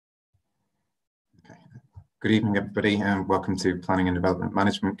Good evening, everybody, and welcome to Planning and Development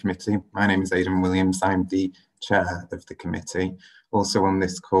Management Committee. My name is Aidan Williams. I'm the chair of the committee. Also on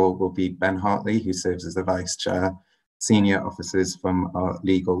this call will be Ben Hartley, who serves as the vice chair, senior officers from our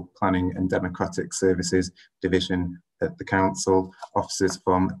Legal, Planning and Democratic Services division at the council, officers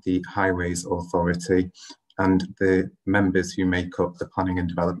from the Highways Authority, and the members who make up the Planning and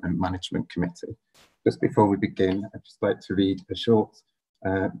Development Management Committee. Just before we begin, I'd just like to read a short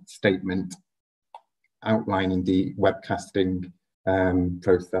statement outlining the webcasting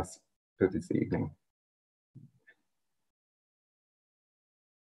process for this evening.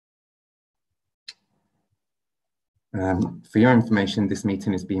 For your information, this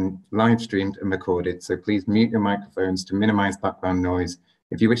meeting is being live streamed and recorded, so please mute your microphones to minimise background noise.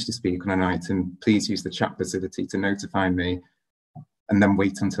 If you wish to speak on an item, please use the chat facility to notify me and then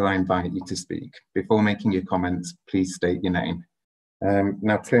wait until I invite you to speak. Before making your comments, please state your name.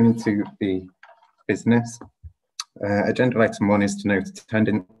 Now turning to the business. Agenda item 1 is to note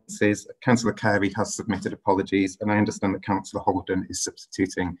attendances. Councillor Carey has submitted apologies, and I understand that Councillor Holden is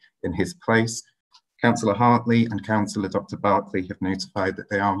substituting in his place. Councillor Hartley and Councillor Dr. Barclay have notified that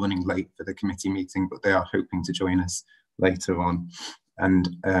they are running late for the committee meeting, but they are hoping to join us later on.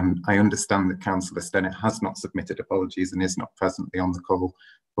 And I understand that Councillor Stennett has not submitted apologies and is not presently on the call,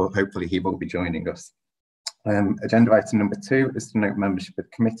 but hopefully he will be joining us. Agenda item number 2 is to note membership of the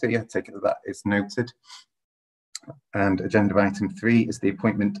committee. I take it that is noted. And agenda item 3 is the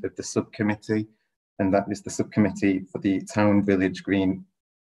appointment of the subcommittee, and that is the subcommittee for the Town Village Green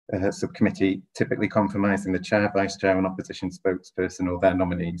subcommittee, typically comprising the chair, vice chair and opposition spokesperson or their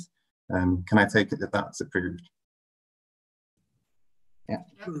nominees. Can I take it that that's approved? Yeah.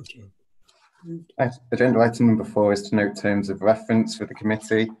 Agenda item number 4 is to note terms of reference for the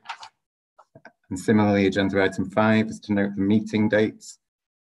committee. And similarly, agenda item 5 is to note the meeting dates.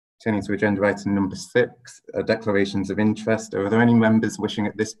 Turning to agenda item number 6, declarations of interest. Are there any members wishing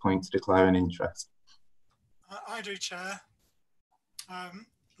at this point to declare an interest? I do, Chair.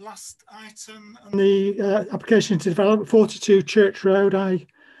 Last item on the application to develop 42 Church Road. I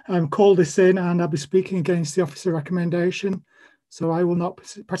called this in and I'll be speaking against the officer recommendation. So I will not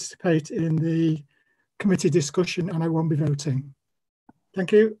participate in the committee discussion and I won't be voting.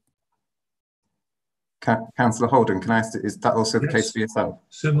 Thank you. Councillor Holden, can I ask, is that also the case for yourself?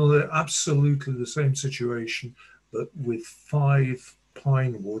 Similar, absolutely the same situation, but with 5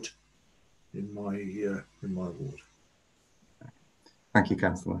 Pinewood in my ward. Thank you,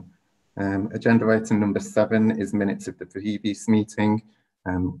 Councillor. Agenda item number 7 is minutes of the previous meeting.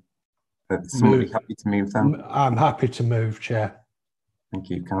 Somebody happy to move them? I'm happy to move, Chair. Thank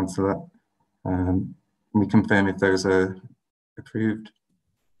you, Councillor. Can we confirm if those are approved?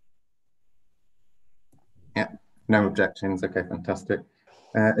 Yeah, no objections. Okay, fantastic.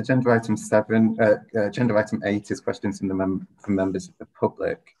 Agenda item 8 is questions from members of the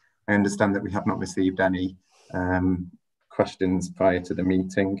public. I understand that we have not received any questions prior to the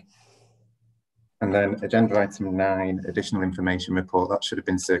meeting. And then agenda item 9, additional information report, that should have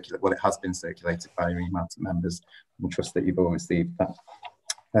been circulated. Well, it has been circulated by email to members. I trust that you've all received that.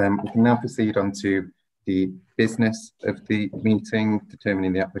 We can now proceed on to the business of the meeting,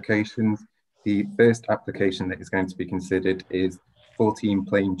 determining the applications. The first application that is going to be considered is 14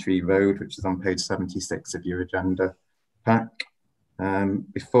 Plane Tree Road, which is on page 76 of your agenda pack.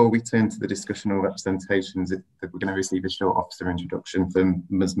 Before we turn to the discussion or representations, we're going to receive a short officer introduction from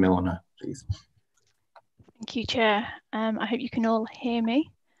Ms. Milner, please. Thank you, Chair. I hope you can all hear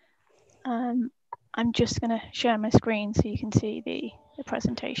me. I'm just going to share my screen so you can see the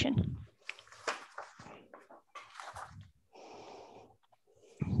presentation.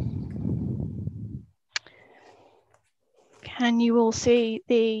 Can you all see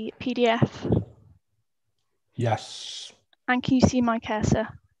the PDF? Yes. And can you see my cursor?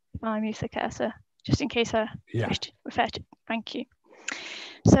 I move the cursor, just in case I wish to refer to. Thank you.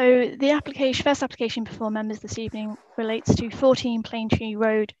 So the first application before members this evening relates to 14 Plane Tree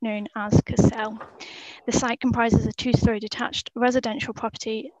Road, known as Cassell. The site comprises a 2-storey detached residential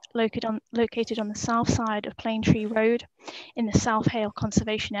property located on the south side of Plane Tree Road in the South Hale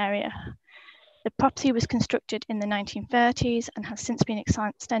Conservation Area. The property was constructed in the 1930s and has since been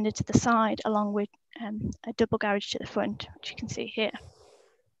extended to the side, along with a double garage to the front, which you can see here.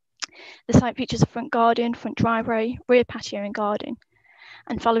 The site features a front garden, front driveway, rear patio and garden,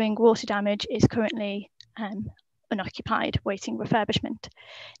 and following water damage is currently unoccupied, waiting refurbishment.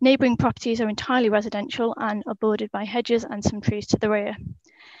 Neighbouring properties are entirely residential and are bordered by hedges and some trees to the rear.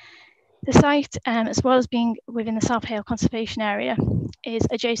 The site, as well as being within the South Hale Conservation Area, is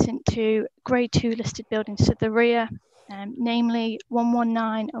adjacent to Grade 2 listed buildings to the rear, namely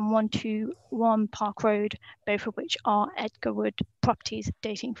 119 and 121 Park Road, both of which are Edgarwood properties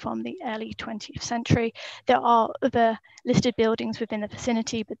dating from the early 20th century. There are other listed buildings within the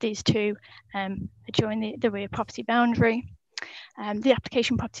vicinity, but these two adjoin the rear property boundary. The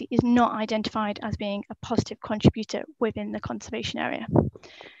application property is not identified as being a positive contributor within the conservation area.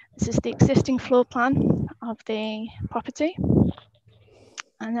 This is the existing floor plan of the property.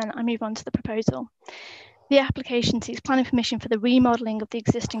 And then I move on to the proposal. The application seeks planning permission for the remodelling of the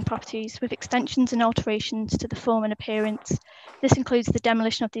existing properties with extensions and alterations to the form and appearance. This includes the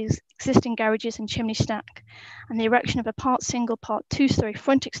demolition of the existing garages and chimney stack and the erection of a part single, part two-storey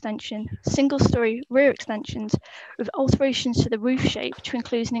front extension, single-storey rear extensions with alterations to the roof shape to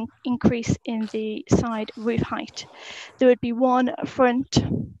include an increase in the side roof height. There would be one front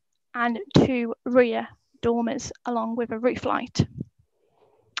and two rear dormers along with a roof light.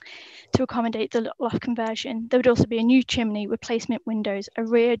 To accommodate the loft conversion, there would also be a new chimney, replacement windows, a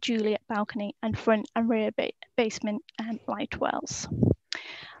rear Juliet balcony, and front and rear basement light wells.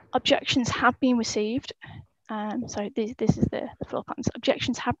 Objections have been received. So this is the floor plans.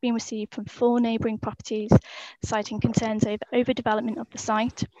 Objections have been received from 4 neighbouring properties, citing concerns over overdevelopment of the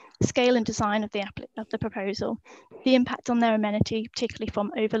site, scale and design of the proposal, the impact on their amenity, particularly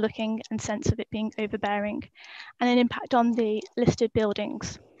from overlooking and sense of it being overbearing, and an impact on the listed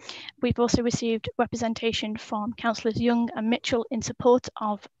buildings. We've also received representation from Councillors Young and Mitchell in support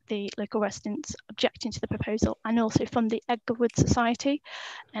of the local residents objecting to the proposal, and also from the Edgarwood Society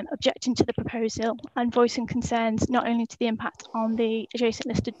objecting to the proposal and voicing concerns not only to the impact on the adjacent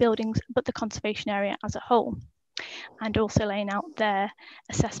listed buildings but the conservation area as a whole, and also laying out their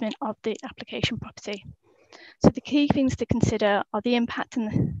assessment of the application property. So the key things to consider are the impact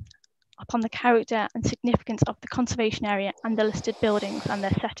upon the character and significance of the conservation area and the listed buildings and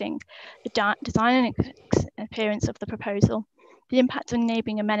their setting, the design and appearance of the proposal, the impact on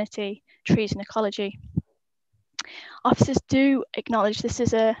neighbouring amenity, trees and ecology. Officers do acknowledge this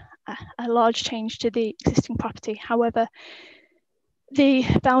is a large change to the existing property. However, the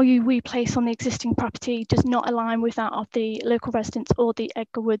value we place on the existing property does not align with that of the local residents or the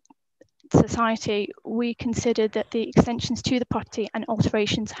Edgarwood Society. We consider that the extensions to the property and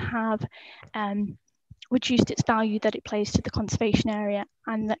alterations have reduced its value that it plays to the conservation area,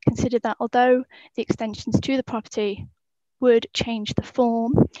 and that consider that although the extensions to the property would change the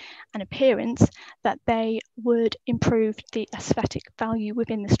form and appearance, that they would improve the aesthetic value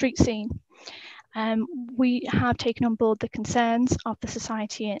within the street scene. We have taken on board the concerns of the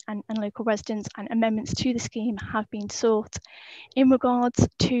society and local residents, and amendments to the scheme have been sought. In regards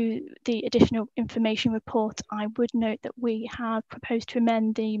to the additional information report, I would note that we have proposed to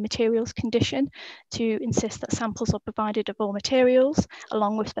amend the materials condition to insist that samples are provided of all materials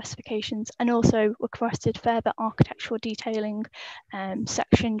along with specifications, and also requested further architectural detailing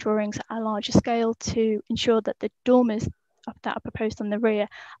section drawings at a larger scale to ensure that the dormers that are proposed on the rear,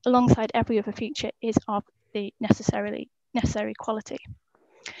 alongside every other feature, is of the necessary quality.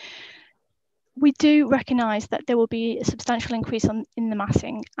 We do recognise that there will be a substantial increase in the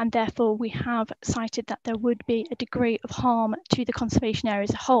massing, and therefore we have cited that there would be a degree of harm to the conservation area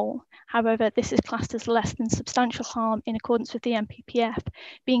as a whole. However, this is classed as less than substantial harm in accordance with the NPPF,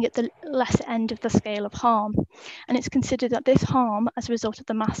 being at the lesser end of the scale of harm. And it's considered that this harm, as a result of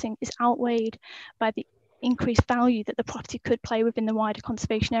the massing, is outweighed by the increased value that the property could play within the wider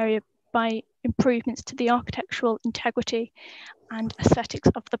conservation area by improvements to the architectural integrity and aesthetics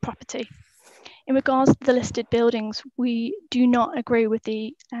of the property. In regards to the listed buildings, we do not agree with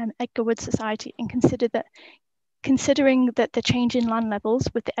the Edgarwood Society and considering that the change in land levels,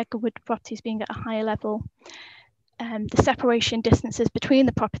 with the Edgarwood properties being at a higher level, the separation distances between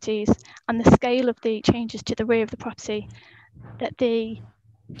the properties and the scale of the changes to the rear of the property, that the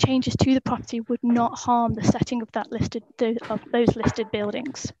changes to the property would not harm the setting of those listed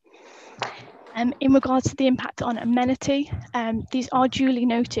buildings. In regards to the impact on amenity, these are duly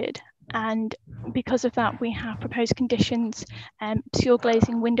noted, and because of that we have proposed conditions, obscure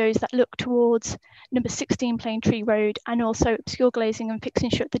glazing windows that look towards number 16 Plaintree Road, and also obscure glazing and fixing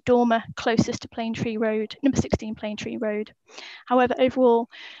shut the dormer closest to Plaintree Road, number 16 Plaintree Road. However, overall,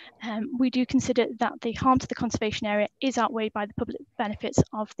 we do consider that the harm to the conservation area is outweighed by the public benefits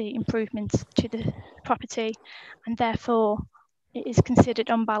of the improvements to the property, and therefore it is considered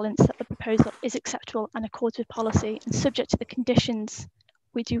on balance that the proposal is acceptable and accords with policy, and subject to the conditions,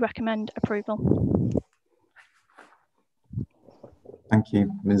 we do recommend approval. Thank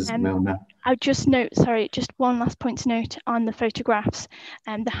you, Ms. Milner. I'll just note, sorry, just one last point to note on the photographs.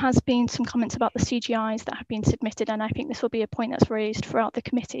 There has been some comments about the CGIs that have been submitted, and I think this will be a point that's raised throughout the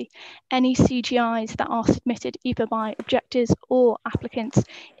committee. Any CGIs that are submitted either by objectors or applicants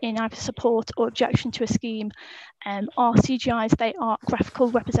in either support or objection to a scheme are CGIs. They are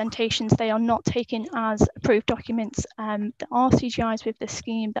graphical representations. They are not taken as approved documents. There are CGIs with this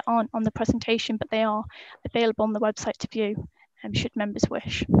scheme that aren't on the presentation, but they are available on the website to view. Should members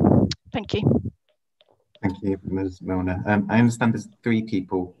wish. Thank you. Thank you, Ms. Milner. I understand there's 3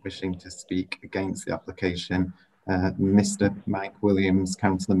 people wishing to speak against the application. Mr. Mike Williams,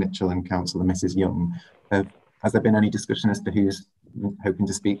 Councillor Mitchell and Councillor Mrs. Young. Has there been any discussion as to who's hoping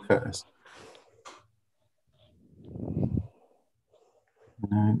to speak first?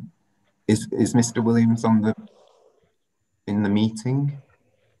 No. Is Mr. Williams in the meeting?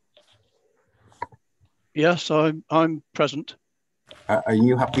 Yes, I'm present. Are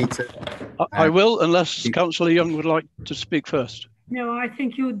you happy to? I will, unless Councillor Young would like to speak first. No, I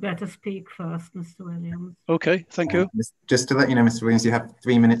think you'd better speak first, Mr. Williams. Okay, thank you. Just to let you know, Mr. Williams, you have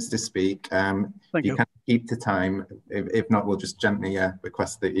 3 minutes to speak. Thank you. You can keep the time. If not, we'll just gently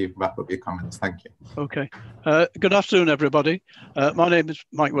request that you wrap up your comments. Thank you. Okay. Good afternoon, everybody. My name is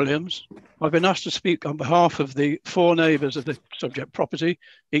Mike Williams. I've been asked to speak on behalf of the 4 neighbours of the subject property,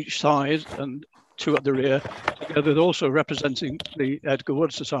 each side and 2 at the rear, together with also representing the Edgar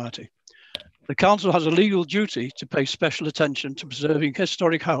Wood Society. The council has a legal duty to pay special attention to preserving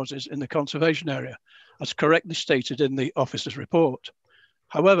historic houses in the conservation area, as correctly stated in the officer's report.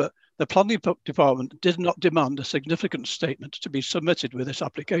 However, the planning department did not demand a significant statement to be submitted with this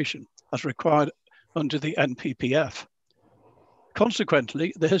application, as required under the NPPF.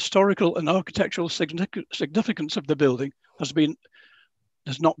 Consequently, the historical and architectural significance of the building has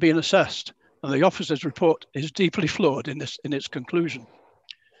not been assessed, and the officer's report is deeply flawed in its conclusion.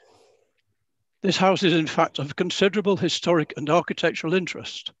 This house is in fact of considerable historic and architectural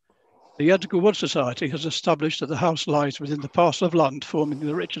interest. The Edgar Wood Society has established that the house lies within the parcel of land forming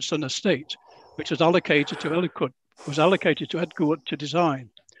the Richardson estate, which was allocated to Edgar Wood to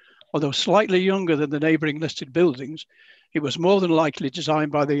design. Although slightly younger than the neighbouring listed buildings, it was more than likely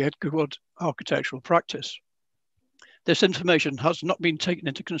designed by the Edgar Wood architectural practice. This information has not been taken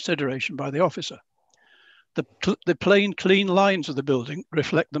into consideration by the officer. The plain, clean lines of the building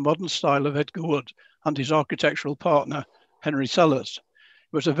reflect the modern style of Edgar Wood and his architectural partner, Henry Sellers.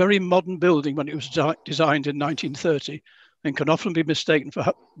 It was a very modern building when it was designed in 1930 and can often be mistaken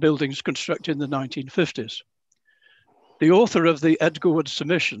for buildings constructed in the 1950s. The author of the Edgar Wood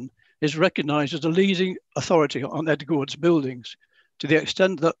submission is recognised as a leading authority on Edgar Wood's buildings, to the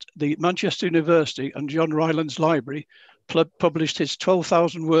extent that the Manchester University and John Rylands Library published his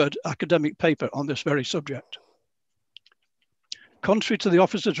 12,000-word academic paper on this very subject. Contrary to the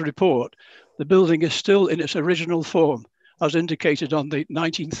officer's report, the building is still in its original form, as indicated on the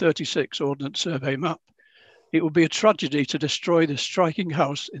 1936 Ordnance Survey map. It would be a tragedy to destroy this striking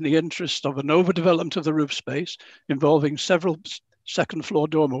house in the interest of an overdevelopment of the roof space, involving several second-floor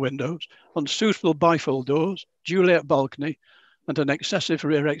dormer windows, unsuitable bifold doors, Juliet balcony, and an excessive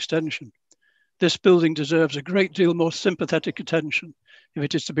rear extension. This building deserves a great deal more sympathetic attention if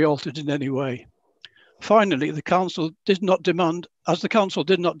it is to be altered in any way. Finally, the council did not demand a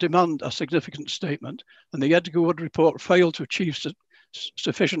significant statement, and the Edgar Wood report failed to achieve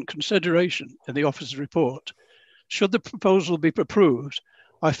sufficient consideration in the officer's report. Should the proposal be approved,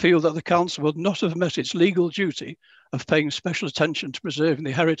 I feel that the council would not have met its legal duty of paying special attention to preserving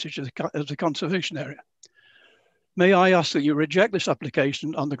the heritage of the conservation area. May I ask that you reject this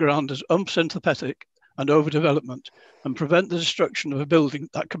application on the ground as unsympathetic and overdevelopment, and prevent the destruction of a building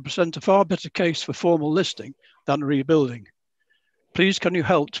that can present a far better case for formal listing than rebuilding. Please can you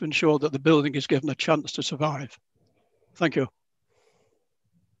help to ensure that the building is given a chance to survive? Thank you.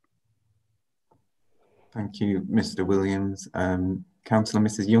 Thank you, Mr. Williams. Councillor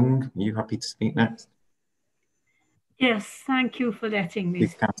Mrs. Young, are you happy to speak next? Yes, thank you for letting me.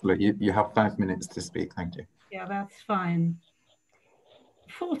 Please, Councillor, you have 5 minutes to speak. Thank you. Yeah, that's fine.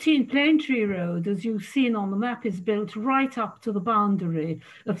 14 Plaintree Road, as you've seen on the map, is built right up to the boundary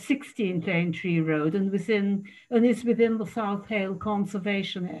of 16 Plaintree Road and is within the South Hale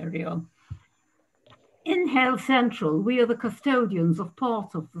Conservation Area. In Hale Central, we are the custodians of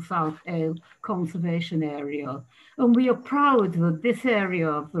part of the South Hale Conservation Area, and we are proud that this area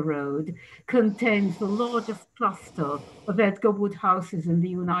of the road contains the largest cluster of Edgar Wood houses in the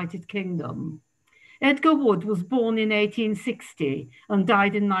United Kingdom. Edgar Wood was born in 1860 and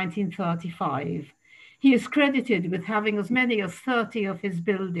died in 1935. He is credited with having as many as 30 of his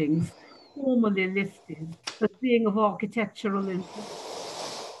buildings formally listed as being of architectural interest.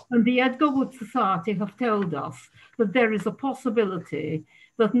 And the Edgar Wood Society have told us that there is a possibility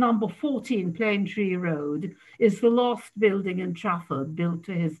that number 14 Plaintree Road is the last building in Trafford built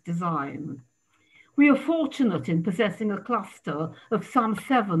to his design. We are fortunate in possessing a cluster of some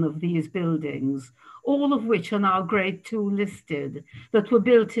 7 of these buildings, all of which are now Grade 2 listed, that were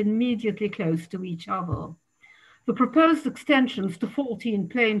built immediately close to each other. The proposed extensions to 14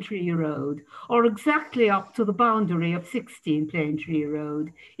 Plaintree Road are exactly up to the boundary of 16 Plaintree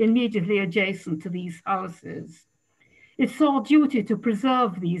Road, immediately adjacent to these houses. It's our duty to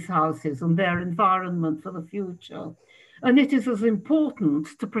preserve these houses and their environment for the future, and it is as important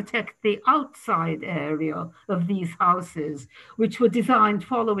to protect the outside area of these houses, which were designed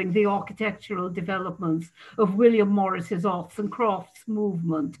following the architectural developments of William Morris's arts and crafts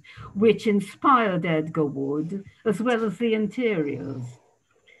movement, which inspired Edgar Wood, as well as the interiors.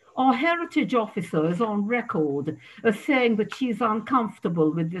 Our heritage officer is on record as saying that she's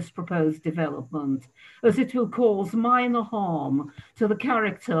uncomfortable with this proposed development, as it will cause minor harm to the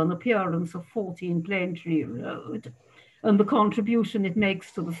character and appearance of 14 Plaintree Road, and the contribution it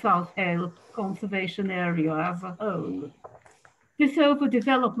makes to the South Hale Conservation Area as a whole. This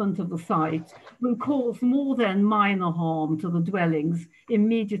overdevelopment of the site will cause more than minor harm to the dwellings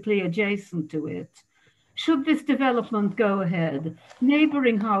immediately adjacent to it. Should this development go ahead,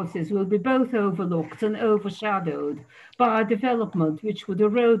 neighbouring houses will be both overlooked and overshadowed by a development which would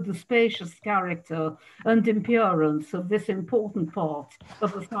erode the spacious character and appearance of this important part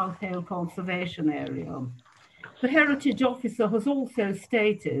of the South Hale Conservation Area. The Heritage Officer has also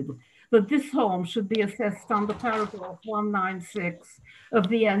stated that this harm should be assessed under paragraph 196 of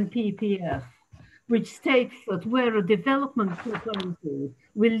the NPPF, which states that where a development proposal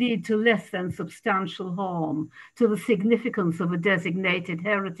will lead to less than substantial harm to the significance of a designated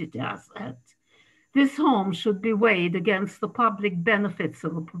heritage asset, this harm should be weighed against the public benefits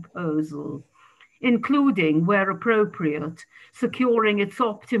of a proposal, including, where appropriate, securing its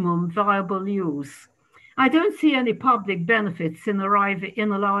optimum viable use. I don't see any public benefits in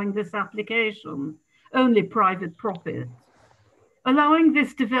allowing this application, only private profit. Allowing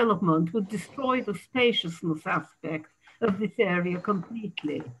this development would destroy the spaciousness aspect of this area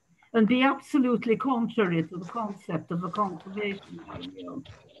completely and be absolutely contrary to the concept of a conservation area.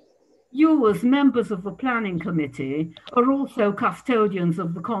 You, as members of the Planning Committee, are also custodians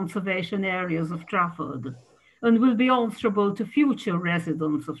of the conservation areas of Trafford and will be answerable to future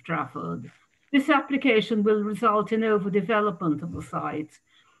residents of Trafford. This application will result in overdevelopment of the site,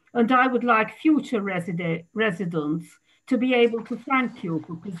 and I would like future residents to be able to thank you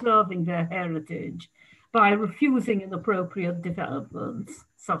for preserving their heritage by refusing inappropriate developments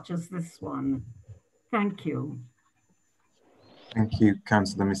such as this one. Thank you. Thank you,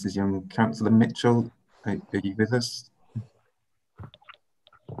 Councillor Mrs. Young. Councillor Mitchell, are you with us?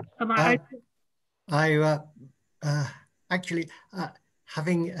 Actually,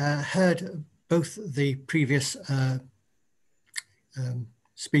 having heard both the previous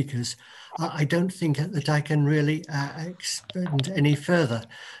speakers, I don't think that I can really expand any further,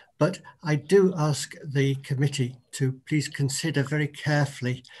 but I do ask the committee to please consider very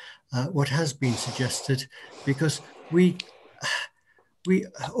carefully what has been suggested, because we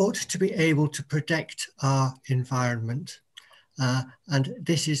ought to be able to protect our environment, and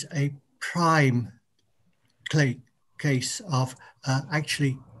this is a prime case of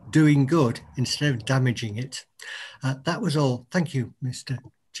actually doing good instead of damaging it. That was all. Thank you, Mr.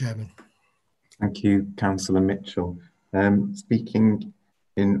 Chairman. Thank you, Councillor Mitchell. Speaking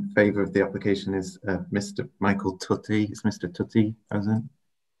in favour of the application is Mr. Michael Tutty. Is Mr. Tutty present?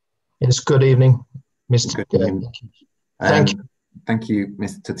 Yes, good evening, Mr. Good evening. Thank you. Thank you,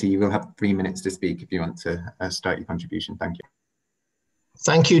 Mr. Tutty. You will have 3 minutes to speak if you want to start your contribution. Thank you.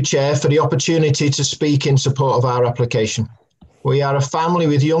 Thank you, Chair, for the opportunity to speak in support of our application. We are a family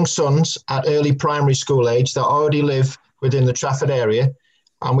with young sons at early primary school age that already live within the Trafford area,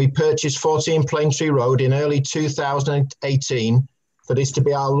 and we purchased 14 Plaintree Road in early 2018 for this to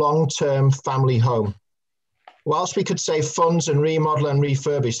be our long-term family home. Whilst we could save funds and remodel and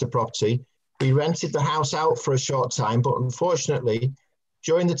refurbish the property, we rented the house out for a short time, but unfortunately,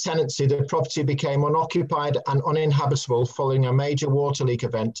 during the tenancy, the property became unoccupied and uninhabitable following a major water leak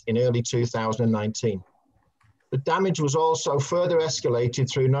event in early 2019. The damage was also further escalated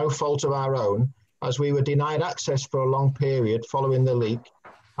through no fault of our own, as we were denied access for a long period following the leak,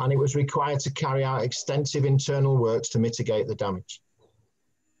 and it was required to carry out extensive internal works to mitigate the damage.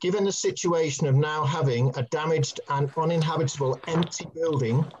 Given the situation of now having a damaged and uninhabitable empty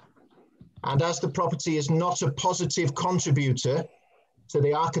building, and as the property is not a positive contributor to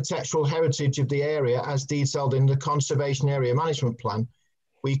the architectural heritage of the area as detailed in the Conservation Area Management Plan,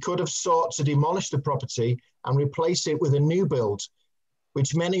 we could have sought to demolish the property and replace it with a new build,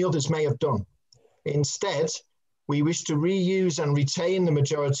 which many others may have done. Instead, we wish to reuse and retain the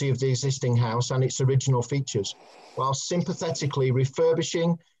majority of the existing house and its original features, while sympathetically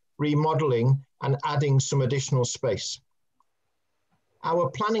refurbishing, remodelling, and adding some additional space. Our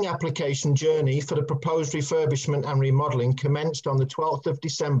planning application journey for the proposed refurbishment and remodelling commenced on the 12th of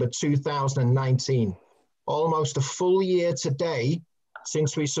December 2019, almost a full year today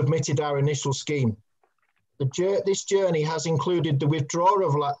since we submitted our initial scheme. This journey has included the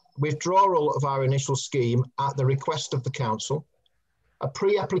withdrawal of our initial scheme at the request of the council, a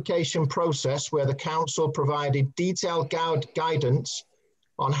pre-application process where the council provided detailed guidance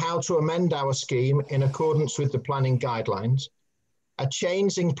on how to amend our scheme in accordance with the planning guidelines, a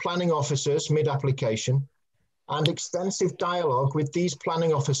change in planning officers mid-application, and extensive dialogue with these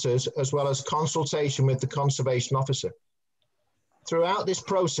planning officers, as well as consultation with the conservation officer. Throughout this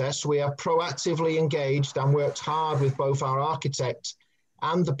process, we have proactively engaged and worked hard with both our architect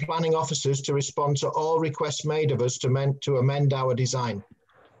and the planning officers to respond to all requests made of us to amend our design.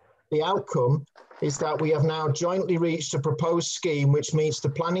 The outcome is that we have now jointly reached a proposed scheme which meets the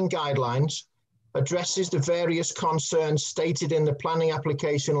planning guidelines, addresses the various concerns stated in the planning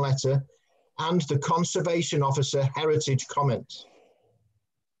application letter and the Conservation Officer heritage comments.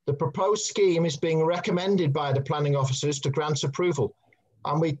 The proposed scheme is being recommended by the planning officers to grant approval,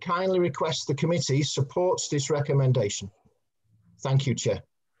 and we kindly request the committee supports this recommendation. Thank you, Chair.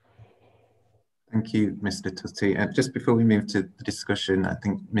 Thank you, Mr. Tutty. Just before we move to the discussion, I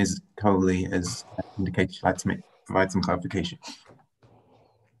think Ms. Coley has indicated she'd like to provide some clarification.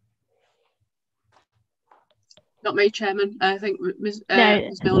 Not me, Chairman. I think Ms.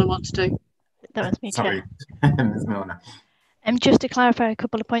 Milner wants to. That was me, Sorry, Ms. Milner. Just to clarify a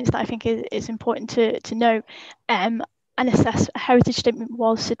couple of points that I think is important to note, a heritage statement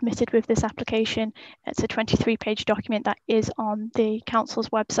was submitted with this application. It's a 23-page document that is on the council's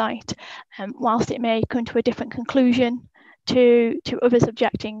website. Whilst it may come to a different conclusion to others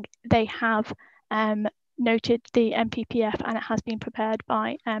objecting, they have noted the MPPF and it has been prepared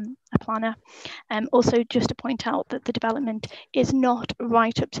by a planner. Also, just to point out that the development is not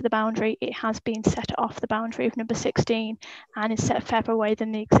right up to the boundary. It has been set off the boundary of number 16 and is set further away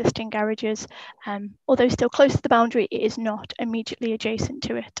than the existing garages. Although still close to the boundary, it is not immediately adjacent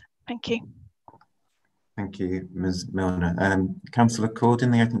to it. Thank you. Thank you, Ms. Milner. Councillor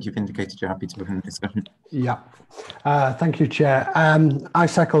Cordingley, I think you've indicated you're happy to open the discussion. Yeah, thank you, Chair. I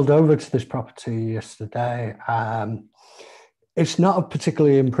cycled over to this property yesterday. It's not a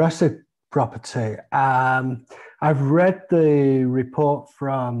particularly impressive property. I've read the report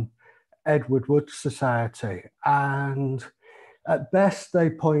from Edward Wood Society, and at best they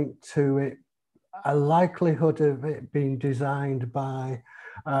point to a likelihood of it being designed by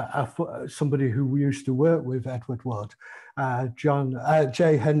somebody who used to work with Edward Wood,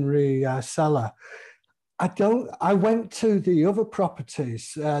 J. Henry Seller. I went to the other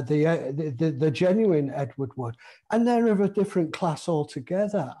properties, the genuine Edward Wood, and they're of a different class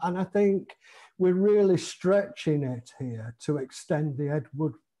altogether. And I think we're really stretching it here to extend the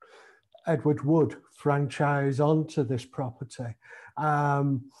Edward Wood franchise onto this property. I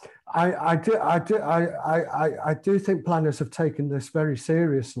do think planners have taken this very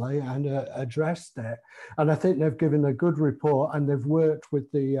seriously and addressed it, and I think they've given a good report and they've worked with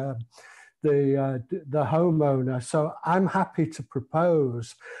the homeowner. So I'm happy to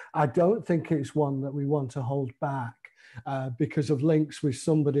propose. I don't think it's one that we want to hold back because of links with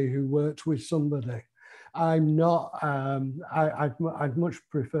somebody who worked with somebody. I'm not, I'd much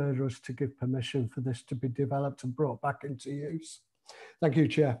prefer us to give permission for this to be developed and brought back into use. Thank you,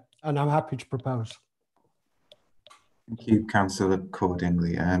 Chair, and I'm happy to propose. Thank you, Councillor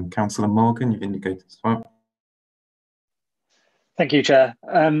Cordingley. Councillor Morgan, you've indicated as well. Thank you, Chair.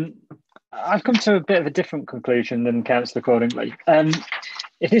 I've come to a bit of a different conclusion than Councillor Cordingley.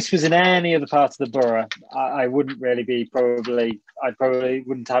 If this was in any other part of the borough, I wouldn't really be I probably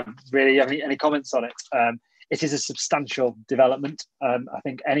wouldn't have really any comments on it. It is a substantial development. I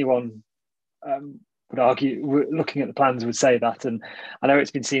think anyone would argue, looking at the plans, would say that. And I know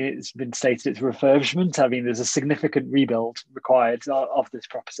it's been stated it's a refurbishment. I mean, there's a significant rebuild required of this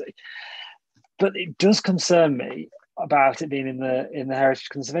property. But it does concern me about it being in the Heritage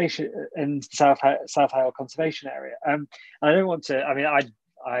Conservation in South Hale Conservation Area. And I don't want to. I mean,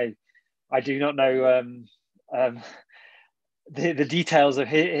 I do not know the details of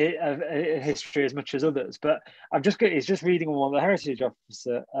history as much as others, but it's just reading on what the Heritage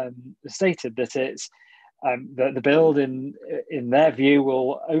Officer stated, that it's The build, in their view,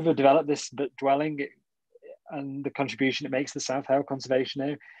 will overdevelop this dwelling and the contribution it makes to the South Hale Conservation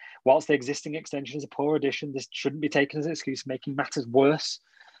Area. Whilst the existing extension is a poor addition, this shouldn't be taken as an excuse for making matters worse,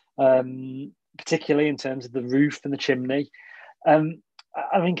 particularly in terms of the roof and the chimney.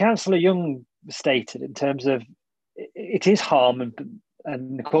 I mean, Councillor Young stated in terms of it is harm, and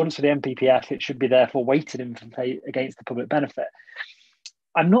in accordance with the NPPF, it should be therefore weighted against the public benefit.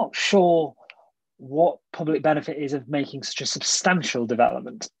 I'm not sure what public benefit is of making such a substantial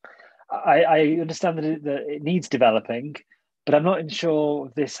development. I understand that it needs developing, but I'm not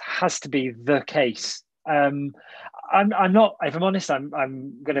sure this has to be the case. I'm not, if I'm honest, I'm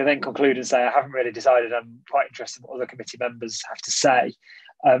going to then conclude and say I haven't really decided. I'm quite interested in what other committee members have to say.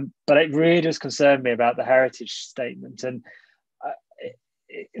 But it really does concern me about the heritage statement. And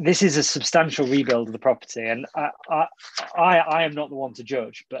this is a substantial rebuild of the property. And I am not the one to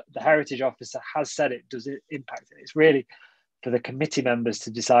judge, but the heritage officer has said it does impact it. It's really for the committee members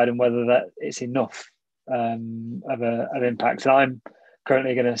to decide on whether that it's enough of an impact. And I'm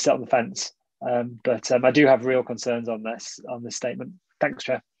currently going to sit on the fence. But I do have real concerns on this statement. Thanks,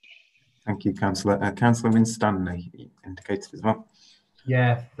 Chair. Thank you, Councillor. Councillor Winstanley indicated as well.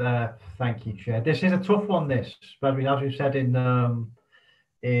 Yeah, thank you, Chair. This is a tough one, this. But I mean, as we've said in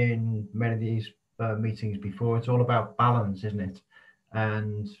many of these meetings before, it's all about balance, isn't it?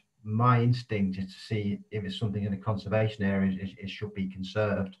 And my instinct is to see if it's something in the conservation area, it should be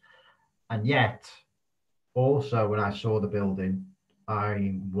conserved. And yet, also when I saw the building,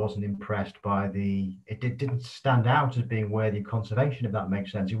 I wasn't impressed by it didn't stand out as being worthy of conservation, if that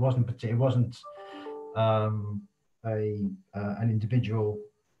makes sense. It wasn't an individual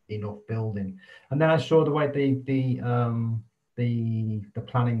enough building. And then I saw the way the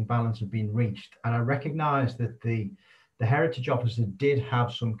planning balance had been reached, and I recognised that the heritage officer did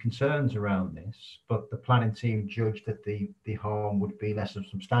have some concerns around this, but the planning team judged that the harm would be less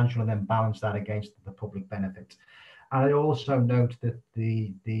substantial and then balanced that against the public benefit. And I also note that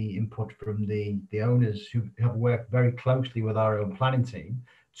the input from the owners, who have worked very closely with our own planning team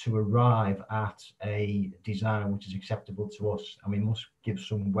to arrive at a design which is acceptable to us, and we must give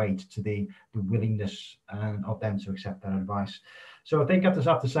some weight to the willingness of them to accept that advice. So I think I just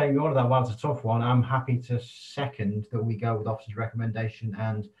have to say, in order that, while it's a tough one, I'm happy to second that we go with officer's recommendation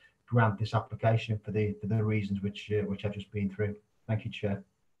and grant this application for the reasons which I've just been through. Thank you, Chair.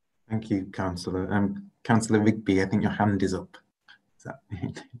 Thank you, Councillor. Councillor Rigby, I think your hand is up. Yeah.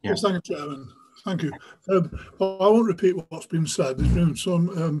 Yes, thank you, Chairman. Thank you. Well, I won't repeat what's been said. There's been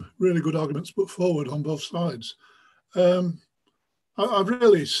some really good arguments put forward on both sides. I've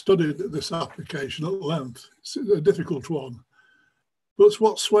really studied this application at length. It's a difficult one. But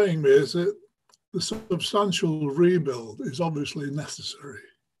what's swaying me is that the substantial rebuild is obviously necessary.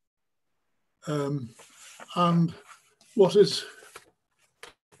 And what is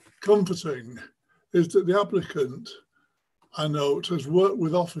comforting is that the applicant, I note, has worked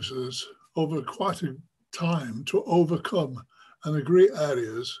with officers over quite a time to overcome and agree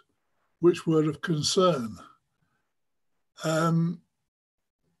areas which were of concern. And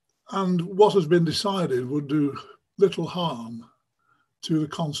what has been decided would do little harm to the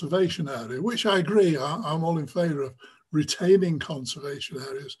conservation area, which I agree, I'm all in favour of retaining conservation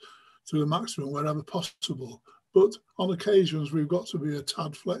areas to the maximum wherever possible. But on occasions, we've got to be a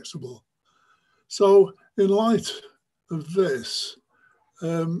tad flexible. So in light of this,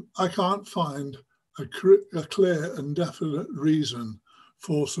 I can't find a clear and definite reason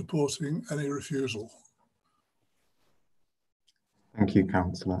for supporting any refusal. Thank you,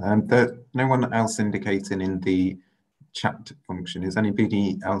 Councillor. No one else indicating in the chat function. Is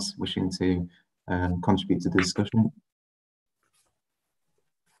anybody else wishing to contribute to the discussion?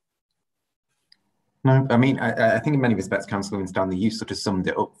 No, I mean, I think in many respects, Councillor Winstanley, you sort of summed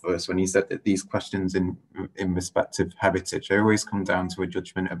it up for us when you said that these questions in respect of heritage, they always come down to a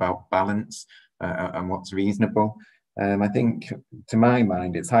judgment about balance and what's reasonable. I think, to my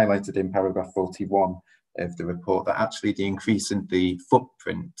mind, it's highlighted in paragraph 41 of the report that actually the increase in the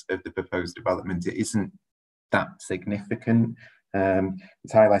footprint of the proposed development, it isn't that significant.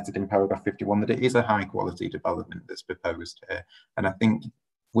 It's highlighted in paragraph 51 that it is a high quality development that's proposed here. And I think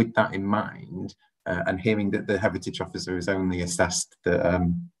with that in mind, and hearing that the heritage officer has only assessed that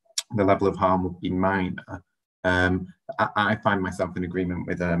the level of harm would be minor, I find myself in agreement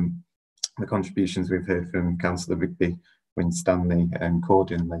with the contributions we've heard from Councillor Rigby, Winstanley and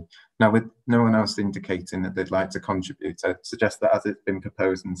Cordingley. Now, with no one else indicating that they'd like to contribute, I suggest that as it's been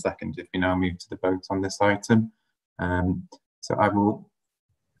proposed and seconded, we now move to the vote on this item. So I will,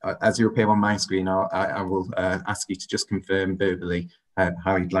 as you appear on my screen, I will ask you to just confirm verbally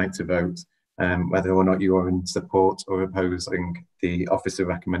how you'd like to vote. whether or not you are in support or opposing the officer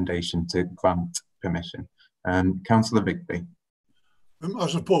recommendation to grant permission. Councillor Bigby. I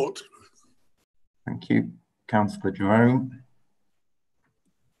support. Thank you. Councillor Jerome.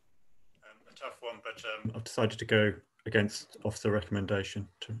 A tough one, but I've decided to go against officer recommendation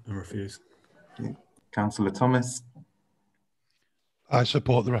and refuse. Councillor Thomas. I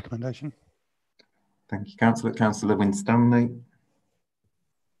support the recommendation. Thank you, Councillor. Councillor Winstanley.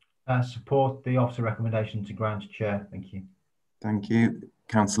 Support the officer recommendation to grant, Chair. Thank you. Thank you.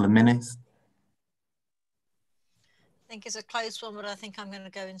 Councillor Minnis. I think it's a close one, but I think I'm going to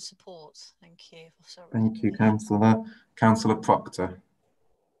go in support. Thank you. Thank you, Councillor. Councillor Proctor.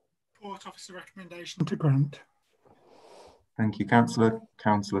 Support officer recommendation to grant. Thank you, Councillor.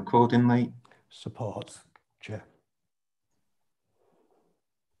 Councillor Cordinley. Support, Chair.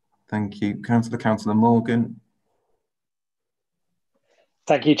 Thank you, Councillor. Councillor Morgan.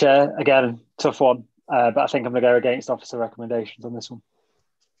 Thank you, Chair. Again, tough one, but I think I'm going to go against officer recommendations on this one.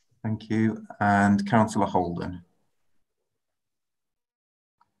 Thank you. And Councillor Holden.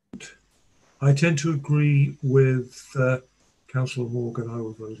 I tend to agree with Councillor Morgan. I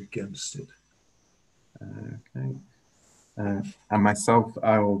will vote against it. Okay. And myself,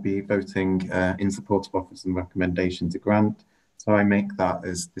 I will be voting in support of officer recommendation to grant. So I make that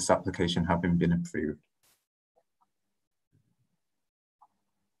as this application having been approved.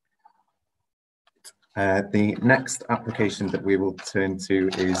 The next application that we will turn to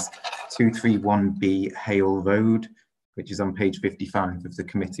is 231B Hale Road, which is on page 55 of the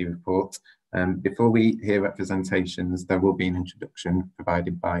committee report. Before we hear representations, there will be an introduction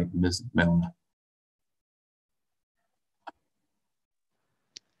provided by Ms. Milner.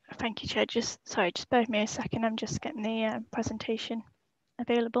 Thank you, Chair. Just bear with me a second. I'm just getting the presentation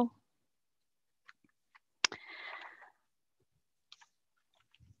available.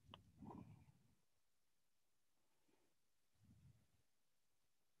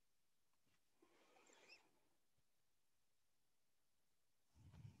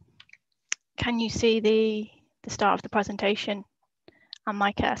 Can you see the start of the presentation and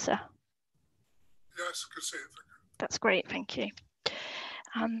my cursor? Yes, I can see it. That's great, thank you.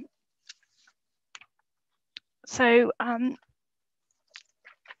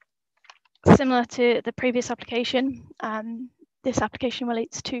 Similar to the previous application, this application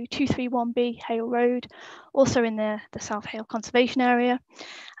relates to 231B Hale Road, also in the South Hale Conservation Area.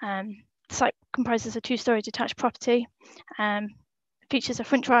 The site comprises a two-storey detached property. Features a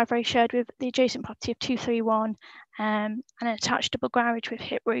front driveway shared with the adjacent property of 231 and an attached double garage with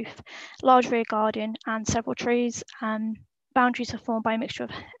hip roof, large rear garden and several trees. Boundaries are formed by a mixture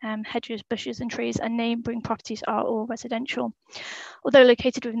of hedges, bushes and trees, and neighbouring properties are all residential. Although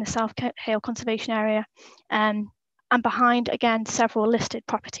located within the South Hale Conservation Area and behind, again, several listed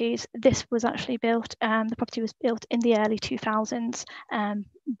properties, this was actually built, the property was built in the early 2000s,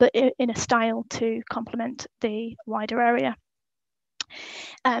 but in a style to complement the wider area.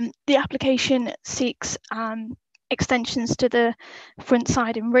 The application seeks extensions to the front,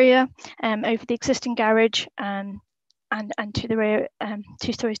 side and rear over the existing garage and to the rear,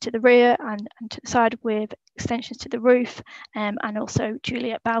 2 stories to the rear and to the side, with extensions to the roof and also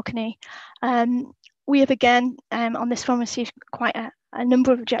Juliet balcony. We have again on this one received quite a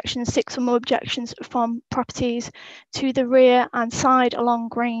number of objections, 6 or more objections from properties to the rear and side along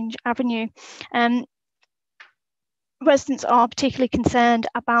Grange Avenue. Residents are particularly concerned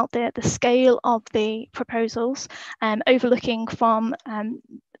about the scale of the proposals, overlooking from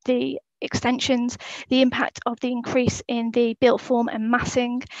the extensions, the impact of the increase in the built form and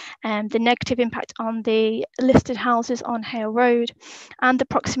massing, the negative impact on the listed houses on Hale Road, and the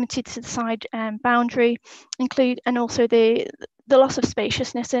proximity to the side boundary and also the loss of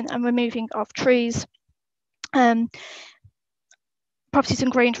spaciousness and removing of trees. Properties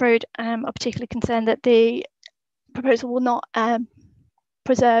on Grange Road are particularly concerned that the proposal will not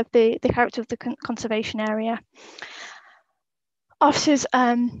preserve the character of the conservation area. Officers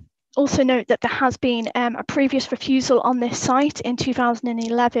also note that there has been a previous refusal on this site in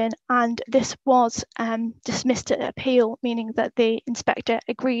 2011, and this was dismissed at appeal, meaning that the inspector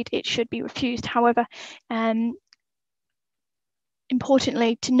agreed it should be refused. However,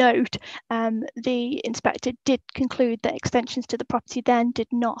 importantly to note, the inspector did conclude that extensions to the property then did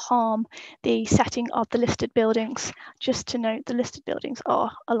not harm the setting of the listed buildings. Just to note, the listed buildings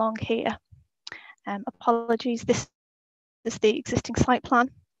are along here. Apologies, this is the existing site plan.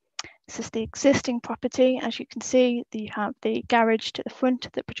 This is the existing property. As you can see, you have the garage to the front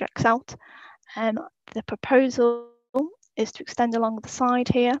that projects out. The proposal is to extend along the side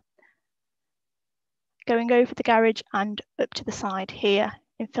here, going over the garage and up to the side here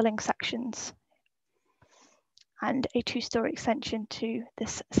infilling sections, and a 2-storey extension to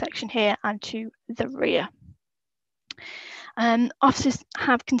this section here and to the rear. Officers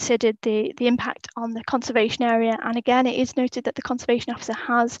have considered the impact on the conservation area, and again it is noted that the conservation officer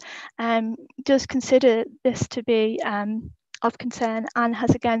does consider this to be of concern, and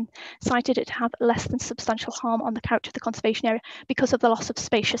has again cited it to have less than substantial harm on the character of the conservation area because of the loss of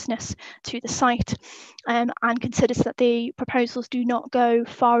spaciousness to the site, and considers that the proposals do not go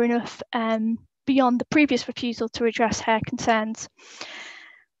far enough beyond the previous refusal to address her concerns.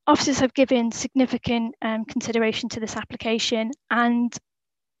 Officers have given significant consideration to this application, and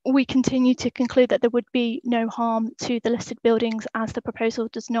we continue to conclude that there would be no harm to the listed buildings, as the proposal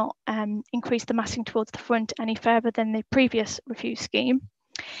does not increase the massing towards the front any further than the previous refuse scheme.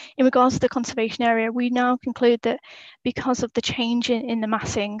 In regards to the conservation area, we now conclude that because of the change in the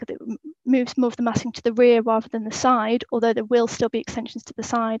massing, that moves more of the massing to the rear rather than the side, although there will still be extensions to the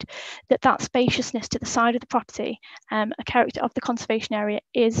side, that spaciousness to the side of the property, a character of the conservation area,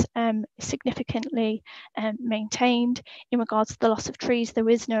 is significantly maintained. In regards to the loss of trees, there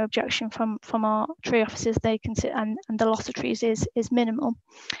is no objection from our tree officers. They consider, and the loss of trees is minimal.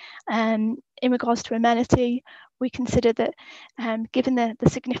 In regards to amenity, we consider that given the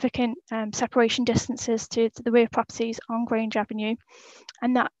significant separation distances to the rear properties on Grange Avenue,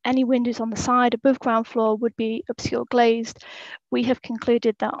 and that any windows on the side above ground floor would be obscure glazed, we have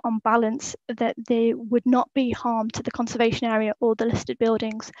concluded that on balance that there would not be harm to the conservation area or the listed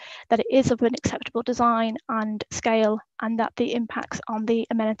buildings, that it is of an acceptable design and scale, and that the impacts on the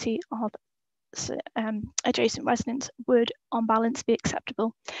amenity of adjacent residents would on balance be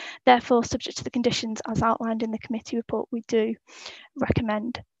acceptable. Therefore, subject to the conditions as outlined in the committee report, we do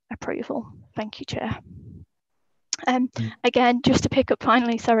recommend approval. Thank you, Chair. Again, just to pick up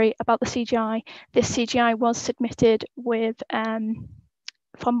finally, sorry, about the CGI. This CGI was submitted with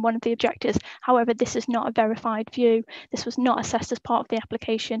from one of the objectors. However, this is not a verified view. This was not assessed as part of the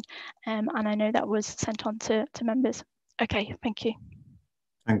application, and I know that was sent on to members. Okay, thank you.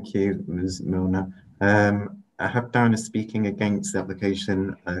 Thank you, Ms. Milner. I have down as speaking against the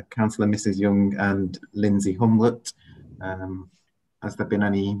application Councillor Mrs. Young and Lindsay Humlett. Has there been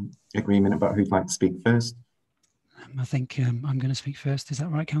any agreement about who'd like to speak first? I think I'm going to speak first. Is that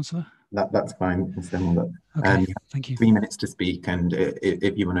right, Councillor? That's fine, Mr. Humlett. Okay, thank you. 3 minutes to speak, and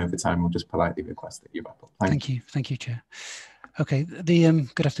if you run over time, we'll just politely request that you wrap up. Thank you, Chair. Okay,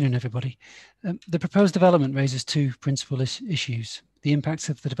 good afternoon, everybody. The proposed development raises 2 principal issues: the impacts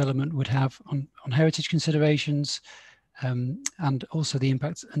of the development would have on heritage considerations, and also the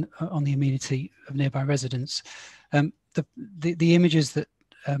impacts on the amenity of nearby residents. The images that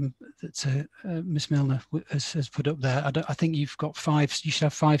Ms. Milner has put up there, I think you've got 5. You should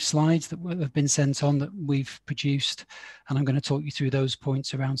have 5 slides that have been sent on that we've produced, and I'm going to talk you through those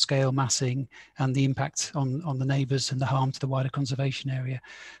points around scale, massing, and the impact on the neighbours and the harm to the wider conservation area.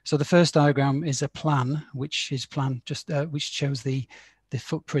 So the first diagram is a plan, which shows the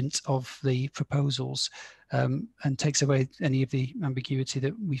footprint of the proposals, and takes away any of the ambiguity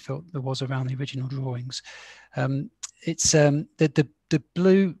that we felt there was around the original drawings. It's the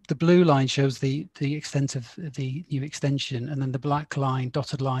blue line shows the extent of the new extension, and then the black line,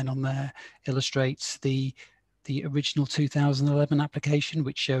 dotted line on there, illustrates the original 2011 application,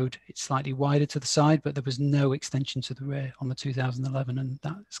 which showed it slightly wider to the side, but there was no extension to the rear on the 2011, and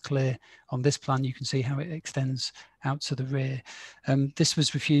that's clear on this plan. You can see how it extends out to the rear. This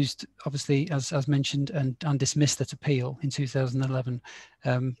was refused, obviously, as mentioned, and dismissed at appeal in 2011,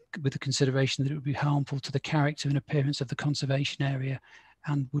 with the consideration that it would be harmful to the character and appearance of the conservation area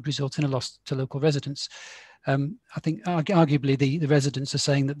and would result in a loss to local residents. I think arguably the residents are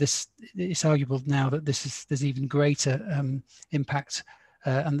saying that it's arguable now that there's even greater impact,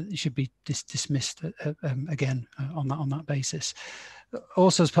 and that it should be dismissed again on that basis.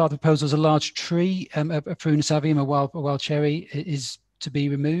 Also, as part of the proposal, is a large tree, a Prunus avium, a wild cherry, is to be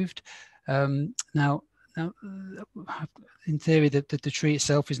removed. Now, in theory, the tree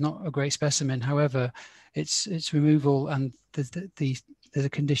itself is not a great specimen. However, its removal, and there's a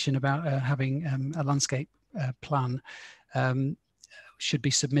condition about having a landscape plan should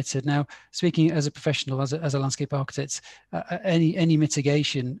be submitted. Now, speaking as a professional, as a landscape architect, any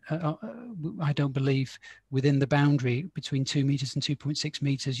mitigation, I don't believe within the boundary between 2 meters and 2.6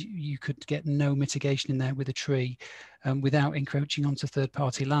 meters, you could get no mitigation in there with a tree without encroaching onto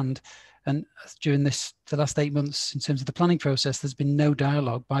third-party land. And during the last 8 months, in terms of the planning process, there's been no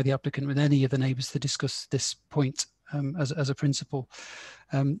dialogue by the applicant with any of the neighbours to discuss this point as a principle.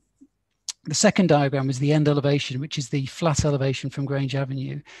 The second diagram is the end elevation, which is the flat elevation from Grange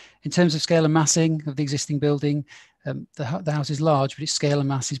Avenue. In terms of scale and massing of the existing building, the house is large, but its scale and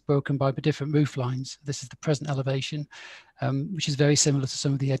mass is broken by different roof lines. This is the present elevation, which is very similar to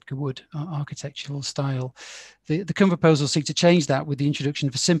some of the Edgar Wood architectural style. The current proposals seek to change that with the introduction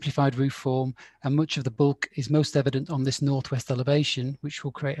of a simplified roof form, and much of the bulk is most evident on this northwest elevation, which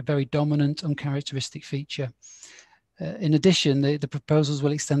will create a very dominant, uncharacteristic feature. In addition, the proposals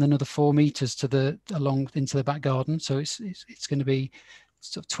will extend another 4 meters to along into the back garden. So it's going to be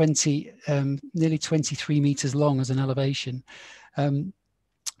sort of nearly 23 meters long as an elevation,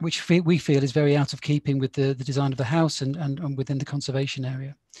 which we feel is very out of keeping with the design of the house and within the conservation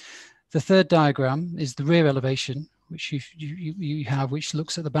area. The third diagram is the rear elevation, which you have, which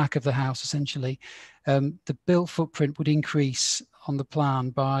looks at the back of the house essentially. The built footprint would increase on the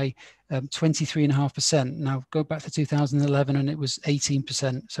plan by 23.5%. Now go back to 2011 and it was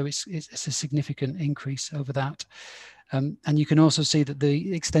 18%. So it's a significant increase over that. And you can also see that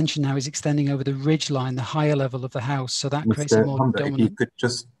the extension now is extending over the ridge line, the higher level of the house. So that creates a more dominant. If you could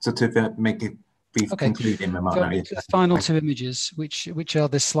just sort of make it brief concluding remark. The final two images, which are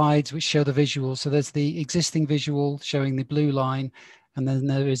the slides which show the visual. So there's the existing visual showing the blue line, and then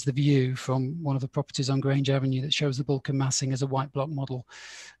there is the view from one of the properties on Grange Avenue that shows the bulk and massing as a white block model.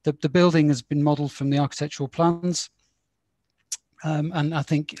 The building has been modelled from the architectural plans, and I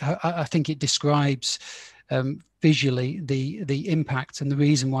think it describes visually the impact and the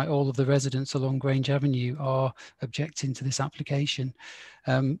reason why all of the residents along Grange Avenue are objecting to this application.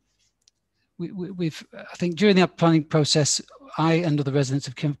 I think during the planning process, I and other residents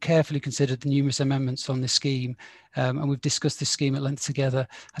have carefully considered the numerous amendments on this scheme, and we've discussed this scheme at length together.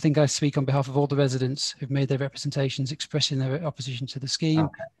 I think I speak on behalf of all the residents who've made their representations expressing their opposition to the scheme.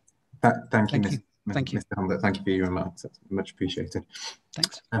 Okay. Thank you. Mr. Humbert, thank you for your remarks. That's much appreciated.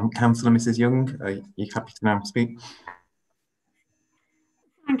 Thanks. Councillor Mrs. Young, are you happy to now speak?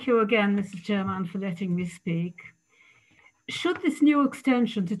 Thank you again, Mr. Chairman, for letting me speak. Should this new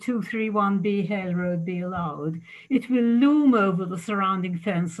extension to 231B Hale Road be allowed, it will loom over the surrounding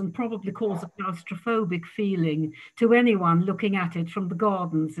fence and probably cause a claustrophobic feeling to anyone looking at it from the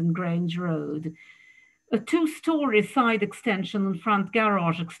gardens in Grange Road. A two-storey side extension and front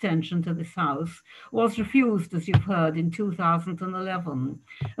garage extension to this house was refused, as you've heard, in 2011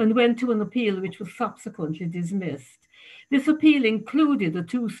 and went to an appeal which was subsequently dismissed. This appeal included a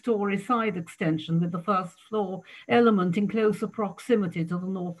two-storey side extension with the first floor element in closer proximity to the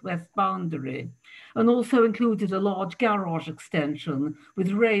northwest boundary, and also included a large garage extension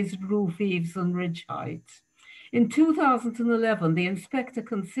with raised roof eaves and ridge height. In 2011, the inspector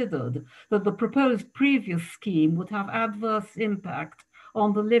considered that the proposed previous scheme would have adverse impact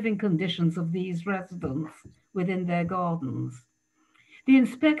on the living conditions of these residents within their gardens. The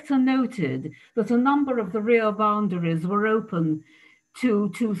inspector noted that a number of the rear boundaries were open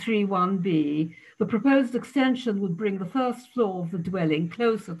to 231B. The proposed extension would bring the first floor of the dwelling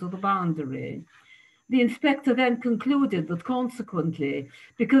closer to the boundary. The inspector then concluded that consequently,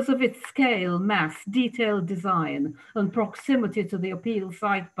 because of its scale, mass, detailed design, and proximity to the appeal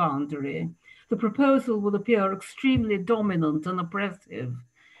site boundary, the proposal would appear extremely dominant and oppressive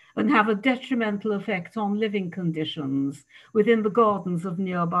and have a detrimental effect on living conditions within the gardens of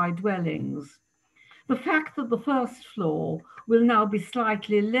nearby dwellings. The fact that the first floor will now be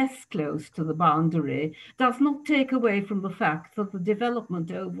slightly less close to the boundary does not take away from the fact that the development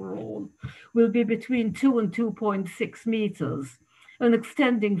overall will be between 2 and 2.6 meters and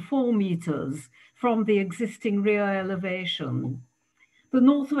extending 4 meters from the existing rear elevation. The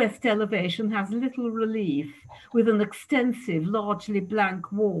northwest elevation has little relief with an extensive, largely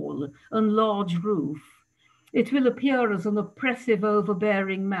blank wall and large roof. It will appear as an oppressive,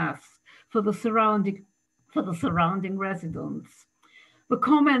 overbearing mass for the surrounding residents. The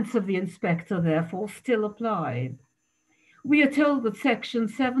comments of the inspector, therefore, still apply. We are told that Section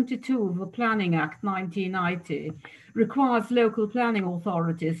 72 of the Planning Act 1990 requires local planning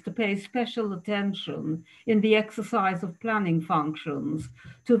authorities to pay special attention in the exercise of planning functions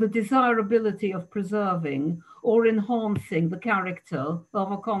to the desirability of preserving or enhancing the character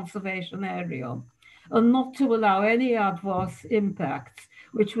of a conservation area, and not to allow any adverse impacts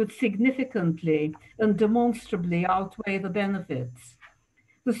which would significantly and demonstrably outweigh the benefits.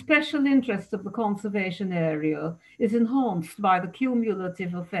 The special interest of the conservation area is enhanced by the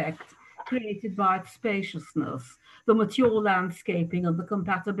cumulative effect created by its spaciousness, the mature landscaping, and the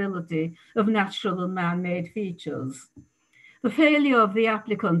compatibility of natural and man-made features. The failure of the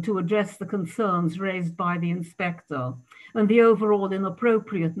applicant to address the concerns raised by the inspector and the overall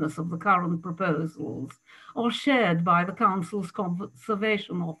inappropriateness of the current proposals are shared by the council's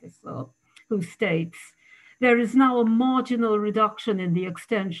conservation officer who states, "There is now a marginal reduction in the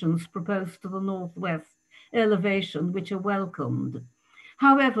extensions proposed to the northwest elevation, which are welcomed.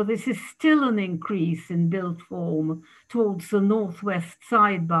 However, this is still an increase in built form towards the northwest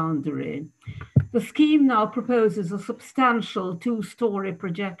side boundary. The scheme now proposes a substantial two-story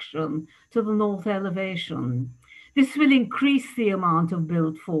projection to the north elevation. This will increase the amount of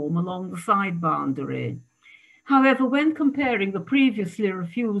built form along the side boundary. However, when comparing the previously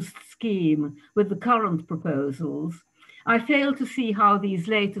refused scheme with the current proposals, I fail to see how these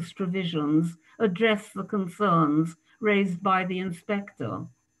latest revisions address the concerns raised by the inspector.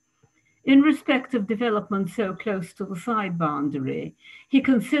 In respect of development so close to the side boundary, he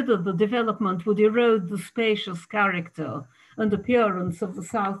considered the development would erode the spacious character and appearance of the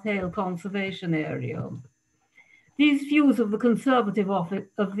South Hale Conservation Area. These views of the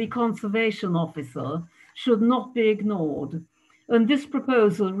Conservation Officer should not be ignored, and this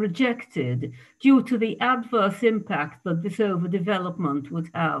proposal rejected due to the adverse impact that this overdevelopment would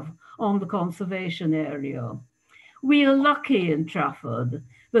have on the conservation area. We are lucky in Trafford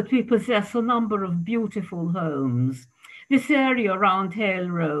that we possess a number of beautiful homes. This area around Hale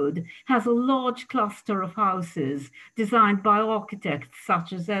Road has a large cluster of houses designed by architects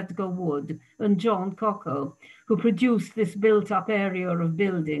such as Edgar Wood and John Cocker, who produced this built-up area of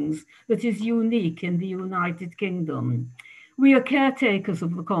buildings that is unique in the United Kingdom. We are caretakers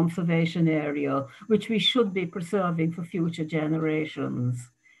of the conservation area, which we should be preserving for future generations.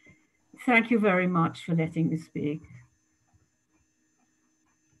 Thank you very much for letting me speak.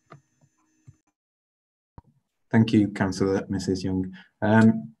 Thank you, Councillor Mrs. Young.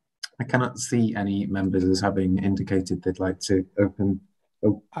 I cannot see any members as having indicated they'd like to open.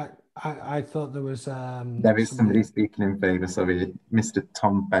 Oh, I thought there was. There is somebody speaking in favour. Sorry, Mr.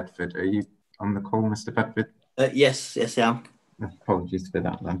 Tom Bedford. Are you on the call, Mr. Bedford? Yes, I am. Apologies for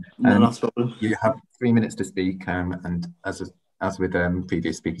that, then. No, not a problem. You have 3 minutes to speak, and as with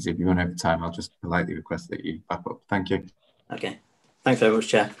previous speakers, if you run over time, I'll just politely request that you wrap up. Thank you. Okay. Thanks very much,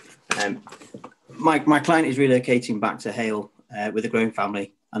 Chair. My client is relocating back to Hale with a growing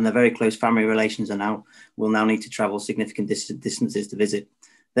family, and their very close family relations will now need to travel significant distances to visit.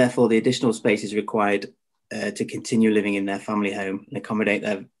 Therefore, the additional space is required to continue living in their family home and accommodate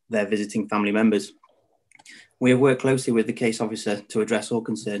their visiting family members. We have worked closely with the case officer to address all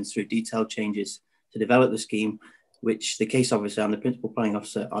concerns through detailed changes to develop the scheme, which the case officer and the principal planning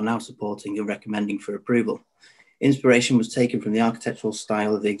officer are now supporting and recommending for approval. Inspiration was taken from the architectural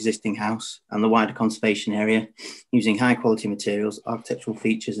style of the existing house and the wider conservation area, using high quality materials, architectural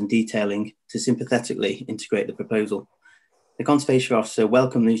features and detailing to sympathetically integrate the proposal. The Conservation Officer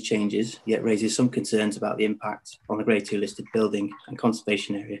welcomed these changes, yet raises some concerns about the impact on the Grade 2 listed building and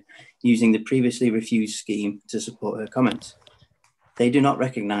conservation area, using the previously refused scheme to support her comments. They do not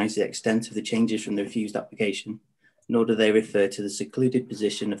recognise the extent of the changes from the refused application, nor do they refer to the secluded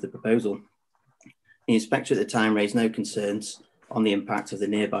position of the proposal. The inspector at the time raised no concerns on the impact of the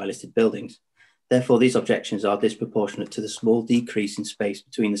nearby listed buildings. Therefore, these objections are disproportionate to the small decrease in space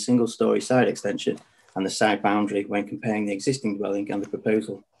between the single-storey side extension and the side boundary when comparing the existing dwelling and the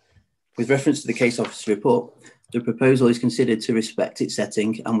proposal. With reference to the case officer report, the proposal is considered to respect its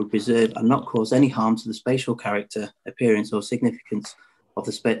setting and would preserve and not cause any harm to the spatial character, appearance or significance of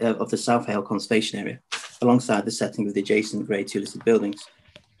the South Hale Conservation Area, alongside the setting of the adjacent Grade 2 listed buildings.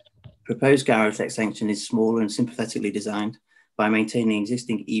 Proposed garage extension is smaller and sympathetically designed by maintaining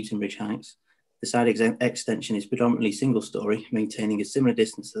existing eaves and ridge heights. The side extension is predominantly single-storey, maintaining a similar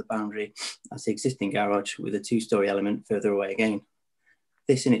distance to the boundary as the existing garage, with a two-storey element further away again.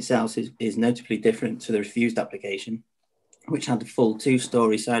 This in itself is notably different to the refused application, which had a full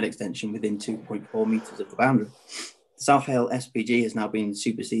two-storey side extension within 2.4 metres of the boundary. The South Hale SPG has now been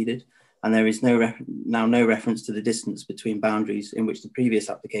superseded, and there is now no reference to the distance between boundaries in which the previous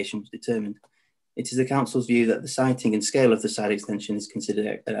application was determined. It is the Council's view that the siting and scale of the side extension is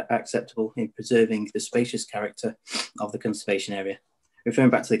considered acceptable in preserving the spacious character of the conservation area. Referring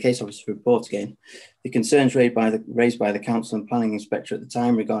back to the case officer report again, the concerns raised by the Council and Planning Inspector at the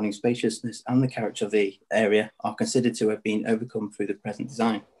time regarding spaciousness and the character of the area are considered to have been overcome through the present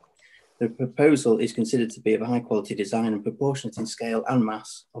design. The proposal is considered to be of a high quality design and proportionate in scale and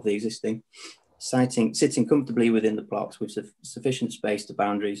mass of the existing, sitting comfortably within the blocks with sufficient space to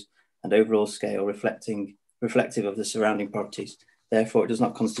boundaries and overall scale reflective of the surrounding properties. Therefore, it does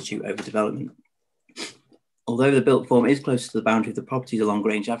not constitute overdevelopment. Although the built form is close to the boundary of the properties along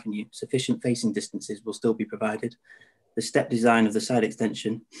Grange Avenue, sufficient facing distances will still be provided. The step design of the side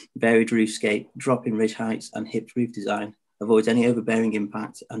extension, varied roofscape, drop in ridge heights and hipped roof design avoids any overbearing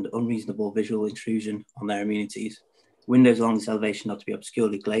impact and unreasonable visual intrusion on their amenities. Windows along this elevation are to be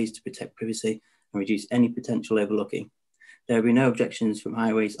obscurely glazed to protect privacy and reduce any potential overlooking. There will be no objections from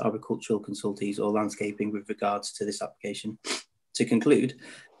highways, arboricultural consultees or landscaping with regards to this application. To conclude,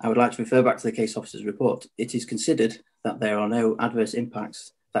 I would like to refer back to the case officer's report. It is considered that there are no adverse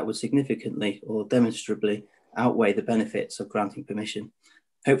impacts that would significantly or demonstrably outweigh the benefits of granting permission.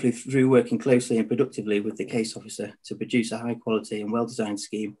 Hopefully, through working closely and productively with the case officer to produce a high quality and well-designed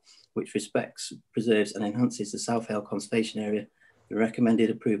scheme which respects, preserves and enhances the South Hale Conservation Area, the recommended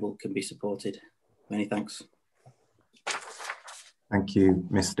approval can be supported. Many thanks. Thank you,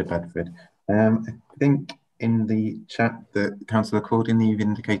 Mr. Bedford. I think in the chat that Councillor Cordin, you've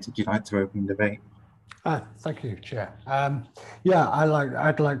indicated you'd like to open the debate. Thank you, Chair. Yeah,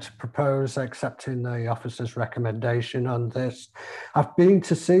 I'd like to propose accepting the officer's recommendation on this. I've been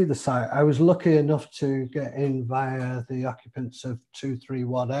to see the site. I was lucky enough to get in via the occupants of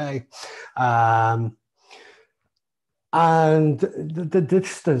 231A. And the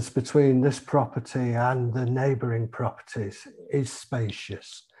distance between this property and the neighbouring properties is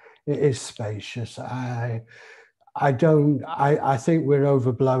spacious. It is spacious. I think we're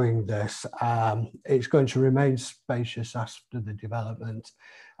overblowing this. It's going to remain spacious after the development.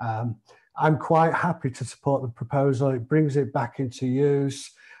 I'm quite happy to support the proposal. It brings it back into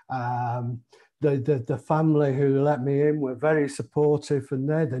use. The family who let me in were very supportive, and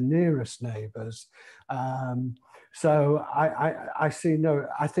they're the nearest neighbours. So I see no,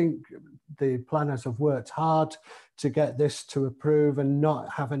 I think the planners have worked hard to get this to approve and not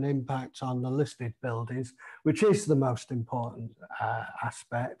have an impact on the listed buildings, which is the most important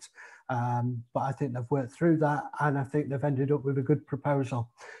aspect. But I think they've worked through that, and I think they've ended up with a good proposal,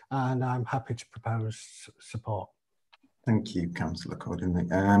 and I'm happy to propose support. Thank you, Councillor Cordingley.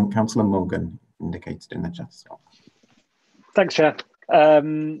 Councillor Morgan indicated in the chat. Thanks, Chair. I'll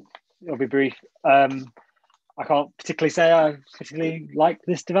be brief. I can't particularly say I particularly like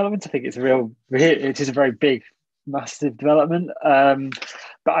this development. I think it's it is a very big, massive development.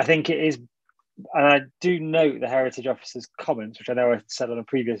 But I think it is, and I do note the Heritage Officer's comments, which I know I said on a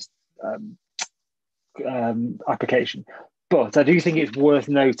previous application. But I do think it's worth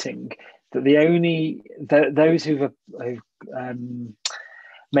noting that those who've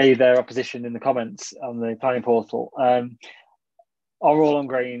made their opposition in the comments on the planning portal are all on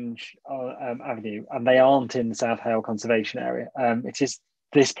Grange Avenue, and they aren't in the South Hale Conservation Area. It is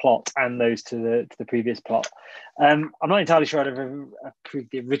this plot and those to the previous plot. I'm not entirely sure I'd have approved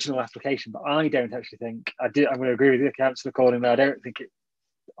the original application, but I don't actually think I'm going to agree with you, Councillor Cordingley. I don't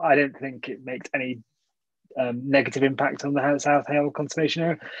think it makes any negative impact on the South Hale Conservation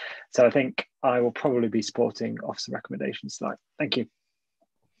Area. So I think I will probably be supporting officer recommendations tonight. Thank you.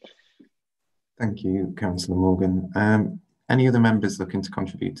 Thank you, Councillor Morgan. Any other members looking to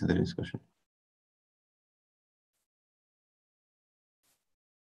contribute to the discussion?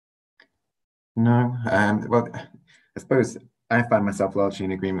 No. Well, I suppose I find myself largely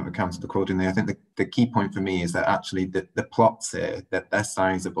in agreement with Councillor Cordingley. I think the key point for me is that actually the plots here, that they're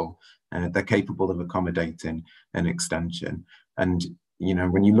sizable, they're capable of accommodating an extension. And, you know,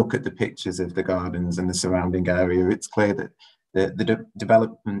 when you look at the pictures of the gardens and the surrounding area, it's clear that the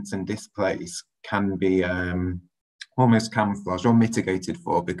developments in this place can be almost camouflaged or mitigated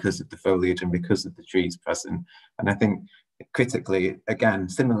for because of the foliage and because of the trees present. And I think critically, again,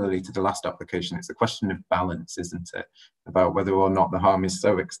 similarly to the last application, it's a question of balance, isn't it? About whether or not the harm is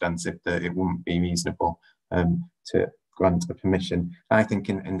so extensive that it wouldn't be reasonable to grant a permission. I think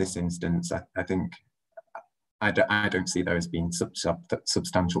in this instance, I don't see there as being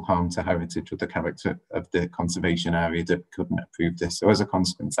substantial harm to heritage or the character of the conservation area that couldn't approve this. So as a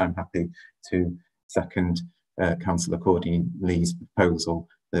consequence, I'm happy to second Councillor Cordingley's proposal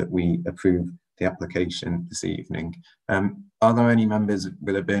that we approve the application this evening. Are there any members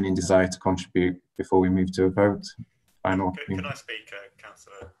with a burning desire to contribute before we move to a vote? Final. Can I speak,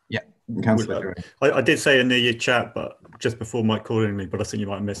 Councillor? Yeah, Councillor. I did say in the chat, but just before Mike Cordingley, but I think you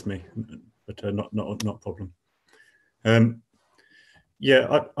might have missed me, but not a problem.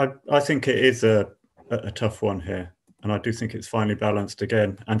 Yeah, I think it is a tough one here, and I do think it's finely balanced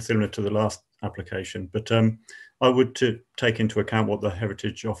again, and similar to the last application. But I would take into account what the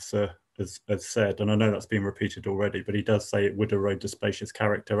Heritage Officer has said, and I know that's been repeated already, but he does say it would erode the spacious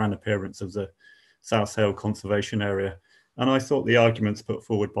character and appearance of the South Hale Conservation Area. And I thought the arguments put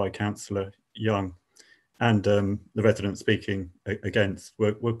forward by Councillor Young and the resident speaking against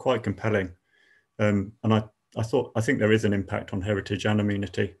were quite compelling. And I think there is an impact on heritage and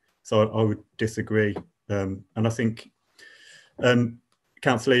amenity, so I would disagree. And I think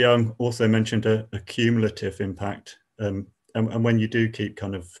Councillor Young also mentioned a cumulative impact, and when you do keep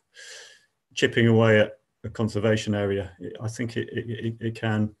kind of chipping away a conservation area, I think it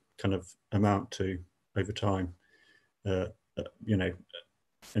can kind of amount to, over time, you know,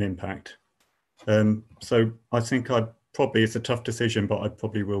 an impact. So I think it's a tough decision, but I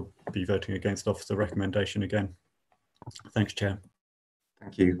probably will be voting against officer recommendation again. Thanks, Chair.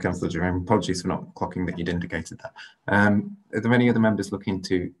 Thank you, Councillor Jerome. Apologies for not clocking that you'd indicated that. Are there any other members looking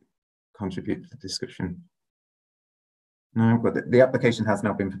to contribute to the discussion? No, but the application has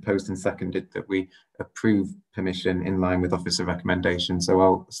now been proposed and seconded that we approve permission in line with officer recommendation. So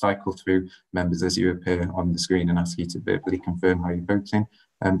I'll cycle through members as you appear on the screen and ask you to verbally confirm how you're voting.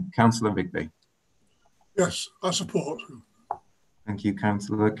 Councillor Rigby. Yes, I support. Thank you,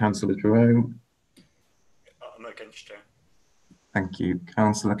 Councillor. Councillor Jerome. I'm against, Chair. Thank you,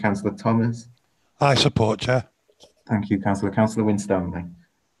 Councillor. Councillor Thomas. I support, Chair. Thank you, Councillor. Councillor Winstanley.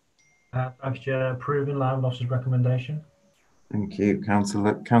 Thanks, Chair. Approve in line with officer's recommendation. Thank you,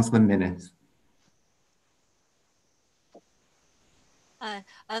 Councillor. Councillor Minnis.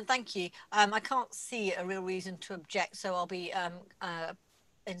 Thank you. I can't see a real reason to object, so I'll be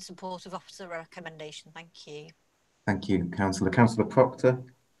in support of officer recommendation. Thank you. Thank you, Councillor. Councillor Proctor.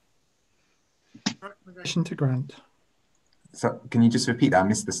 Recommendation to grant. So, can you just repeat that? I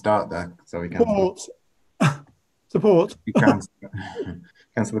missed the start there. Sorry, Councillor. Support.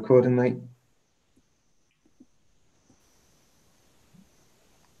 Councillor Cordinley.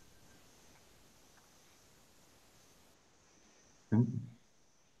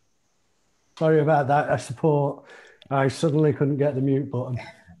 Sorry about that. I support. I suddenly couldn't get the mute button.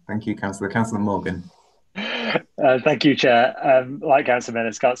 Thank you, Councillor. Councillor Morgan. Thank you, Chair. Like Councillor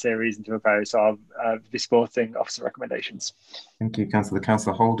Minnis, can't see a reason to oppose, so I'll be supporting officer recommendations. Thank you, Councillor.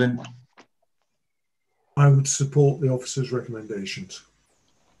 Councillor Holden. I would support the officer's recommendations.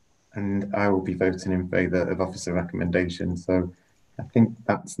 And I will be voting in favour of officer recommendation. So I think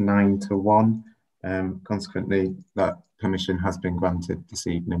that's 9-1. Consequently, that permission has been granted this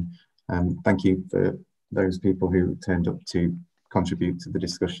evening. Thank you for those people who turned up to contribute to the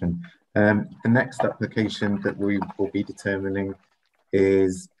discussion. The next application that we will be determining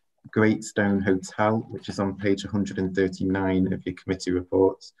is Great Stone Hotel, which is on page 139 of your committee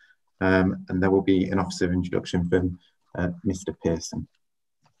reports. And there will be an officer introduction from Mr. Pearson.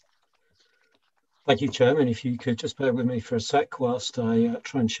 Thank you, Chairman. If you could just bear with me for a sec whilst I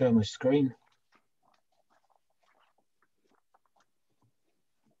try and share my screen.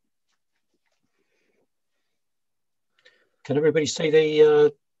 Can everybody see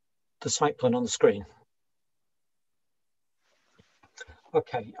the site plan on the screen?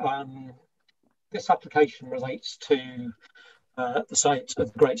 Okay, this application relates to the site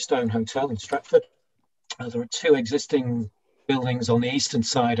of the Great Stone Hotel in Stretford. There are two existing buildings on the eastern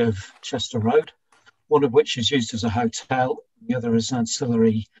side of Chester Road, one of which is used as a hotel, the other as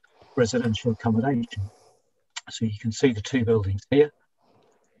ancillary residential accommodation. So you can see the two buildings here.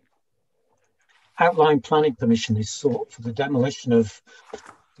 Outline planning permission is sought for the demolition of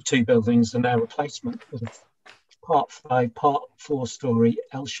the two buildings and their replacement with a Part 5, Part 4-storey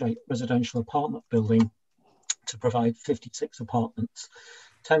L-shaped residential apartment building to provide 56 apartments,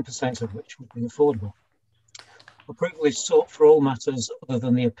 10% of which would be affordable. Approval is sought for all matters other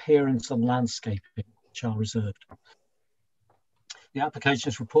than the appearance and landscaping, which are reserved. The application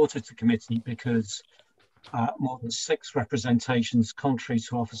is reported to committee because more than 6 representations contrary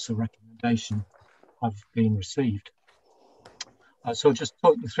to officer recommendation have been received. So I'll just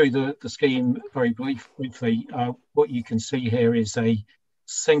talk you through the scheme very briefly. What you can see here is a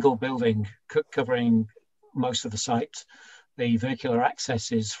single building covering most of the site. The vehicular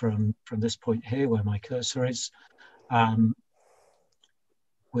access is from this point here where my cursor is,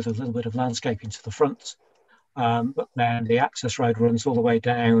 with a little bit of landscaping to the front. But then the access road runs all the way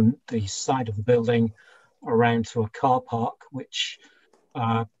down the side of the building around to a car park, which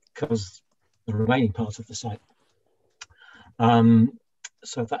covers the remaining part of the site.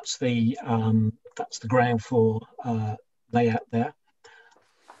 So that's the ground floor layout there.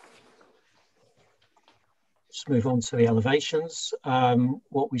 Let's move on to the elevations.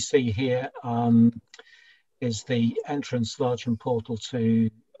 What we see here is the entrance large and portal to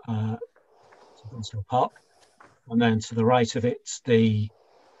Bunsell Park, and then to the right of it, the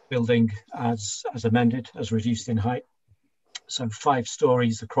building as amended, as reduced in height. So 5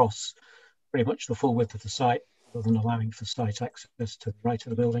 stories across pretty much the full width of the site, other than allowing for site access to the right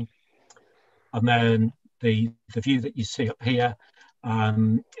of the building. And then the view that you see up here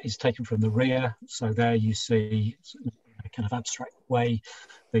is taken from the rear. So there you see, in a kind of abstract way,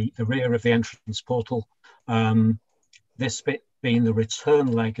 the rear of the entrance portal. This bit being the return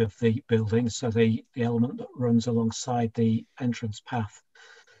leg of the building, so the element that runs alongside the entrance path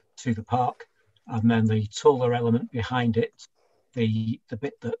to the park. and then the taller element behind it, the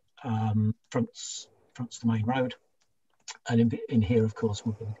bit that fronts the main road, and in here, of course,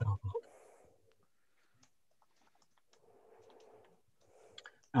 will be the car park.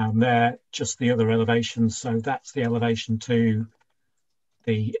 And they're just the other elevations. So that's the elevation to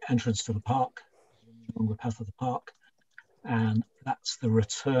the entrance to the park, along the path of the park. And that's the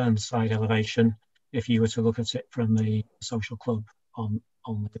return side elevation if you were to look at it from the social club on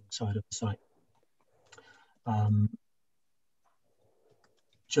the side of the site.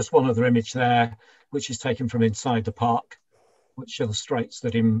 Just one other image there, which is taken from inside the park, which illustrates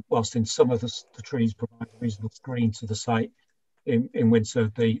that whilst in summer the trees provide reasonable screen to the site, in winter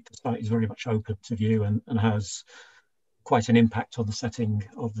the site is very much open to view and has quite an impact on the setting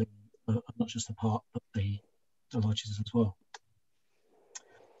of the not just the park but the lodges as well.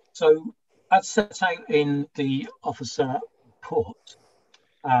 So as set out in the officer report,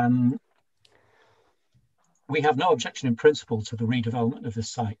 we have no objection in principle to the redevelopment of this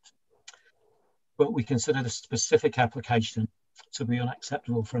site, but we consider the specific application to be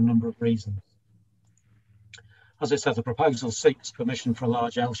unacceptable for a number of reasons. As I said, the proposal seeks permission for a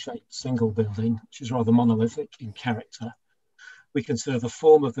large L-shaped single building, which is rather monolithic in character. We consider the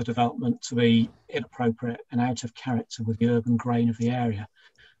form of the development to be inappropriate and out of character with the urban grain of the area,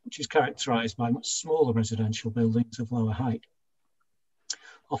 which is characterised by much smaller residential buildings of lower height.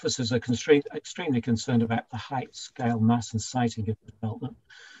 Officers are extremely concerned about the height, scale, mass and siting of the development,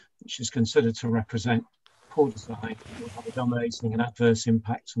 which is considered to represent poor design that will have a dominating and adverse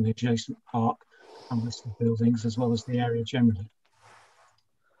impact on the adjacent park and listed buildings, as well as the area generally.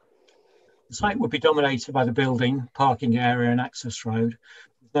 The site would be dominated by the building, parking area and access road,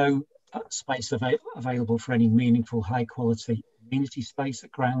 with no space available for any meaningful high quality amenity space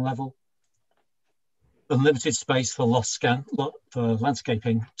at ground level, unlimited space for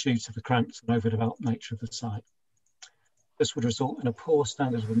landscaping due to the cramped and overdeveloped nature of the site. This would result in a poor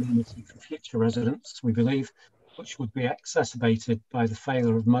standard of amenity for future residents, we believe, which would be exacerbated by the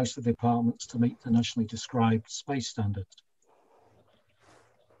failure of most of the apartments to meet the nationally described space standards.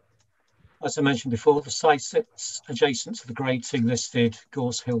 As I mentioned before, the site sits adjacent to the Grade 2 listed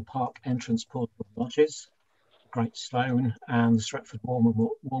Gorse Hill Park entrance portable lodges, Great Stone and the Stretford War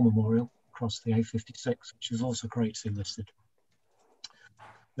Memorial across the A56, which is also Grade 2 listed.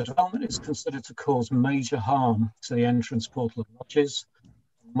 The development is considered to cause major harm to the entrance portal of lodges,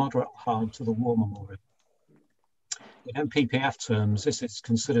 moderate harm to the War Memorial. In NPPF terms, this is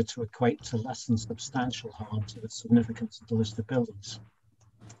considered to equate to less than substantial harm to the significance of the listed buildings.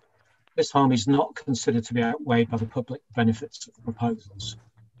 This harm is not considered to be outweighed by the public benefits of the proposals.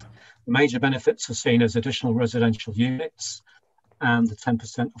 The major benefits are seen as additional residential units and the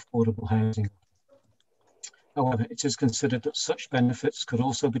 10% affordable housing. However, it is considered that such benefits could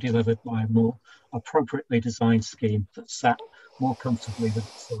also be delivered by a more appropriately designed scheme that sat more comfortably with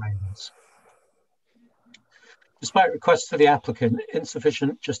its surroundings. Despite requests to the applicant,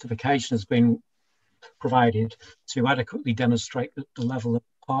 insufficient justification has been provided to adequately demonstrate that the level of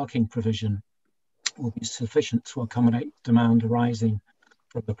parking provision will be sufficient to accommodate demand arising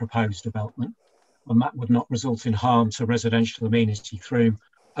from the proposed development, and that would not result in harm to residential amenity through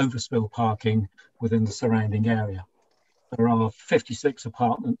overspill parking within the surrounding area. There are 56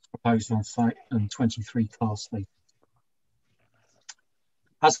 apartments proposed on site and 23 car spaces.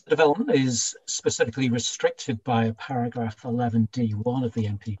 As the development is specifically restricted by paragraph 11D1 of the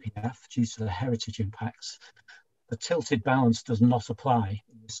NPPF due to the heritage impacts, the tilted balance does not apply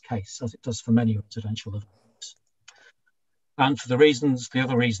in this case, as it does for many residential developments. And for the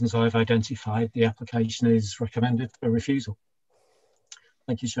other reasons I've identified, the application is recommended for refusal.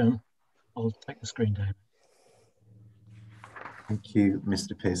 Thank you, Chairman. I'll take the screen down. Thank you,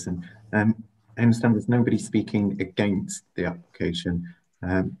 Mr. Pearson. I understand there's nobody speaking against the application.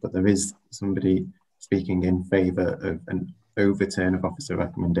 But there is somebody speaking in favour of an overturn of officer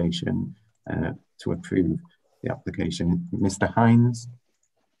recommendation to approve the application. Mr. Hines.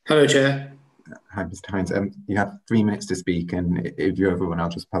 Hello, Chair. Hi, Mr. Hines. You have 3 minutes to speak, and if you're everyone, I'll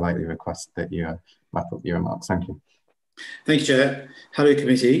just politely request that you wrap up your remarks. Thank you. Thank you, Chair. Hello,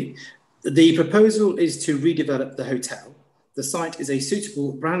 Committee. The proposal is to redevelop the hotel. The site is a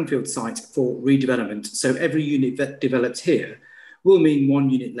suitable brownfield site for redevelopment, so every unit that developed here will mean 1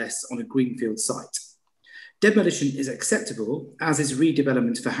 unit less on a greenfield site. Demolition is acceptable, as is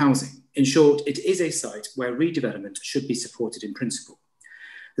redevelopment for housing. In short, it is a site where redevelopment should be supported in principle.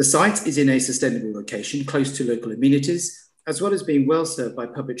 The site is in a sustainable location, close to local amenities, as well as being well served by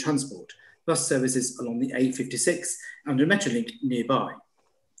public transport, bus services along the A56 and a Metrolink nearby.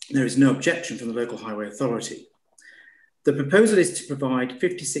 There is no objection from the local highway authority. The proposal is to provide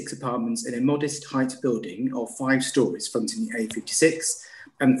 56 apartments in a modest height building of 5 stories fronting the A56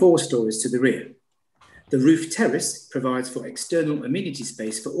 and 4 stories to the rear. The roof terrace provides for external amenity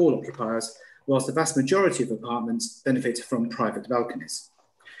space for all occupiers, whilst the vast majority of apartments benefit from private balconies.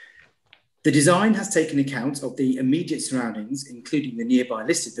 The design has taken account of the immediate surroundings, including the nearby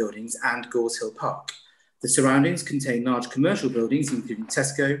listed buildings and Gores Hill Park. The surroundings contain large commercial buildings, including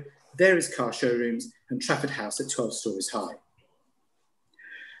Tesco, various car showrooms, and Trafford House at 12 stories high.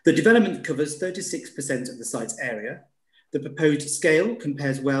 The development covers 36% of the site's area. The proposed scale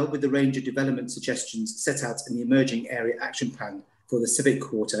compares well with the range of development suggestions set out in the Emerging Area Action Plan for the Civic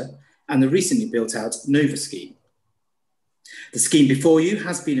Quarter and the recently built out Nova scheme. The scheme before you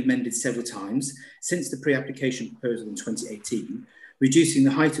has been amended several times since the pre-application proposal in 2018, reducing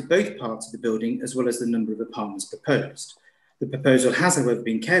the height of both parts of the building as well as the number of apartments proposed. The proposal has, however,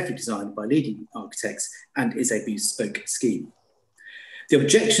 been carefully designed by leading architects and is a bespoke scheme. The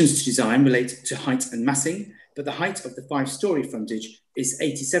objections to design relate to height and massing, but the height of the 5-storey frontage is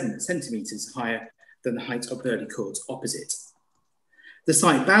 87 centimetres higher than the height of Burley Court opposite. The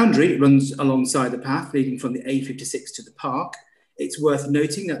site boundary runs alongside the path leading from the A56 to the park. It's worth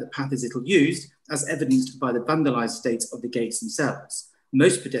noting that the path is little used, as evidenced by the vandalised state of the gates themselves.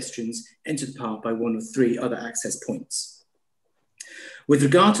 Most pedestrians enter the park by one of 3 other access points. With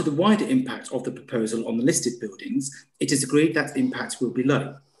regard to the wider impact of the proposal on the listed buildings, it is agreed that the impact will be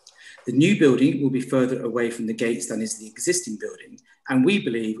low. The new building will be further away from the gates than is the existing building, and we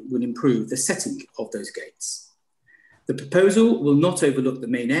believe will improve the setting of those gates. The proposal will not overlook the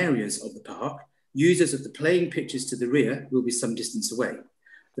main areas of the park. Users of the playing pitches to the rear will be some distance away.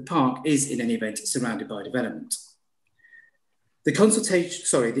 The park is, in any event, surrounded by development.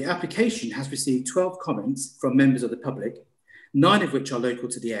 The application has received 12 comments from members of the public, 9 of which are local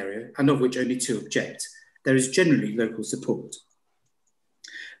to the area, and of which only 2 object. There is generally local support.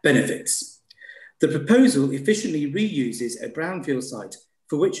 Benefits. The proposal efficiently reuses a brownfield site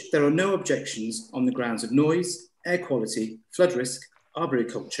for which there are no objections on the grounds of noise, air quality, flood risk,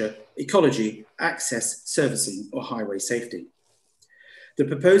 arboriculture, ecology, access, servicing, or highway safety. The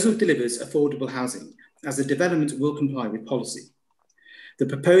proposal delivers affordable housing, as the development will comply with policy. The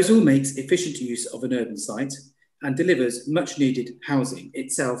proposal makes efficient use of an urban site and delivers much needed housing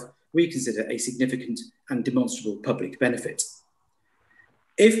itself, we consider a significant and demonstrable public benefit.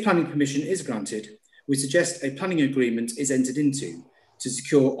 If planning permission is granted, we suggest a planning agreement is entered into to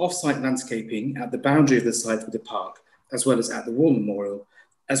secure off-site landscaping at the boundary of the site with the park, as well as at the War Memorial,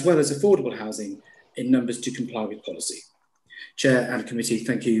 as well as affordable housing in numbers to comply with policy. Chair and committee,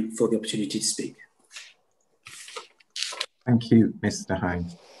 thank you for the opportunity to speak. Thank you, Mr.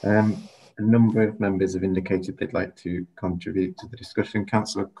 Hines. A number of members have indicated they'd like to contribute to the discussion.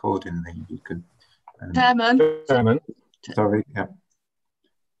 Councillor Cordinley, you could... Chairman. Sorry, yeah.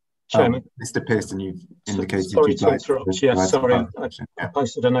 Chairman. Mr. Pearson, you've indicated sorry you'd to like interrupt. to... Yes, sorry, I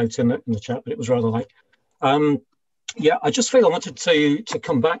posted a note in the chat, but it was rather late. Yeah, I just feel I wanted to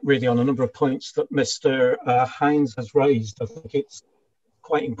come back really on a number of points that Mr. Hines has raised. I think it's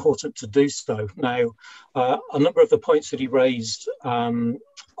quite important to do so. Now, a number of the points that he raised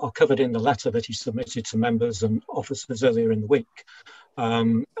are covered in the letter that he submitted to members and officers earlier in the week.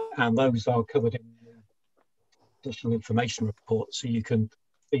 And those are covered in the additional information report, so you can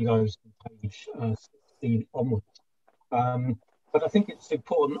see those on page 16 onwards. But I think it's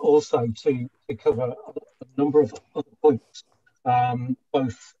important also to cover a number of other points,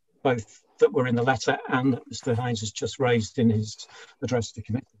 both that were in the letter and that Mr. Hines has just raised in his address to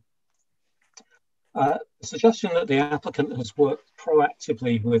committee. The suggestion that the applicant has worked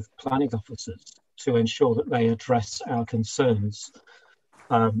proactively with planning officers to ensure that they address our concerns.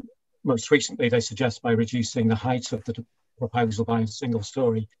 Most recently, they suggest by reducing the height of the proposal by a single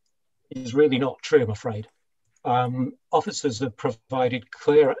story is really not true, I'm afraid. Officers have provided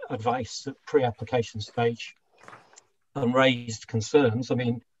clear advice at pre-application stage and raised concerns. I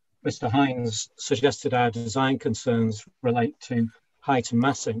mean, Mr. Hines suggested our design concerns relate to height and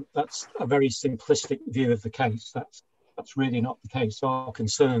massing. That's a very simplistic view of the case. That's really not the case. Our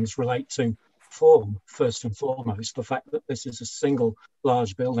concerns relate to form, first and foremost, the fact that this is a single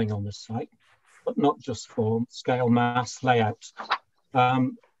large building on this site, but not just form, scale, mass, layout.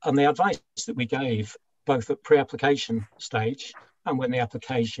 And the advice that we gave both at pre-application stage and when the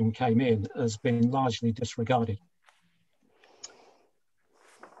application came in has been largely disregarded.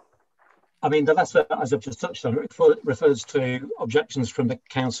 I mean, the letter, as I've just touched on, refers to objections from the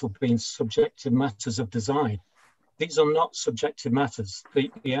council being subjective matters of design. These are not subjective matters. The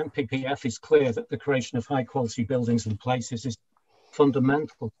NPPF is clear that the creation of high quality buildings and places is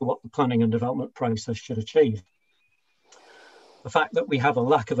fundamental to what the planning and development process should achieve. The fact that we have a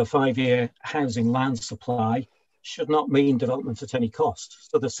lack of a 5-year housing land supply should not mean development at any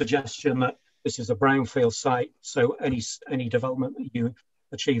cost. So the suggestion that this is a brownfield site, so any development that you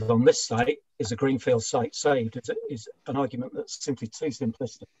achieve on this site is a greenfield site saved is an argument that's simply too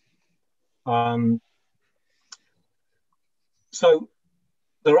simplistic. So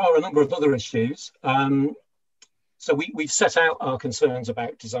there are a number of other issues. So we've set out our concerns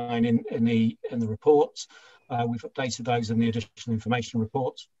about design in the reports. We've updated those in the additional information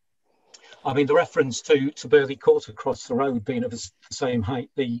reports. I mean, the reference to Burley Court across the road being of the same height,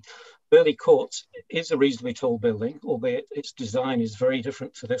 the Burley Court is a reasonably tall building, albeit its design is very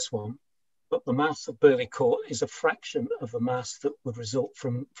different to this one. But the mass of Burley Court is a fraction of the mass that would result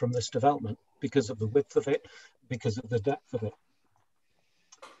from this development because of the width of it, because of the depth of it.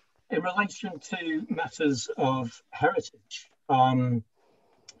 In relation to matters of heritage,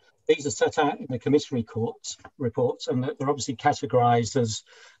 these are set out in the committee reports, and they're obviously categorised as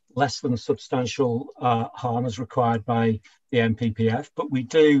less than substantial harm as required by the NPPF. But we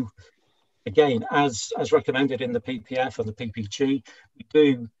do, again, as recommended in the PPF and the PPG, we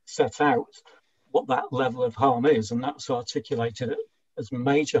do set out what that level of harm is, and that's articulated as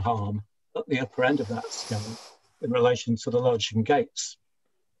major harm at the upper end of that scale in relation to the lodge and gates.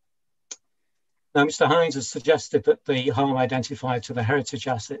 Now, Mr. Hines has suggested that the harm identified to the heritage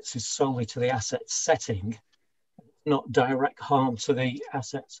assets is solely to the asset setting, not direct harm to the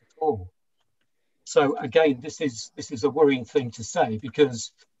assets at all. So again, this is a worrying thing to say,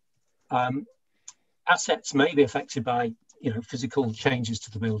 because assets may be affected by physical changes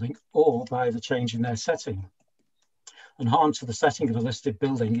to the building or by the change in their setting. And harm to the setting of a listed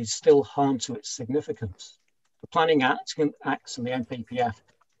building is still harm to its significance. The Planning Act and the NPPF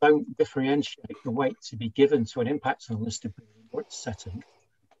don't differentiate the weight to be given to an impact on a listed building or its setting,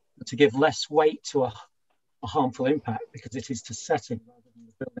 but to give less weight to a harmful impact because it is to setting rather than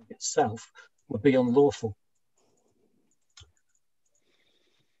the building itself would be unlawful.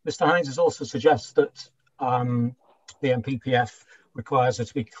 Mr. Hines has also suggested that the NPPF requires there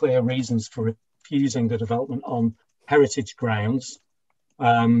to be clear reasons for refusing the development on heritage grounds,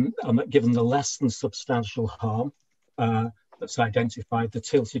 and that given the less than substantial harm that's identified, the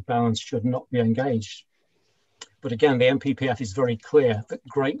tilted balance should not be engaged. But again, the NPPF is very clear that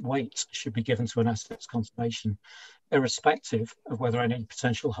great weight should be given to an asset's conservation, irrespective of whether any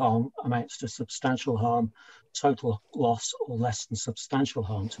potential harm amounts to substantial harm, total loss, or less than substantial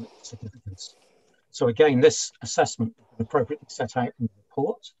harm to its significance. So again, this assessment is appropriately set out in the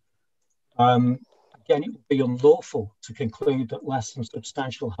report. Again, it would be unlawful to conclude that less than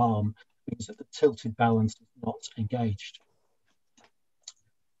substantial harm means that the tilted balance is not engaged.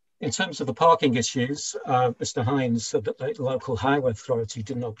 In terms of the parking issues, Mr. Hines said that the local highway authority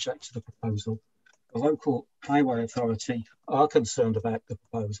didn't object to the proposal. The local highway authority are concerned about the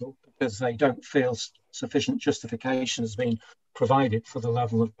proposal because they don't feel sufficient justification has been provided for the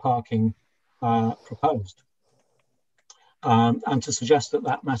level of parking proposed. And to suggest that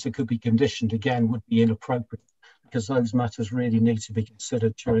that matter could be conditioned again would be inappropriate, because those matters really need to be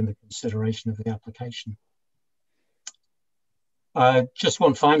considered during the consideration of the application. Just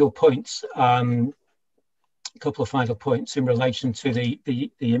one final point, a couple of final points in relation to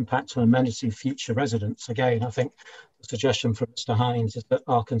the impact on amenity of future residents. Again, I think the suggestion from Mr. Hines is that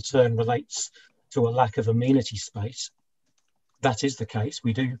our concern relates to a lack of amenity space. That is the case.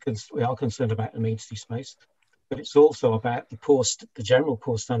 We are concerned about amenity space, but it's also about the general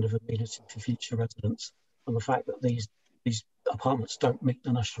poor standard of amenity for future residents, and the fact that these apartments don't meet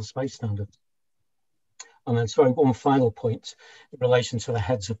the national space standards. And then, sorry, one final point in relation to the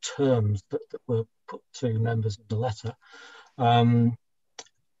heads of terms that were put to members of the letter. A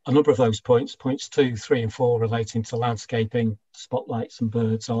number of those points 2, 3 and 4 relating to landscaping, spotlights and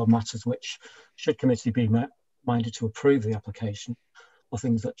birds are matters which, should committee be minded to approve the application, are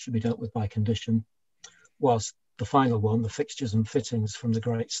things that should be dealt with by condition, whilst the final one, the fixtures and fittings from the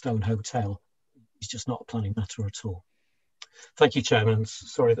Great Stone Hotel, is just not a planning matter at all. Thank you, Chairman.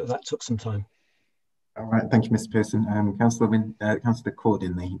 Sorry that took some time. All right, thank you, Mr. Pearson. Councillor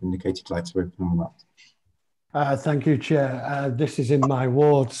Cordin, they indicated you'd like to open on that. Thank you, Chair. This is in my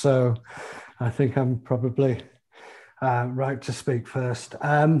ward, so I think I'm probably right to speak first.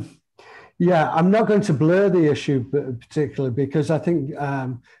 Yeah, I'm not going to blur the issue particularly, because I think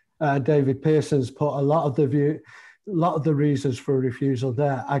David Pearson's put a lot of the reasons for refusal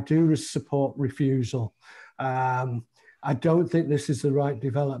there. I do support refusal. I don't think this is the right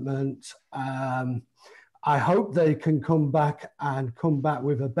development. I hope they can come back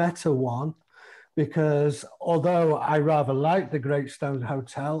with a better one, because although I rather like the Great Stone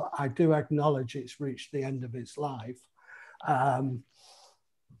Hotel, I do acknowledge it's reached the end of its life.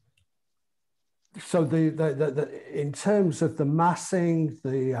 So in terms of the massing,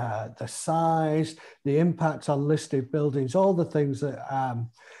 the size, the impact on listed buildings, all the things that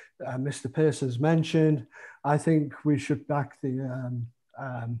Mr. Pearson's mentioned, I think we should back the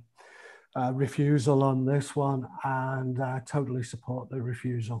refusal on this one, and totally support the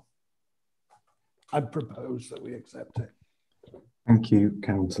refusal. I'd propose that we accept it. Thank you,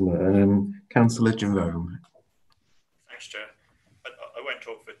 Councillor. Councillor Jerome. Thanks, Chair. I won't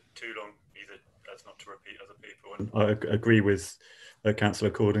talk for too long either, as not to repeat other people. And I agree with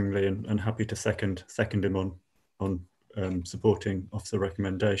Councillor Cordingley, and happy to second him on supporting officer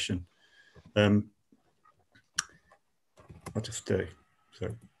recommendation. I'll just do.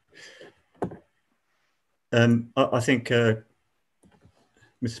 So, I think Mr.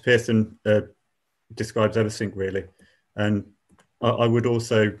 Pearson describes everything really, and I would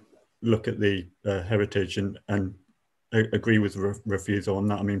also look at the heritage and agree with the refusal on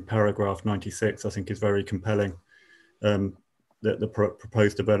that. I mean, paragraph 96 I think is very compelling. That the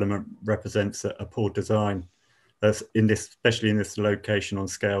proposed development represents a poor design, especially in this location on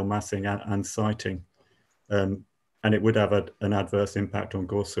scale, massing and siting, and it would have an adverse impact on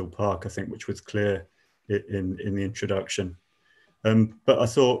Gorshill Park, I think, which was clear in the introduction.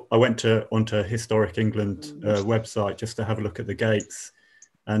 But I went onto Historic England website just to have a look at the gates,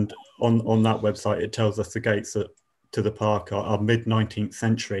 and on that website it tells us the gates to the park are mid-19th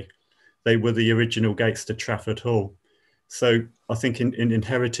century. They were the original gates to Trafford Hall. So I think in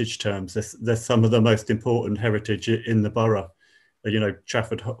heritage terms, there's some of the most important heritage in the borough. You know,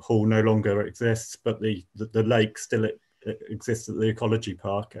 Trafford Hall no longer exists, but the lake still exists at the Ecology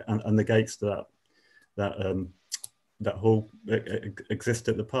Park, and the gates to that hall exist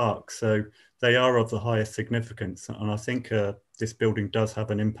at the park. So they are of the highest significance, and I think this building does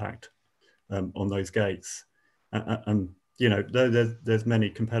have an impact on those gates. And you know, there's many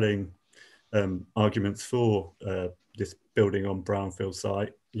compelling arguments for this building on brownfield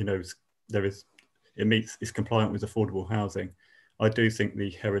site. You know, it's compliant with affordable housing. I do think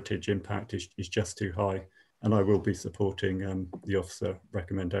the heritage impact is just too high, and I will be supporting the officer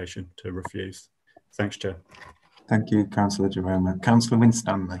recommendation to refuse. Thanks, Chair. Thank you, Councillor Jerome. Councillor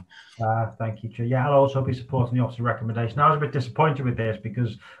Winstanley. Thank you, Chair. Yeah, I'll also be supporting the officer recommendation. I was a bit disappointed with this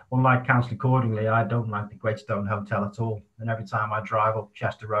because, unlike Councillor Cordingley, I don't like the Great Stone Hotel at all. And every time I drive up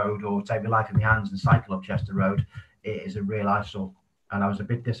Chester Road or take my life in my hands and cycle up Chester Road, it is a real eyesore. And I was a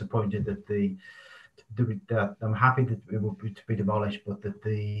bit disappointed that I'm happy that it will be to be demolished, but that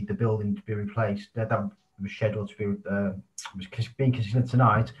the building to be replaced, that was scheduled to be was being considered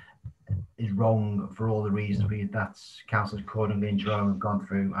tonight, is wrong for all the reasons that Councillors Cordingley and Jerome have gone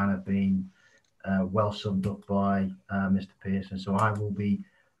through and have been well summed up by Mr. Pearson. So I will be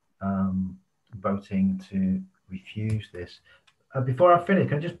voting to refuse this. Before I finish,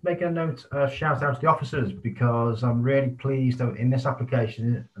 can I just make a note, shout out to the officers, because I'm really pleased that in this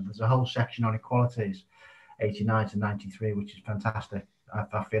application there's a whole section on equalities, 89 to 93, which is fantastic.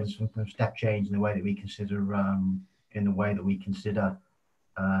 I feel there's some step change in the way that we consider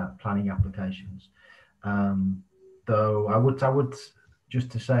planning applications. Though I would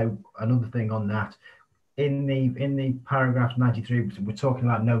just to say another thing on that, in the paragraph 93, we're talking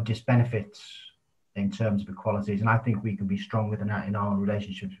about no disbenefits in terms of equalities, and I think we can be stronger than that in our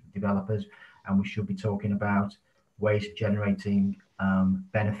relationships with developers, and we should be talking about ways of generating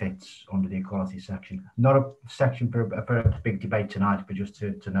benefits under the equality section. Not a section for a big debate tonight, but just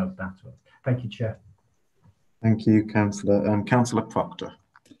to note that. Thank you, Chair. Thank you, Councillor. Councillor Proctor.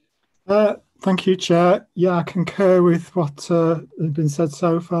 Thank you, Chair. Yeah, I concur with what has been said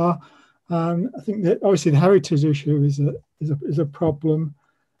so far. I think that obviously the heritage issue is a problem,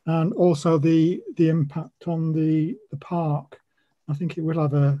 and also the impact on the park. I think it will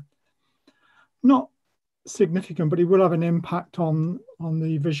have a not significant, but it will have an impact on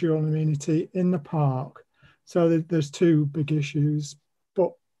the visual amenity in the park. So there's two big issues,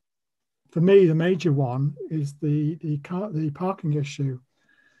 but for me the major one is the parking issue.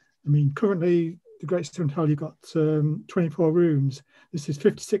 I mean, currently the Great Stone Hotel, you've got 24 rooms. This is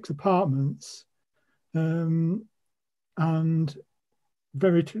 56 apartments, and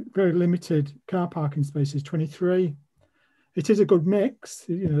very limited car parking spaces, 23. It is a good mix.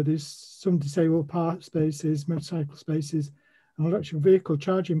 You know, there's some disabled park spaces, motorcycle spaces, and electric vehicle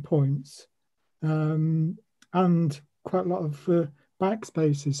charging points, and quite a lot of bike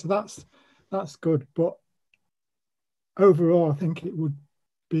spaces. So that's good. But overall, I think it would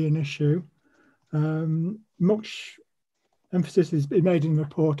be an issue. Much emphasis is made in the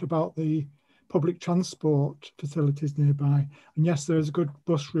report about the public transport facilities nearby, and yes, there is a good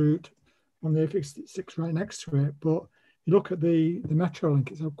bus route on the A56 right next to it, but you look at the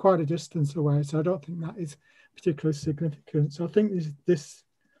Metrolink, it's quite a distance away, so I don't think that is particularly significant. So I think this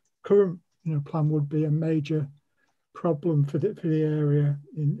current plan would be a major problem for the area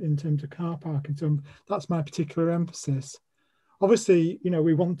in terms of car parking. So that's my particular emphasis. Obviously,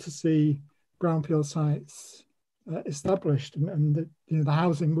 we want to see brownfield sites established, and the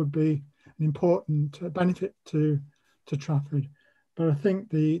housing would be an important benefit to Trafford. But I think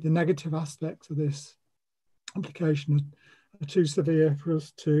the negative aspects of this application are too severe for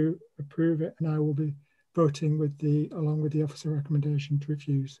us to approve it, and I will be voting along with the officer recommendation to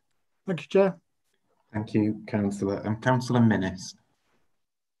refuse. Thank you, Chair. Thank you, Councillor. And Councillor Minnis.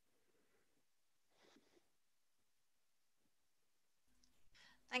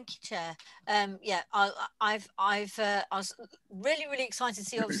 Thank you, Chair. Yeah, I was really excited to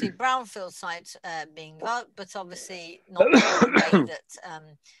see obviously brownfield sites being developed, but obviously not in the way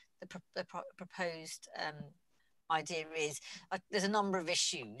that the proposed idea is. There's a number of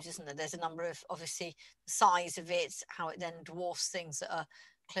issues, isn't there? There's a number of, obviously, the size of it, how it then dwarfs things that are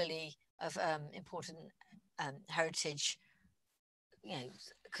clearly of important heritage,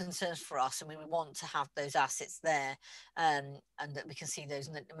 concerns for us, and we want to have those assets there, and that we can see those.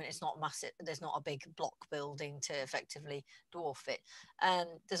 And it's not massive. There's not a big block building to effectively dwarf it.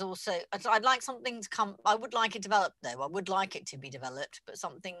 There's also, I'd like something to come. I would like it developed though. I would like it to be developed, but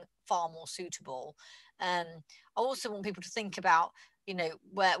something far more suitable. I also want people to think about,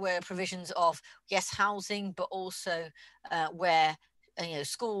 where provisions of housing, but also where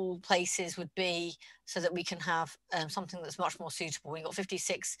school places would be, so that we can have something that's much more suitable. We've got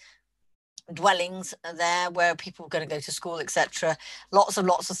 56 dwellings there where people are going to go to school, etc. Lots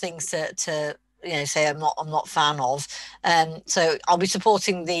of things to say I'm not fan of. So I'll be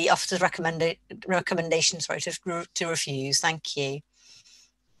supporting the officer's recommendation. Sorry, to refuse. Thank you.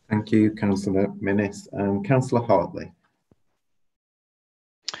 Thank you, Councillor Minnis. Councillor Hartley.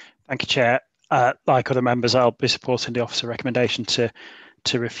 Thank you, Chair. Like other members, I'll be supporting the officer recommendation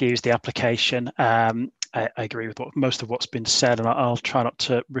to refuse the application. I agree with most of what's been said, and I'll try not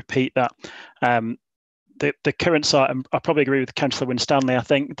to repeat that. The current site, I probably agree with Councillor Winstanley. I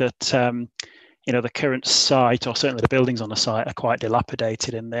think that the current site, or certainly the buildings on the site, are quite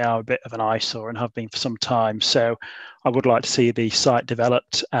dilapidated, and they are a bit of an eyesore and have been for some time. So I would like to see the site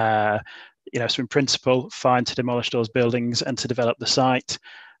developed. So in principle, fine to demolish those buildings and to develop the site.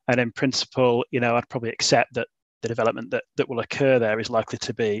 And in principle, I'd probably accept that the development that will occur there is likely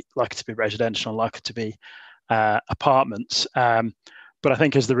to be residential, likely to be apartments. But I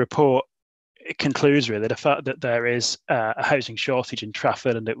think, as the report concludes, really, the fact that there is a housing shortage in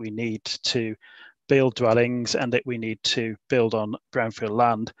Trafford, and that we need to build dwellings, and that we need to build on brownfield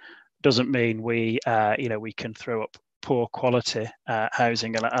land, doesn't mean we can throw up poor quality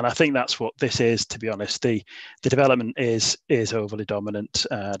housing, and I think that's what this is. To be honest, the development is overly dominant.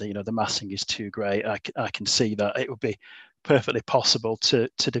 The massing is too great. I can see that it would be perfectly possible to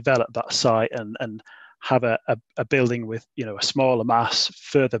develop that site and have a building with a smaller mass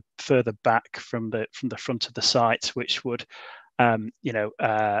further back from the front of the site, which would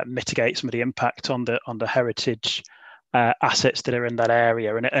mitigate some of the impact on the heritage assets that are in that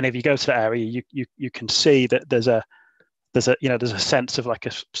area. And if you go to that area, you can see that there's a sense of like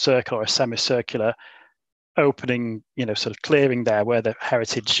a circle or a semicircular opening, sort of clearing there where the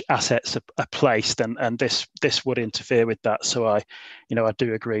heritage assets are placed, and this would interfere with that. So I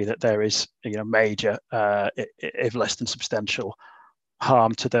do agree that there is major, if less than substantial,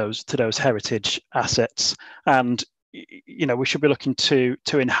 harm to those heritage assets, and we should be looking to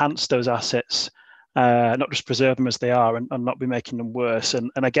enhance those assets, not just preserve them as they are and not be making them worse.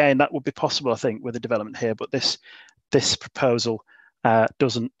 And again, that would be possible, I think, with the development here, but this proposal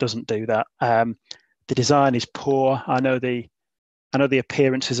doesn't do that. The design is poor. I know the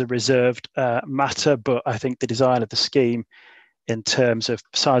appearance is a reserved matter, but I think the design of the scheme, in terms of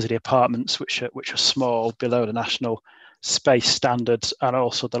size of the apartments, which are small, below the national space standards, and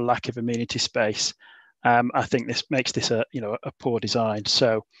also the lack of amenity space, I think this makes this a poor design.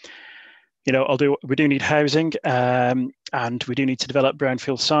 So we do need housing, and we do need to develop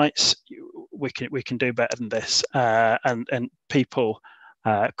brownfield sites. We can do better than this, and people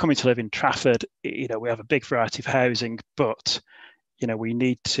coming to live in Trafford, we have a big variety of housing, but we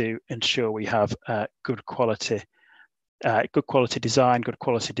need to ensure we have good quality design, good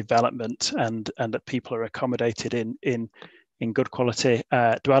quality development, and that people are accommodated in good quality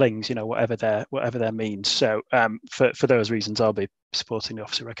dwellings, whatever their means. So for those reasons, I'll be supporting the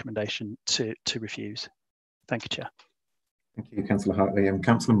officer recommendation to refuse. Thank you, Chair. Thank you, Councillor Hartley. And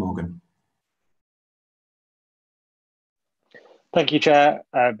Councillor Morgan. Thank you, Chair.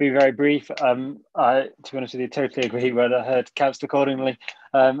 Be very brief. To be honest with you, totally agree when I heard Councillor Cordingley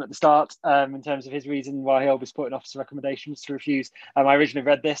at the start in terms of his reason why he'll be supporting officer recommendations to refuse. I originally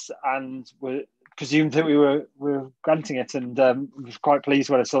read this and presumed that we were granting it, and was quite pleased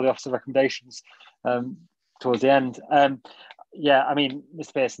when I saw the officer recommendations towards the end. Yeah, I mean,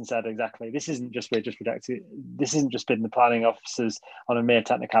 Mr. Pearson said exactly. This isn't just we're just rejecting. This isn't just been the planning officers on a mere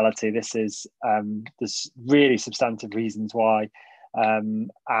technicality. This is there's really substantive reasons why. And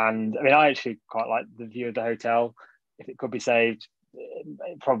I mean, I actually quite like the view of the hotel. If it could be saved,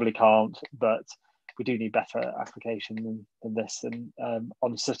 it probably can't. But we do need better application than this, and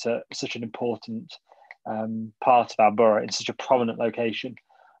on such an important part of our borough in such a prominent location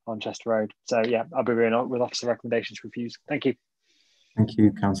on Chester Road. So yeah, I'll be agreeing with officer recommendations to refuse. Thank you. Thank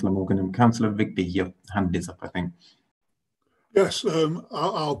you, Councillor Morgan. And Councillor Rigby, your hand is up, I think. Yes,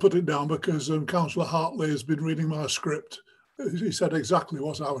 I'll put it down because Councillor Hartley has been reading my script. He said exactly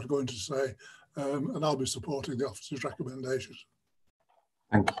what I was going to say, and I'll be supporting the officer's recommendations.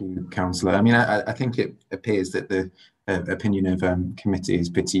 Thank you, Councillor. I mean, I think it appears that the opinion of committee is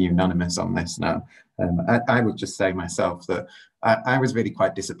pretty unanimous on this now. I would just say myself that I was really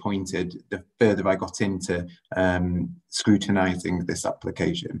quite disappointed the further I got into scrutinising this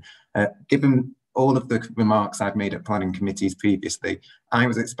application. Given all of the remarks I've made at planning committees previously, I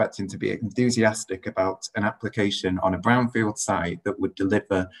was expecting to be enthusiastic about an application on a brownfield site that would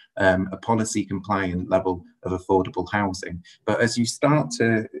deliver a policy compliant level of affordable housing. But as you start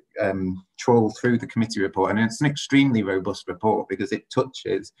to trawl through the committee report, and it's an extremely robust report because it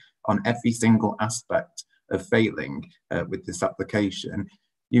touches on every single aspect of failing with this application,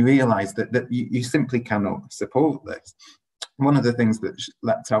 you realise that you simply cannot support this. One of the things that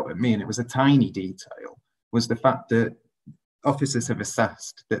leapt out at me, and it was a tiny detail, was the fact that officers have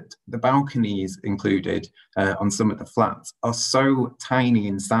assessed that the balconies included on some of the flats are so tiny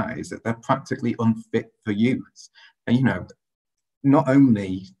in size that they're practically unfit for use. And, you know, not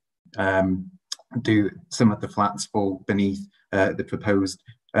only do some of the flats fall beneath the proposed,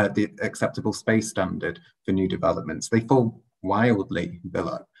 the acceptable space standard for new developments, they fall wildly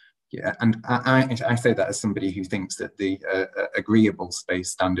below. Yeah, and I say that as somebody who thinks that the agreeable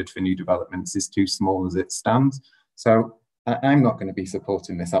space standard for new developments is too small as it stands. So I'm not going to be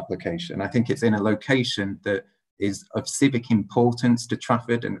supporting this application. I think it's in a location that is of civic importance to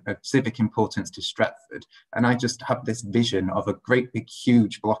Trafford and of civic importance to Stretford. And I just have this vision of a great big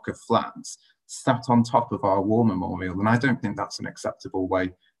huge block of flats sat on top of our war memorial. And I don't think that's an acceptable way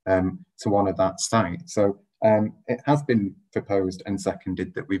to honour that site. So it has been proposed and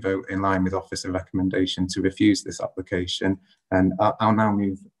seconded that we vote in line with officer recommendation to refuse this application, and I'll now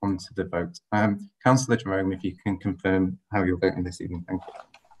move on to the vote. Councillor Jerome, if you can confirm how you're voting this evening, thank you.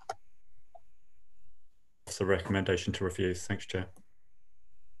 Officer recommendation to refuse. Thanks, Chair.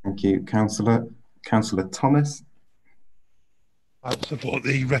 Thank you, Councillor. Councillor Thomas. I support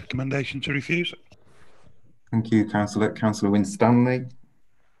the recommendation to refuse. Thank you, Councillor. Councillor Winstanley.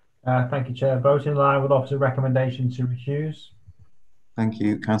 Thank you, Chair. Vote in line with officer recommendation to refuse. Thank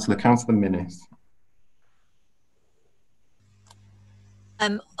you, Councillor. Councillor Minnis.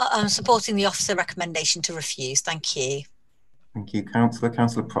 I'm supporting the officer recommendation to refuse. Thank you. Thank you, Councillor.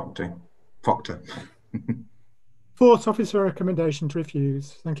 Councillor Proctor. Support officer recommendation to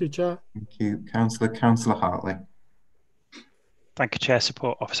refuse. Thank you, Chair. Thank you, Councillor. Councillor Hartley. Thank you, Chair.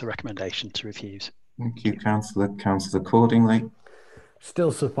 Support officer recommendation to refuse. Thank you, Councillor. Councillor Cordingley.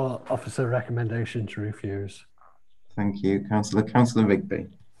 Still support officer recommendation to refuse. Thank you, Councillor. Councillor Rigby.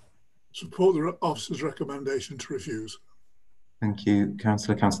 Support the officer's recommendation to refuse. Thank you,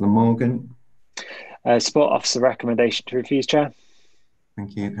 Councillor. Councillor Morgan. Support officer recommendation to refuse, Chair.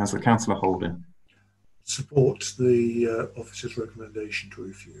 Thank you, Councillor. Councillor Holden. Support the officer's recommendation to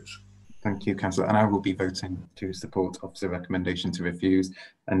refuse. Thank you, Councillor. And I will be voting to support officer recommendation to refuse,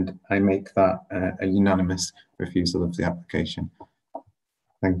 and I make that a unanimous refusal of the application.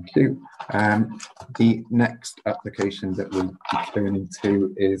 Thank you. The next application that we'll be turning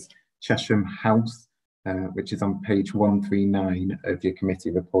to is Chesham House, which is on page 139 of your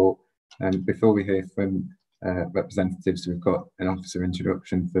committee report. Before we hear from representatives, we've got an officer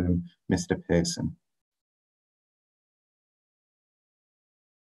introduction from Mr. Pearson.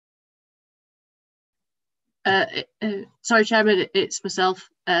 Sorry, Chairman, it's myself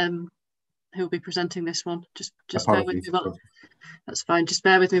who will be presenting this one. Just bear with me. That's fine. Just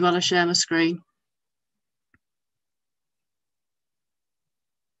bear with me while I share my screen.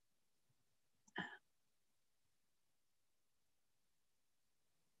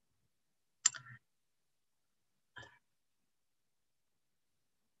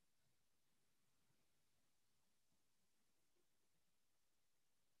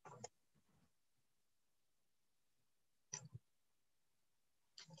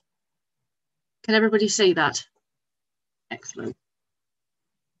 Can everybody see that? Excellent.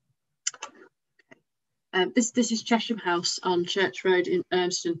 This is Chesham House on Church Road in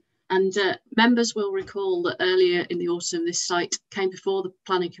Urmston, and members will recall that earlier in the autumn this site came before the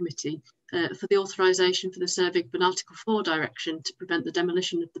planning committee for the authorisation for the serving of an Article 4 direction to prevent the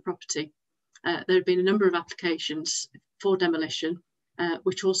demolition of the property. There have been a number of applications for demolition,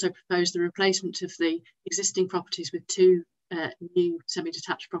 which also proposed the replacement of the existing properties with 2 new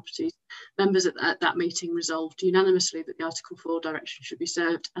semi-detached properties. Members at that meeting resolved unanimously that the Article 4 direction should be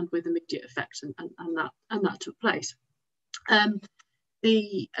served and with immediate effect, and that took place.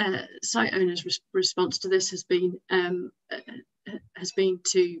 The site owner's response to this has been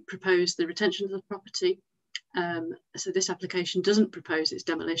to propose the retention of the property. So this application doesn't propose its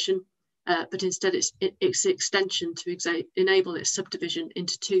demolition, but instead its extension to enable its subdivision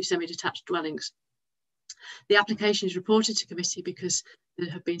into 2 semi-detached dwellings. The application is reported to committee because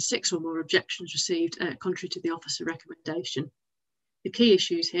there have been 6 or more objections received contrary to the officer recommendation. The key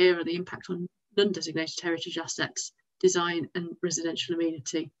issues here are the impact on non-designated heritage assets, design and residential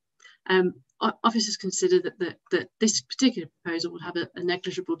amenity. Officers consider that this particular proposal would have a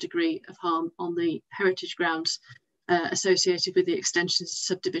negligible degree of harm on the heritage grounds associated with the extension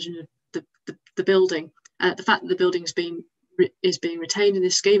subdivision of the building. The fact that the building is being retained in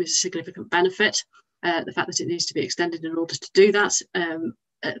this scheme is a significant benefit. The fact that it needs to be extended in order to do that,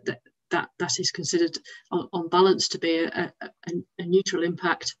 that is considered on balance to be a neutral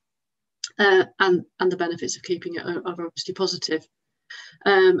impact, and the benefits of keeping it are obviously positive,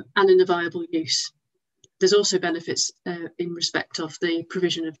 and in a viable use. There's also benefits in respect of the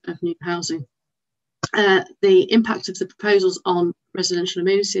provision of new housing. The impact of the proposals on residential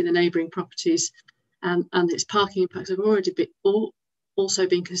amenity in the neighbouring properties and its parking impacts have already also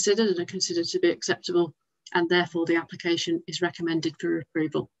been considered and are considered to be acceptable, and therefore the application is recommended for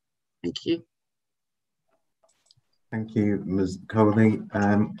approval. Thank you. Thank you, Ms. Coley.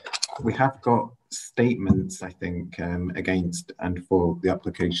 We have got statements, I think, against and for the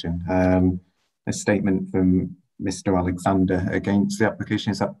application. A statement from Mr. Alexander against the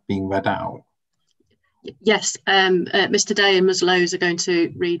application. Is that being read out? Yes, Mr. Day and Ms. Lowes are going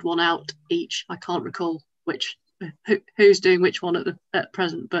to read one out each. I can't recall who's doing which one at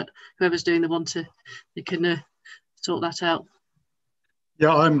present, but whoever's doing the one they can sort that out.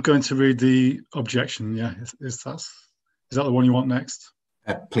 Yeah, I'm going to read the objection. Yeah, is that the one you want next?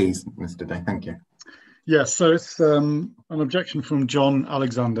 Please, Mr. Day, thank you. Yeah, so it's an objection from John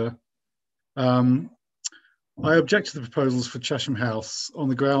Alexander. I object to the proposals for Chesham House on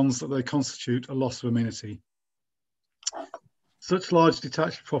the grounds that they constitute a loss of amenity. Such large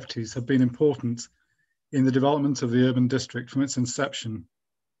detached properties have been important in the development of the urban district from its inception,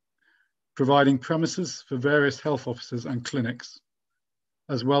 providing premises for various health officers and clinics,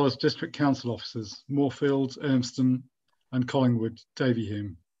 as well as district council offices, Moorfields, Urmston and Collingwood,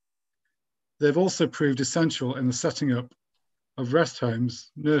 Davyhulme. They've also proved essential in the setting up of rest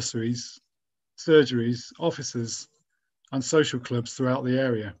homes, nurseries, surgeries, offices and social clubs throughout the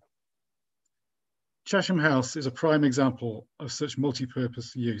area. Chesham House is a prime example of such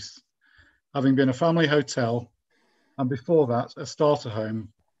multi-purpose use, having been a family hotel and before that a starter home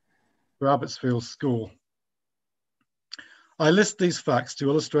for Abbotsfield School. I list these facts to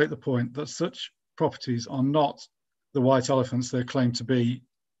illustrate the point that such properties are not the white elephants they're claimed to be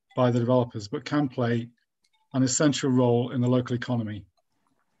by the developers, but can play an essential role in the local economy.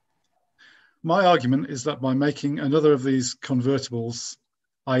 My argument is that by making another of these convertibles,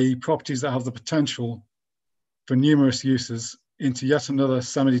 i.e. properties that have the potential for numerous uses, into yet another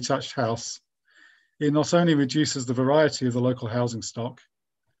semi-detached house, it not only reduces the variety of the local housing stock,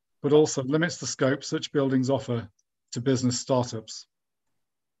 but also limits the scope such buildings offer to business startups.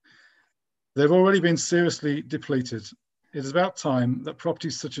 They've already been seriously depleted. It is about time that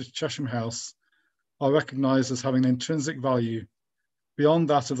properties such as Chesham House are recognised as having intrinsic value beyond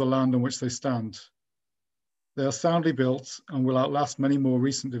that of the land on which they stand. They are soundly built and will outlast many more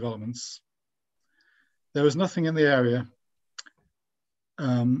recent developments. There is nothing in the area,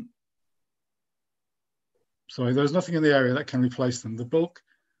 there's nothing in the area that can replace them. The bulk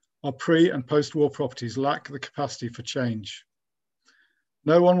of pre- and post-war properties lack the capacity for change.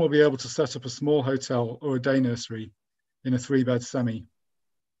 No one will be able to set up a small hotel or a day nursery in a 3-bed semi.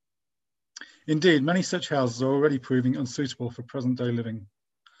 Indeed, many such houses are already proving unsuitable for present-day living.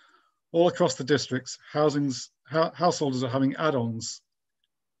 All across the districts, householders are having add-ons,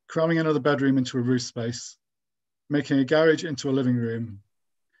 cramming another bedroom into a roof space, making a garage into a living room,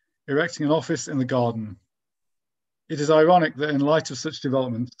 erecting an office in the garden. It is ironic that in light of such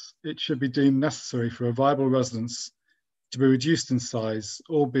developments, it should be deemed necessary for a viable residence to be reduced in size,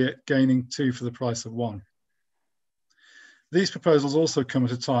 albeit gaining 2 for the price of 1. These proposals also come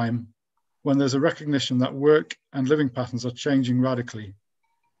at a time when there's a recognition that work and living patterns are changing radically.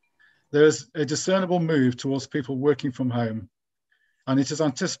 There is a discernible move towards people working from home, and it is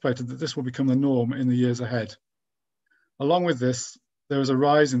anticipated that this will become the norm in the years ahead. Along with this, there is a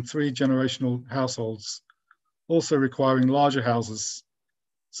rise in 3-generational households, also requiring larger houses.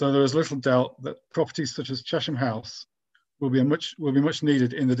 So there is little doubt that properties such as Chesham House will be much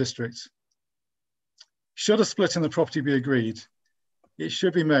needed in the district. Should a split in the property be agreed, it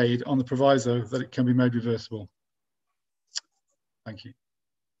should be made on the proviso that it can be made reversible. Thank you.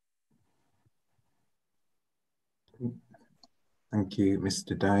 Thank you,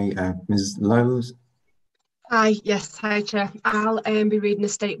 Mr. Day. Ms. Lowes. Hi, yes, hi Chair. I'll be reading a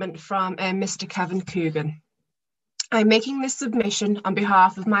statement from Mr. Kevin Coogan. I'm making this submission on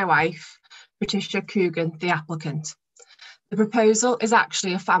behalf of my wife, Patricia Coogan, the applicant. The proposal is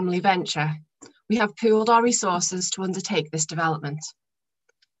actually a family venture. We have pooled our resources to undertake this development.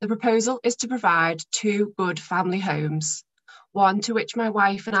 The proposal is to provide 2 good family homes, one to which my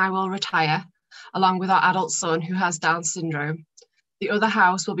wife and I will retire, along with our adult son who has Down syndrome. The other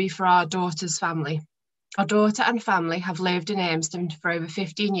house will be for our daughter's family. Our daughter and family have lived in Ameston for over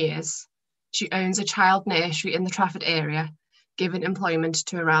 15 years. She owns a child nursery in the Trafford area, giving employment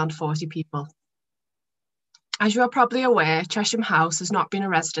to around 40 people. As you are probably aware, Chesham House has not been a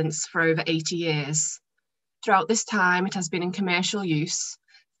residence for over 80 years. Throughout this time, it has been in commercial use,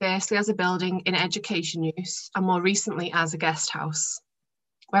 firstly as a building in education use, and more recently as a guest house.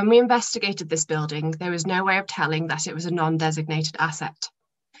 When we investigated this building, there was no way of telling that it was a non-designated asset.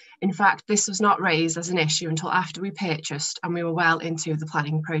 In fact, this was not raised as an issue until after we purchased and we were well into the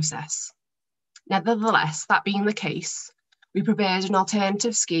planning process. Nevertheless, that being the case, we prepared an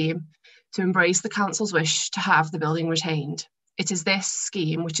alternative scheme to embrace the council's wish to have the building retained. It is this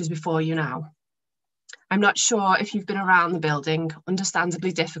scheme which is before you now. I'm not sure if you've been around the building,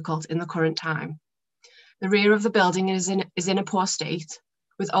 understandably difficult in the current time. The rear of the building is in a poor state,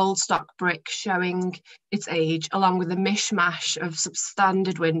 with old stock brick showing its age, along with a mishmash of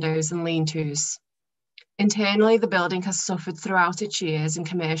substandard windows and lean-tos. Internally, the building has suffered throughout its years in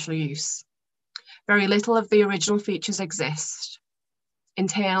commercial use. Very little of the original features exist.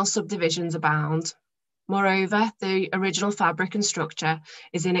 Internal subdivisions abound. Moreover, the original fabric and structure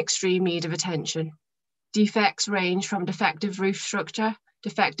is in extreme need of attention. Defects range from defective roof structure,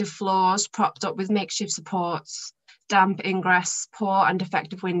 defective floors propped up with makeshift supports, damp ingress, poor and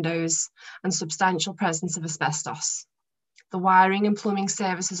defective windows, and substantial presence of asbestos. The wiring and plumbing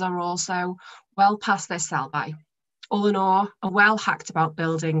services are also well past their sell-by. All in all, a well-hacked-about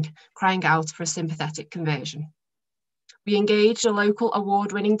building crying out for a sympathetic conversion. We engaged a local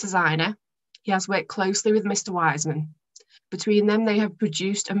award-winning designer. He has worked closely with Mr. Wiseman. Between them, they have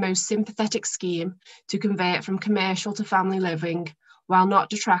produced a most sympathetic scheme to convert from commercial to family living while not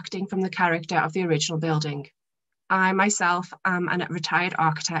detracting from the character of the original building. I myself am a retired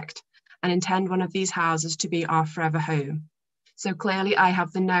architect and intend one of these houses to be our forever home. So clearly I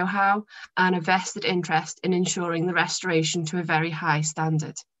have the know-how and a vested interest in ensuring the restoration to a very high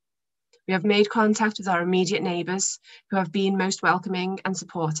standard. We have made contact with our immediate neighbours who have been most welcoming and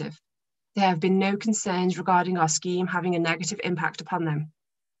supportive. There have been no concerns regarding our scheme having a negative impact upon them.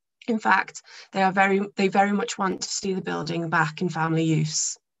 In fact, they very much want to see the building back in family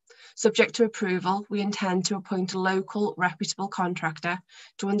use. Subject to approval, we intend to appoint a local reputable contractor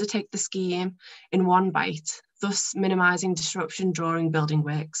to undertake the scheme in one bite, thus minimising disruption during building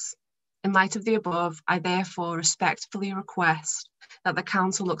works. In light of the above, I therefore respectfully request that the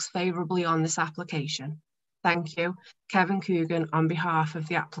council looks favourably on this application. Thank you. Kevin Coogan on behalf of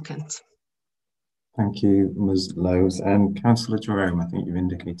the applicant. Thank you, Ms. Lowes. And Councillor Jerome, I think you've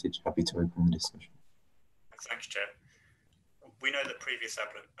indicated you're happy to open the discussion. Thanks, Chair. We know that previous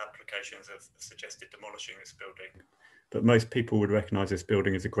applications have suggested demolishing this building, but most people would recognise this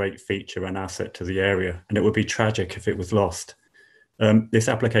building as a great feature and asset to the area, and it would be tragic if it was lost. This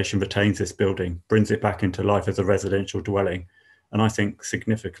application retains this building, brings it back into life as a residential dwelling, and I think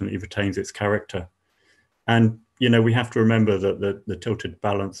significantly retains its character. And, you know, we have to remember that the tilted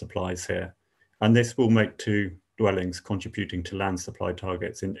balance applies here, and this will make 2 dwellings contributing to land supply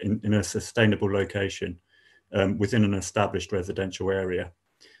targets in a sustainable location within an established residential area.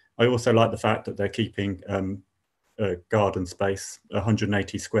 I also like the fact that they're keeping garden space,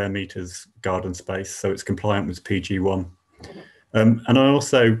 180 square metres garden space, so it's compliant with PG1. And I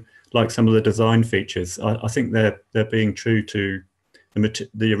also like some of the design features. I think they're being true to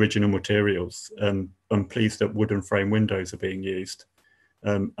the original materials. I'm pleased that wooden frame windows are being used,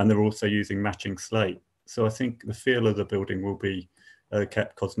 and they're also using matching slate. So I think the feel of the building will be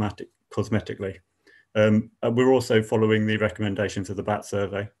kept cosmetically. We're also following the recommendations of the BAT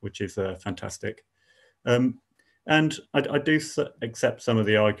survey, which is fantastic. And I do accept some of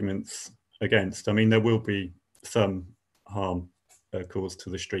the arguments against. I mean, there will be some harm caused to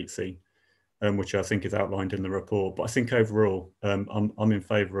the street scene, which I think is outlined in the report. But I think overall, I'm in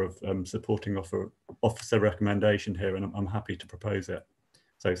favour of supporting officer recommendation here, and I'm happy to propose it.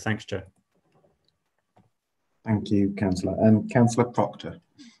 So thanks, Chair. Thank you, Councillor. Councillor Proctor.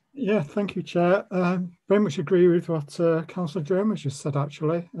 Yeah, thank you, Chair. Very much agree with what Councillor Jerome has just said,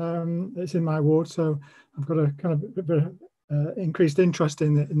 actually. It's in my ward, so I've got a kind of a bit of increased interest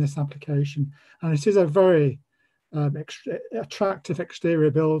in this application. And it is a very attractive exterior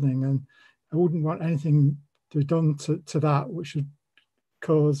building, and I wouldn't want anything to be done to that which would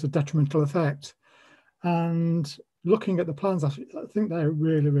cause a detrimental effect. And looking at the plans, I think they're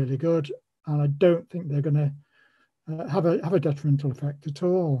really, really good. And I don't think they're going to have a detrimental effect at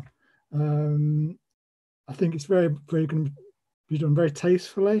all. I think it's very going to be done very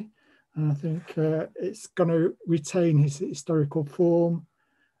tastefully, and I think it's going to retain his historical form.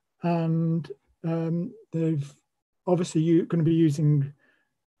 And they've obviously going to be using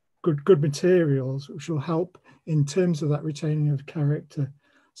good materials, which will help in terms of that retaining of character.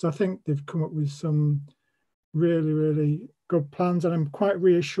 So I think they've come up with some really, really good plans, and I'm quite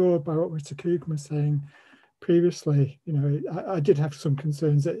reassured by what Mr. Coogan was saying previously. You know, I did have some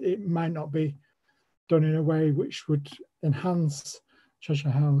concerns that it might not be done in a way which would enhance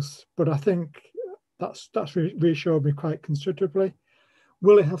Cheshire House, but I think that's reassured me quite considerably.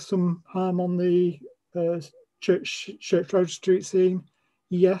 Will it have some harm on the Church Road street scene?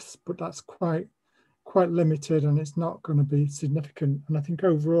 Yes, but that's quite limited, and it's not going to be significant. And I think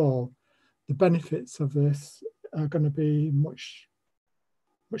overall, the benefits of this are going to be much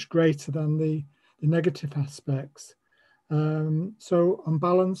greater than the negative aspects. So on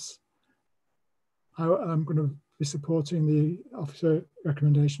balance, I'm going to be supporting the officer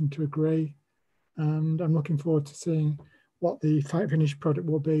recommendation to agree, and I'm looking forward to seeing what the finished product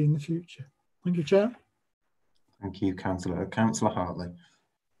will be in the future. Thank you, Chair. Thank you, Councillor. Councillor Hartley.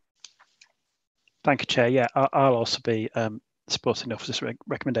 Thank you, Chair. Yeah, I'll also be supporting the officer's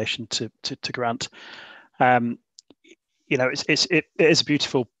recommendation to grant. You know, it is a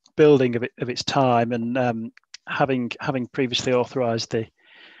beautiful building of its time, and having previously authorised the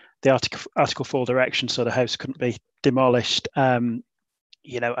Article 4 direction, so the house couldn't be demolished.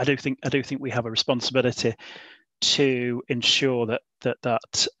 You know, I do think we have a responsibility to ensure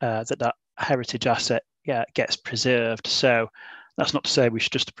that heritage asset gets preserved. So that's not to say we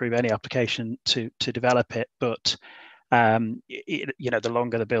should just approve any application to develop it, but you know, the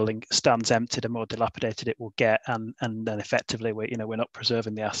longer the building stands empty, the more dilapidated it will get, and then effectively we're not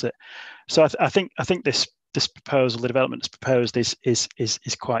preserving the asset. So I think this proposal, the development that's proposed,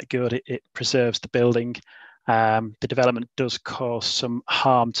 is quite good. It preserves the building. The development does cause some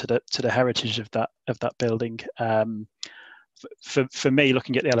harm to the heritage of that building. For me,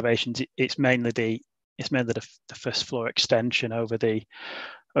 looking at the elevations, it's mainly the first floor extension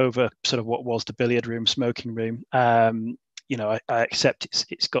over sort of what was the billiard room, smoking room. You know, I accept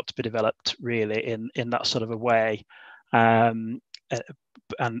it's got to be developed really in that sort of a way. But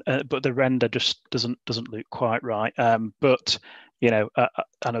the render just doesn't look quite right. But you know,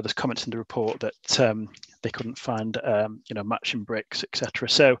 I know there's comments in the report that they couldn't find you know, matching bricks, etc.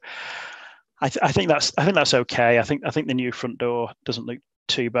 So I think that's okay. I think the new front door doesn't look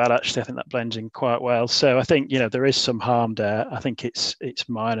too bad, actually. I think that blends in quite well. So I think, you know, there is some harm there. I think it's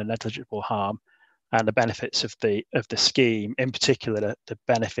minor, negligible harm, and the benefits of the scheme, in particular the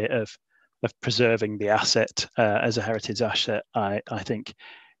benefit of preserving the asset as a heritage asset, I think,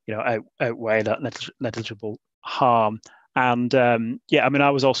 you know, outweigh that negligible harm. And yeah, I mean, I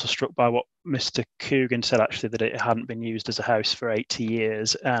was also struck by what Mr. Coogan said, actually, that it hadn't been used as a house for 80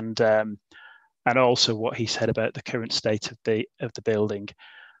 years, and also what he said about the current state of the building,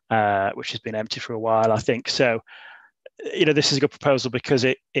 which has been empty for a while, I think. So, you know, this is a good proposal because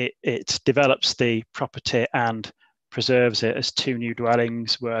it develops the property and preserves it as two new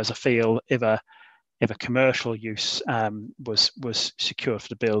dwellings, whereas I feel if a commercial use was secured for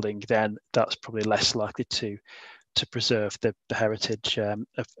the building, then that's probably less likely to preserve the heritage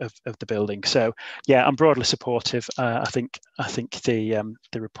of the building. So yeah, I'm broadly supportive. I think the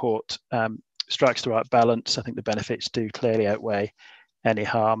report strikes the right balance. I think the benefits do clearly outweigh any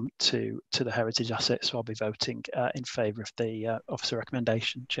harm to the heritage asset. So I'll be voting in favour of the officer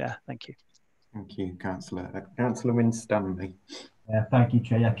recommendation, Chair. Thank you. Thank you, Councillor. Councillor Winstanley. Thank you,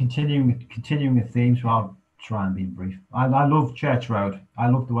 Chair. Yeah, continuing with themes, so I'll try and be brief. I love Church Road. I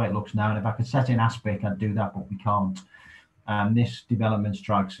love the way it looks now, and if I could set it in aspic, I'd do that, but we can't. This development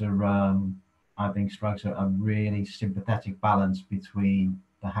strikes a really sympathetic balance between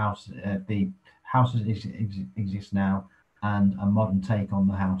the houses exist now and a modern take on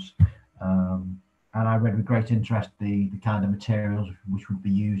the house. And I read with great interest the kind of materials which would be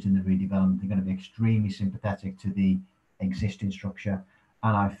used in the redevelopment. They're going to be extremely sympathetic to the existing structure,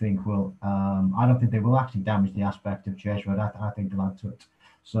 and I think I don't think they will actually damage the aspect of Church Road. I think they'll add to it.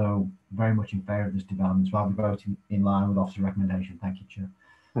 So very much in favour of this development. So I'll be voting in line with officer recommendation. Thank you, Chair.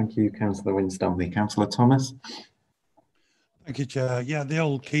 Thank you, Councillor Winstanley. Councillor Thomas. Thank you, Chair. Yeah, the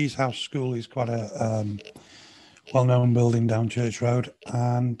old Keys House School is quite a well-known building down Church Road,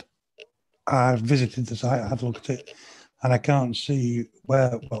 and I visited the site, I had a look at it, and I can't see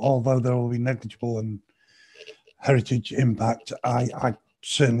where, although there will be negligible and heritage impact, I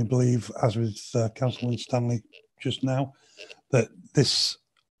certainly believe, as with Councillor Winstanley just now, that this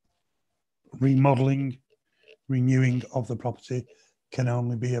remodelling, renewing of the property can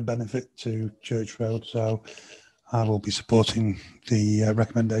only be a benefit to Church Road. So I will be supporting the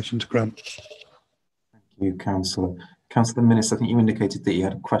recommendation to grant. Thank you, Councillor. Councillor Minnis, I think you indicated that you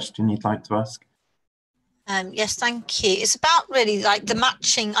had a question you'd like to ask. Yes, thank you. It's about really like the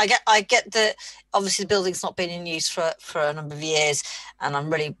matching. I get that obviously the building's not been in use for a number of years, and I'm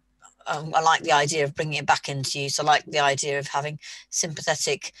really I like the idea of bringing it back into use. I like the idea of having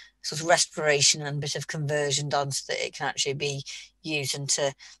sympathetic sort of restoration and a bit of conversion done so that it can actually be used and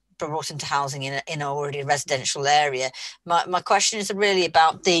to brought into housing in an already residential area. My question is really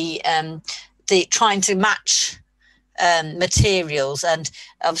about the trying to match materials, and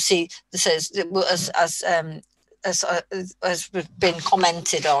obviously this is as been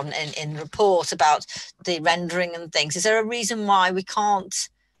commented on in the report about the rendering and things. Is there a reason why we can't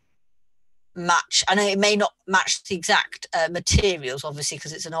match? I know it may not match the exact materials, obviously,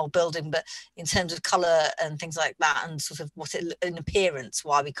 because it's an old building, but in terms of colour and things like that, and sort of what it in appearance,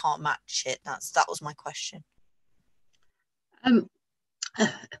 why we can't match it? That was my question.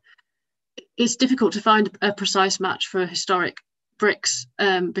 It's difficult to find a precise match for historic bricks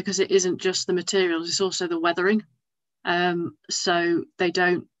because it isn't just the materials; it's also the weathering. So they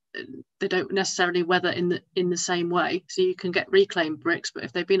don't necessarily weather in the same way. So you can get reclaimed bricks, but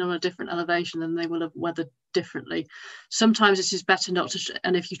if they've been on a different elevation, then they will have weathered differently. Sometimes it is better not to,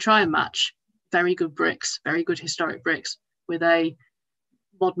 and if you try and match very good bricks, very good historic bricks with a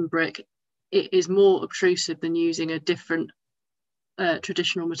modern brick, it is more obtrusive than using a different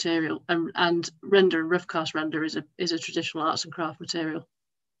traditional material. And render and rough cast render is a traditional arts and craft material.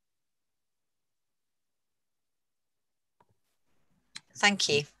 Thank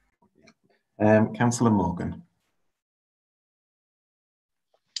you. Councillor Morgan.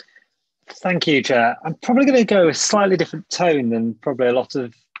 Thank you, Chair. I'm probably going to go a slightly different tone than probably a lot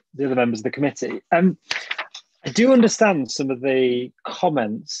of the other members of the committee. I do understand some of the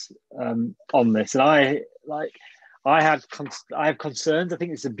comments on this, and I have concerns. I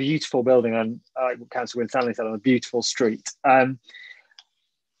think it's a beautiful building, and like Councillor Winstanley said, on a beautiful street.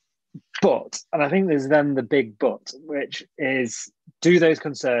 But, and I think there's then the big but, which is, do those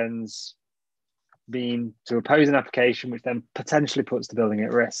concerns mean to oppose an application which then potentially puts the building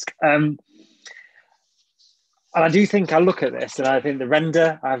at risk? And I do think I look at this, and I think the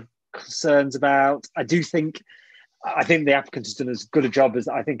render I have concerns about. I think the applicant has done as good a job as,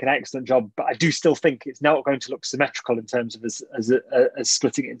 I think, an excellent job, but I do still think it's not going to look symmetrical in terms of as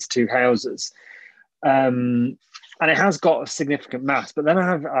splitting it into two houses. And it has got a significant mass, but then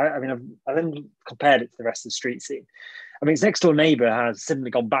I then compared it to the rest of the street scene. I mean, its next door neighbour has suddenly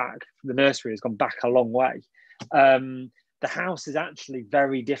gone back. The nursery has gone back a long way. The house is actually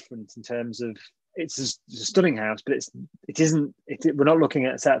very different in terms of, it's a stunning house, but we're not looking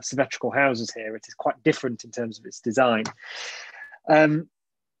at a set of symmetrical houses here. It is quite different in terms of its design. And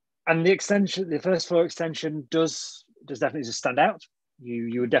the extension, the first floor extension does definitely just stand out.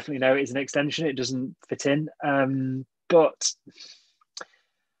 You would definitely know it is an extension. It doesn't fit in, but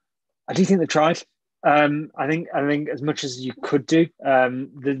I do think they tried. I think as much as you could do,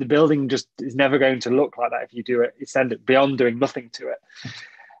 the building just is never going to look like that if you do it. Extend it beyond doing nothing to it.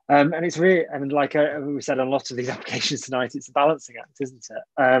 And it's really, I mean, like we said on a lot of these applications tonight, it's a balancing act, isn't it?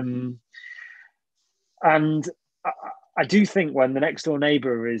 And I do think when the next door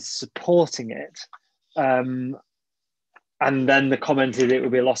neighbour is supporting it, and then the comment is it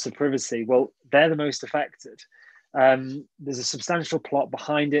would be a loss of privacy. Well, they're the most affected. There's a substantial plot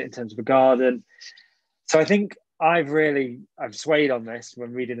behind it in terms of a garden. So I think I've swayed on this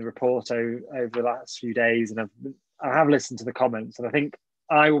when reading the report over the last few days, and I have listened to the comments, and I think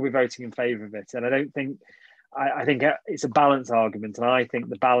I will be voting in favour of it. And I don't think I think it's a balance argument, and I think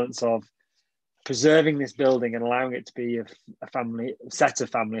the balance of preserving this building and allowing it to be a set of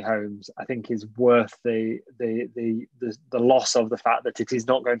family homes, I think is worth the loss of the fact that it is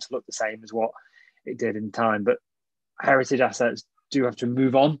not going to look the same as what it did in time. But heritage assets do have to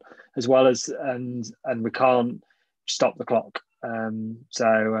move on as well as, and we can't stop the clock.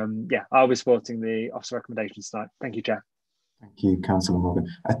 Yeah, I'll be supporting the officer recommendations tonight. Thank you, Chair. Thank you, Councillor Morgan.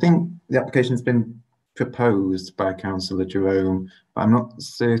 I think the application has been proposed by Councillor Jerome, but I'm not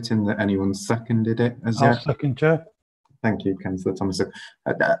certain that anyone seconded it as yet. I'll second, Chair. Thank you, Councillor Thomas.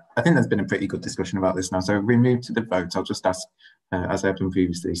 I think there's been a pretty good discussion about this now. So if we move to the vote, I'll just ask, as I've done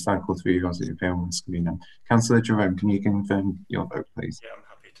previously, cycle through as it appears on the screen now. Councillor Jerome, can you confirm your vote, please? Yeah, I'm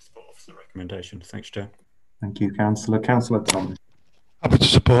happy to support officer recommendation. Thanks, Chair. Thank you, Councillor. Councillor Thomas. Happy to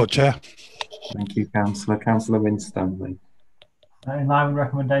support, Chair. Thank you, Councillor. Councillor Winstanley. In line with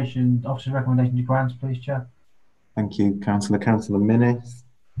recommendation, officer's recommendation to grant, please, Chair. Thank you, Councillor. Councillor Minnis.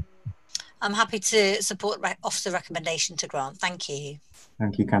 I'm happy to support officer recommendation to grant. Thank you.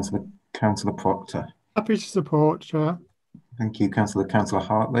 Thank you, Councillor. Councillor Proctor. Happy to support, Chair. Thank you, Councillor. Councillor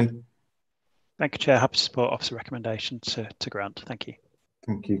Hartley. Thank you, Chair. Happy to support officer recommendation to grant. Thank you.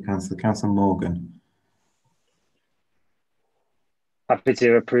 Thank you, Councillor. Councillor Morgan. Happy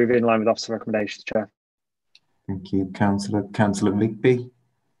to approve in line with officer recommendations, Chair. Thank you, Councillor. Councillor Rigby.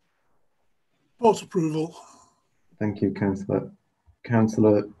 Support approval. Thank you, Councillor.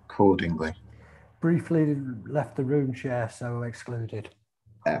 Councillor Cordingley. Briefly left the room, Chair, so excluded.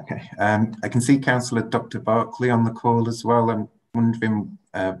 Okay. I can see Councillor Dr. Barclay on the call as well. I'm wondering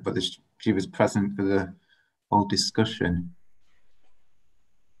whether she was present for the whole discussion.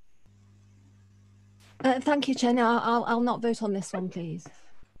 Thank you, Chair. No, I'll not vote on this one, please.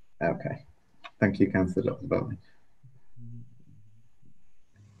 Okay. Thank you, Councillor Dr. Barclay.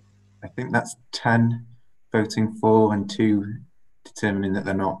 I think that's 10 voting for and 2 determining that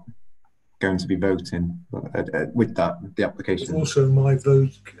they're not going to be voting. But with that, the application. It's also my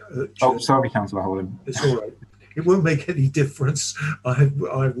vote. Oh, sorry, Councillor Holland. It's all right. It won't make any difference. I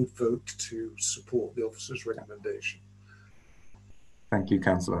would vote to support the officer's recommendation. Thank you,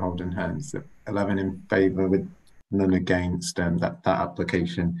 Councillor Holden Hearns. 11 in favour with none against. That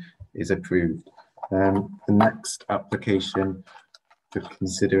application is approved. The next application for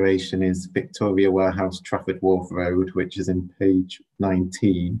consideration is Victoria Warehouse, Trafford Wharf Road, which is in page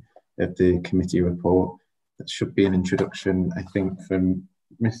 19 of the committee report. That should be an introduction, I think, from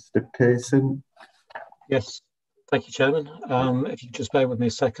Mr. Pearson. Yes, thank you, Chairman. If you just bear with me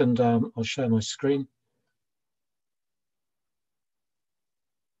a second, I'll share my screen.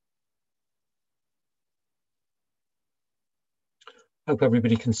 Hope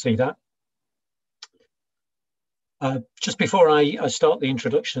everybody can see that. Just before I start the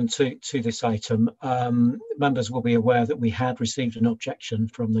introduction to this item, members will be aware that we had received an objection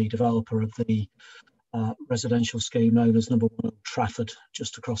from the developer of the residential scheme known as Number 1 Trafford,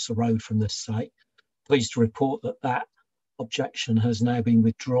 just across the road from this site. Pleased to report that that objection has now been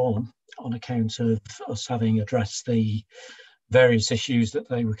withdrawn on account of us having addressed the various issues that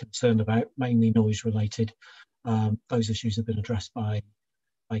they were concerned about, mainly noise related. Those issues have been addressed by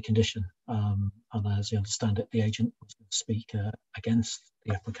condition, and as I understand it, the agent was going to speak against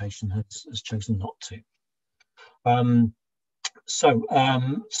the application, has chosen not to. So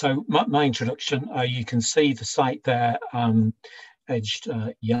my introduction, you can see the site there edged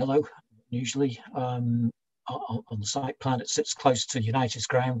yellow, usually on the site plan. It sits close to United's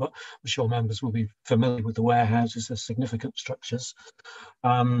ground, but I'm sure members will be familiar with the warehouses. They're significant structures.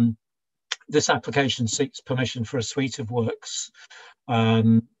 This application seeks permission for a suite of works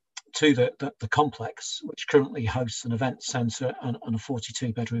to the complex, which currently hosts an event centre and a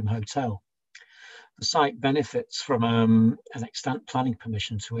 42-bedroom hotel. The site benefits from an extant planning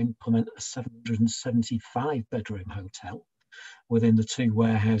permission to implement a 775-bedroom hotel within the 2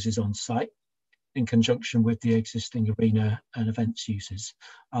 warehouses on site, in conjunction with the existing arena and events uses.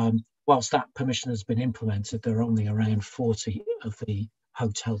 Whilst that permission has been implemented, there are only around 40 of the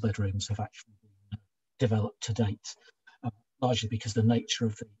hotel bedrooms have actually been developed to date, largely because the nature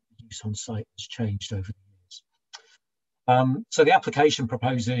of the use on site has changed over the years. So the application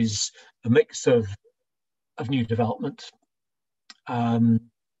proposes a mix of new development,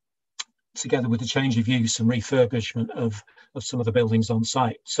 together with the change of use and refurbishment of some of the buildings on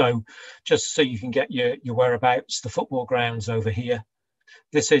site. So just so you can get your whereabouts, the football grounds over here.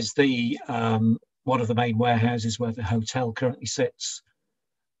 This is the one of the main warehouses where the hotel currently sits.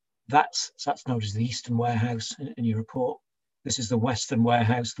 That's known as the Eastern Warehouse in your report. This is the Western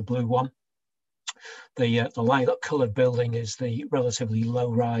Warehouse, the blue one. The lilac coloured building is the relatively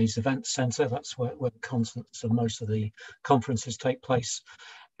low-rise event centre. That's where the conference and most of the conferences take place.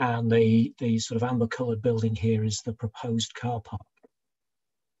 And the sort of amber coloured building here is the proposed car park.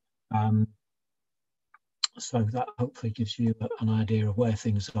 So that hopefully gives you an idea of where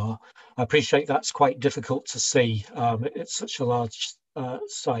things are. I appreciate that's quite difficult to see. It's such a large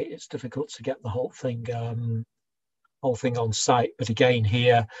site, it's difficult to get the whole thing on site. But again,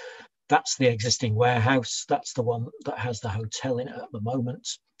 here, that's the existing warehouse. That's the one that has the hotel in it at the moment.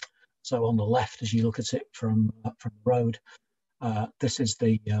 So on the left, as you look at it from the road, this is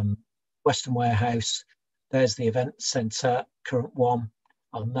the Western Warehouse. There's the event centre, current one,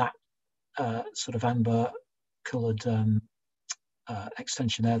 on that sort of amber coloured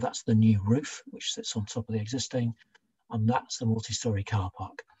extension there. That's the new roof, which sits on top of the existing, and that's the multi-storey car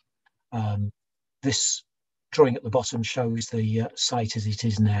park. This drawing at the bottom shows the site as it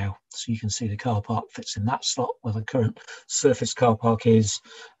is now. So you can see the car park fits in that slot where the current surface car park is,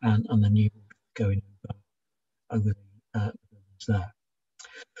 and the new going over the there.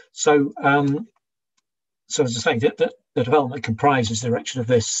 So, so as I say, the development comprises the erection of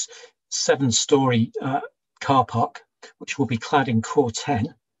this 7-storey car park, which will be clad in Core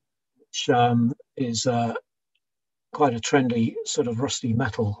 10, which is quite a trendy sort of rusty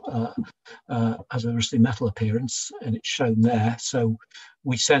metal, has a rusty metal appearance, and it's shown there. So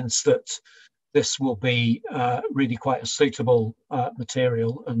we sense that this will be really quite a suitable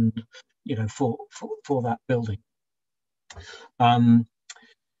material, and for that building.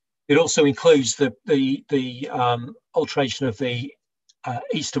 It also includes the alteration of the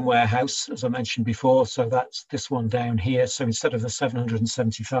Eastern Warehouse, as I mentioned before. So that's this one down here. So instead of the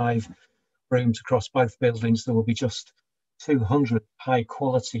 775 rooms across both buildings, there will be just 200 high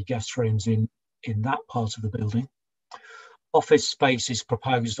quality guest rooms in that part of the building. Office space is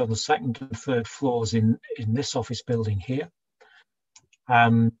proposed on the 2nd and 3rd floors in this office building here.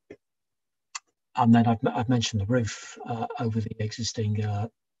 And then I've mentioned the roof over the existing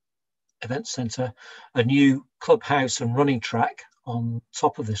event centre, a new clubhouse and running track on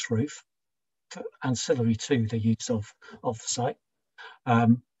top of this roof, ancillary to the use of the site,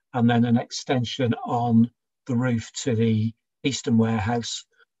 and then an extension on the roof to the Eastern Warehouse,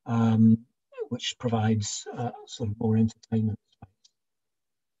 which provides sort of more entertainment space.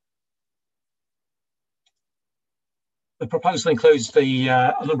 The proposal includes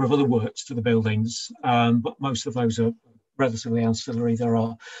a number of other works to the buildings, but most of those are relatively ancillary. There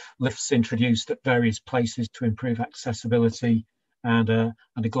are lifts introduced at various places to improve accessibility, and a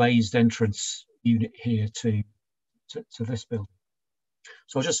glazed entrance unit here to this building.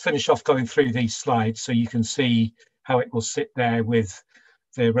 So I'll just finish off going through these slides so you can see how it will sit there with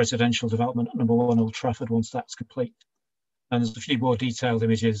the residential development at number 1 Old Trafford once that's complete. And there's a few more detailed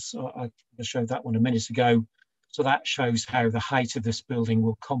images. I showed that one a minute ago. So that shows how the height of this building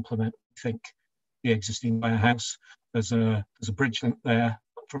will complement, I think, the existing warehouse. There's a bridge link there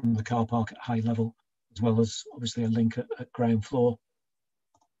from the car park at high level, as well as obviously a link at ground floor.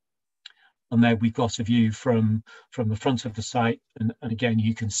 And there we've got a view from the front of the site. And again,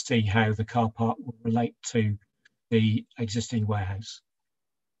 you can see how the car park will relate to the existing warehouse.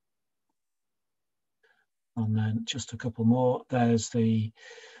 And then just a couple more. There's the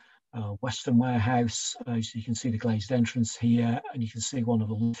Western Warehouse. So you can see the glazed entrance here, and you can see one of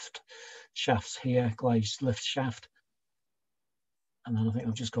the lift shafts here, glazed lift shaft. And then I think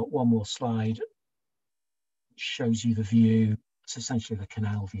I've just got one more slide which shows you the view. It's essentially the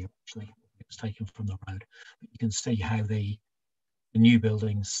canal view, actually. It was taken from the road. But you can see how the new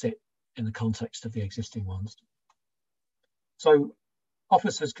buildings sit in the context of the existing ones. So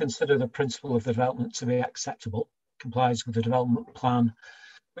officers consider the principle of the development to be acceptable, complies with the development plan,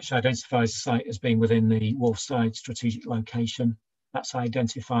 which identifies the site as being within the Wharfside strategic location. That's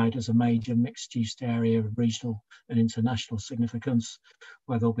identified as a major mixed-use area of regional and international significance,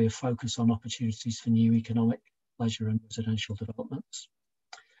 where there'll be a focus on opportunities for new economic, leisure and residential developments.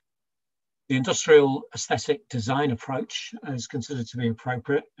 The industrial aesthetic design approach is considered to be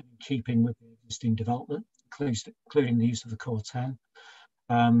appropriate in keeping with the existing development, including the use of the Core 10.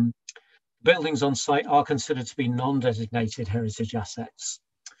 Buildings on site are considered to be non-designated heritage assets.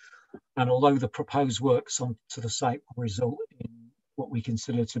 And although the proposed works onto the site will result in what we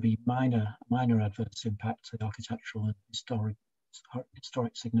consider to be minor adverse impact to the architectural and historic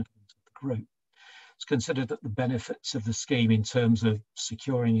significance of the group, it's considered that the benefits of the scheme in terms of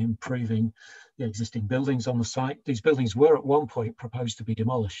securing and improving the existing buildings on the site. These buildings were at one point proposed to be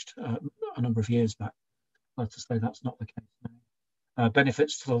demolished a number of years back. I'd like to say that's not the case now.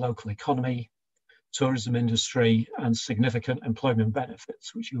 Benefits to the local economy, tourism industry, and significant employment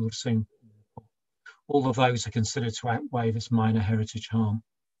benefits, which you will have seen. all of those are considered to outweigh this minor heritage harm.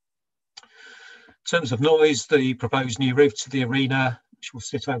 In terms of noise, the proposed new roof to the arena, which will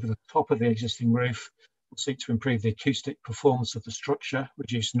sit over the top of the existing roof, will seek to improve the acoustic performance of the structure,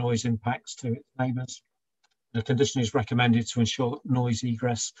 reduce noise impacts to its neighbours. The condition is recommended to ensure that noise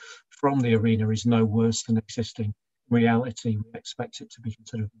egress from the arena is no worse than existing. In reality, we expect it to be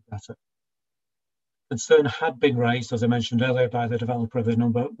considerably better. Concern had been raised, as I mentioned earlier, by the developer of the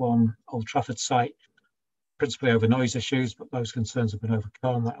number 1 Old Trafford site, principally over noise issues, but those concerns have been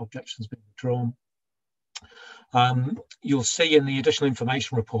overcome. That objection has been withdrawn. You'll see in the additional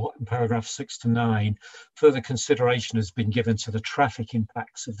information report in paragraphs 6 to 9, further consideration has been given to the traffic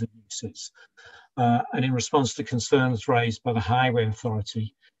impacts of the uses. And in response to concerns raised by the Highway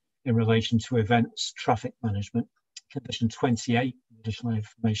Authority in relation to events traffic management, condition 28, the additional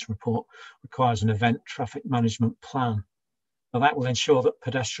information report, requires an event traffic management plan. Now, that will ensure that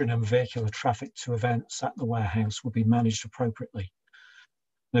pedestrian and vehicular traffic to events at the warehouse will be managed appropriately.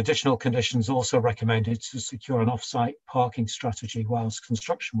 And additional conditions also recommended to secure an off-site parking strategy whilst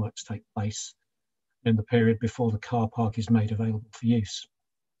construction works take place in the period before the car park is made available for use.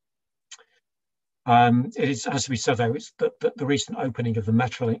 It is, as we said, though, it's the recent opening of the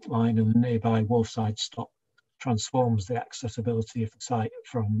Metrolink line and the nearby Wharfside stop transforms the accessibility of the site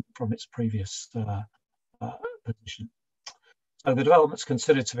from its previous position. So the development's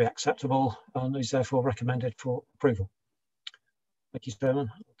considered to be acceptable and is therefore recommended for approval. Thank you, Chairman.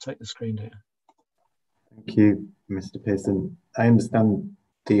 I'll take the screen down. Thank you, Mr. Pearson. I understand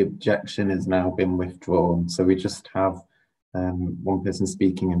the objection has now been withdrawn, so we just have one person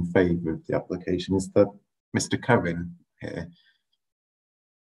speaking in favour of the application. Is that Mr. Cohen here?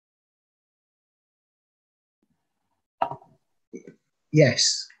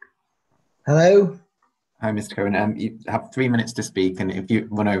 Yes. Hello? Hi, Mr. Cohen. You have 3 minutes to speak, and if you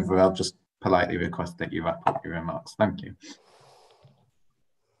run over, I'll just politely request that you wrap up your remarks. Thank you.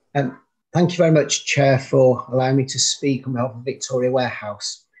 Thank you very much, Chair, for allowing me to speak on behalf of Victoria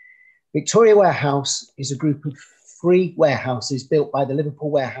Warehouse. Victoria Warehouse is a group of 3 warehouses built by the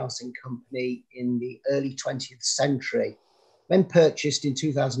Liverpool Warehousing Company in the early 20th century. When purchased in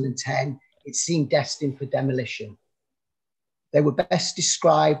 2010, it seemed destined for demolition. They were best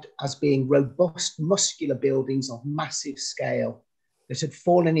described as being robust, muscular buildings of massive scale that had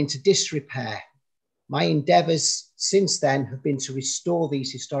fallen into disrepair. My endeavours since then have been to restore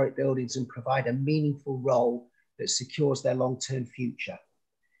these historic buildings and provide a meaningful role that secures their long-term future.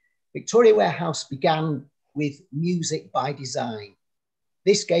 Victoria Warehouse began with music by design.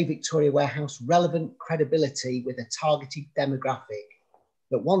 This gave Victoria Warehouse relevant credibility with a targeted demographic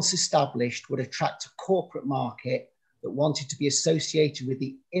that, once established, would attract a corporate market that wanted to be associated with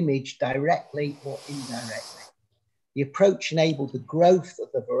the image directly or indirectly. The approach enabled the growth of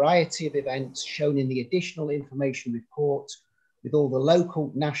the variety of events shown in the additional information report, with all the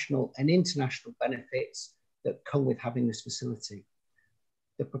local, national and international benefits that come with having this facility.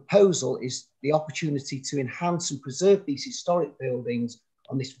 The proposal is the opportunity to enhance and preserve these historic buildings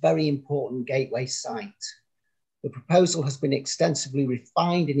on this very important gateway site. The proposal has been extensively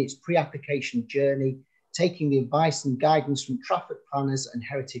refined in its pre-application journey, taking the advice and guidance from Trafford planners and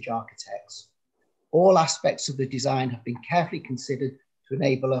heritage architects. All aspects of the design have been carefully considered to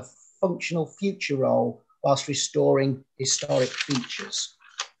enable a functional future role whilst restoring historic features.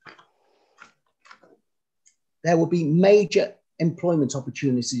 There will be major employment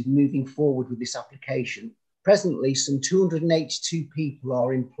opportunities moving forward with this application. Presently, some 282 people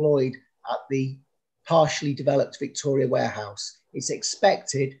are employed at the partially developed Victoria Warehouse. It's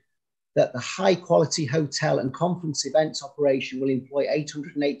expected that the high quality hotel and conference events operation will employ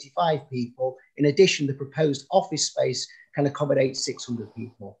 885 people. In addition, the proposed office space can accommodate 600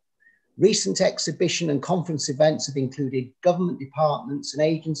 people. Recent exhibition and conference events have included government departments and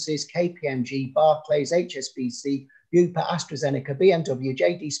agencies, KPMG, Barclays, HSBC, Bupa, AstraZeneca, BMW,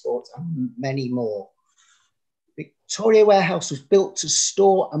 JD Sports, and many more. Victoria Warehouse was built to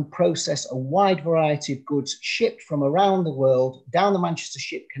store and process a wide variety of goods shipped from around the world down the Manchester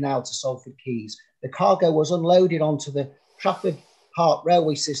Ship Canal to Salford Quays. The cargo was unloaded onto the Trafford Park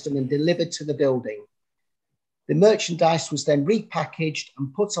railway system and delivered to the building. The merchandise was then repackaged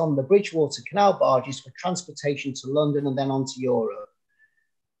and put on the Bridgewater Canal barges for transportation to London and then on to Europe.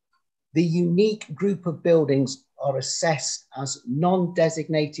 The unique group of buildings are assessed as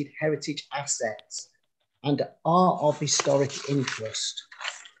non-designated heritage assets and are of historic interest.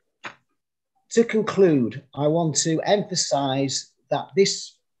 To conclude, I want to emphasise that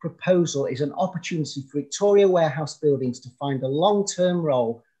this proposal is an opportunity for Victoria Warehouse buildings to find a long-term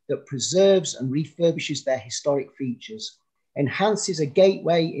role that preserves and refurbishes their historic features, enhances a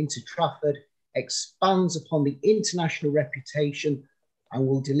gateway into Trafford, expands upon the international reputation and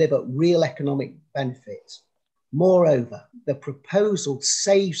will deliver real economic benefit. Moreover, the proposal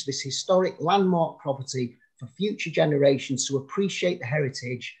saves this historic landmark property for future generations to appreciate the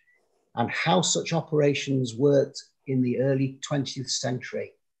heritage and how such operations worked in the early 20th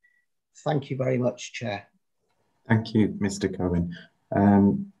century. Thank you very much, Chair. Thank you, Mr. Cohen.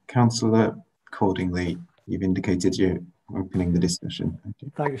 Councillor Cordingley, you've indicated you're opening the discussion. Thank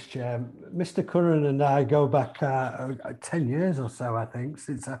you. Thanks, Chair. Mr. Curran and I go back 10 years or so, I think,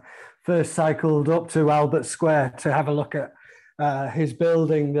 since I first cycled up to Albert Square to have a look at his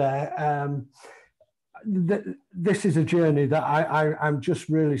building there. This is a journey that I'm just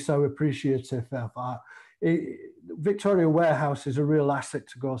really so appreciative of. Victoria Warehouse is a real asset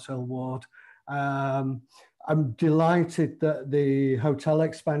to Gorse Hill Ward. I'm delighted that the hotel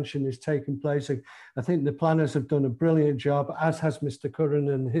expansion is taking place. I think the planners have done a brilliant job, as has Mr. Curran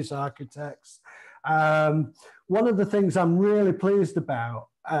and his architects. One of the things I'm really pleased about,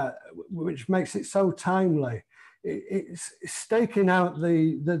 which makes it so timely, it's staking out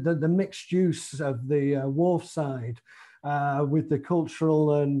the mixed use of the wharf side with the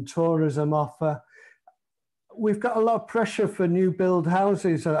cultural and tourism offer. We've got a lot of pressure for new build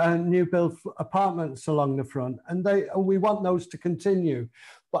houses and new build apartments along the front, and we want those to continue.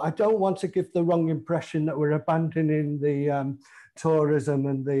 But I don't want to give the wrong impression that we're abandoning the tourism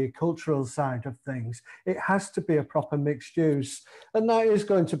and the cultural side of things. It has to be a proper mixed use, and that is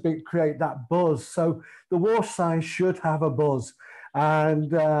going to create that buzz. So the wharf side should have a buzz,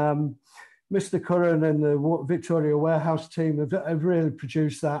 and Mr. Curran and the Victoria Warehouse team have really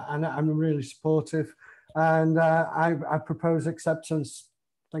produced that, and I'm really supportive. And I propose acceptance.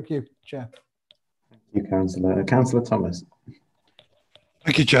 Thank you, Chair. Thank you, Councillor. Councillor Thomas.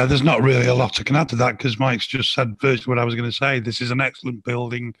 Thank you, Chair. There's not really a lot I can add to that because Mike's just said virtually what I was going to say. This is an excellent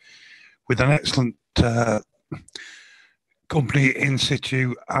building with an excellent company in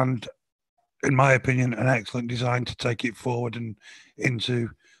situ and, in my opinion, an excellent design to take it forward and into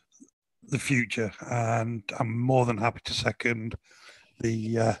the future. And I'm more than happy to second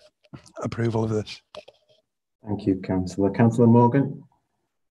the approval of this. Thank you, Councillor. Councillor Morgan.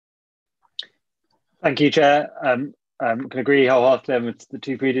 Thank you, Chair. Can agree wholeheartedly with the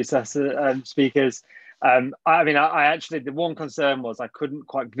two predecessor speakers. I mean, I actually, the one concern was I couldn't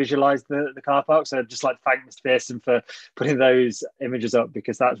quite visualise the car park, so I'd just like to thank Mr. Pearson for putting those images up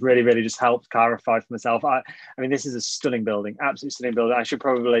because that's really just helped clarify for myself. I mean, this is a stunning building, absolutely stunning building. I should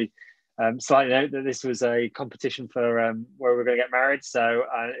probably slightly note that this was a competition for where we're going to get married, so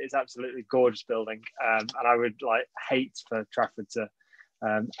it's absolutely gorgeous building, and I would hate for Trafford to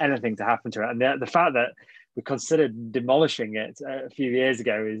anything to happen to it. And the fact that we considered demolishing it a few years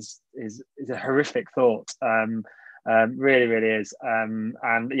ago is a horrific thought. Really is.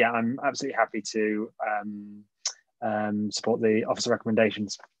 And yeah, I'm absolutely happy to support the officer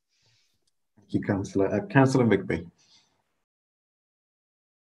recommendations. Thank you, Councillor. Councillor Rigby.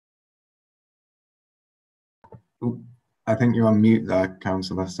 I think you're on mute there,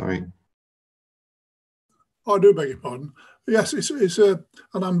 Councillor, sorry. I do beg your pardon. Yes, it's an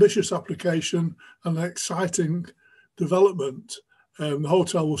ambitious application and an exciting development. The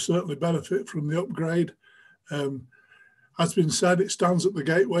hotel will certainly benefit from the upgrade. As been said, it stands at the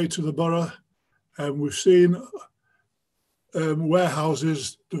gateway to the borough. We've seen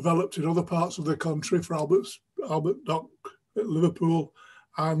warehouses developed in other parts of the country for Albert Dock at Liverpool.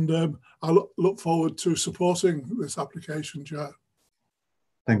 And I look forward to supporting this application, Chair.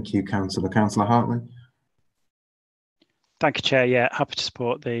 Thank you, Councillor. Councillor Hartley. Thank you, Chair. Yeah, happy to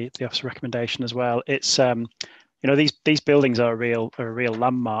support the officer recommendation as well. It's you know, these buildings are a real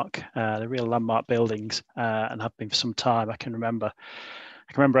landmark. They're real landmark buildings and have been for some time. I can remember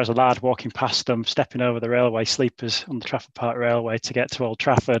as a lad walking past them, stepping over the railway sleepers on the Trafford Park Railway to get to Old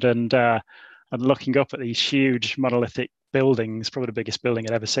Trafford, and looking up at these huge monolithic buildings, probably the biggest building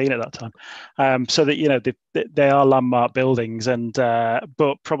I'd ever seen at that time. So that, you know, they are landmark buildings, and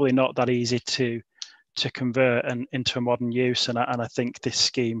but probably not that easy to convert into a modern use. And I think this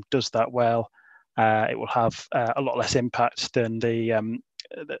scheme does that well. It will have a lot less impact than the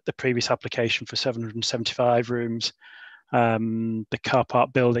previous application for 775 rooms. The car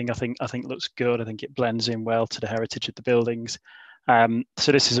park building, I think looks good. I think it blends in well to the heritage of the buildings.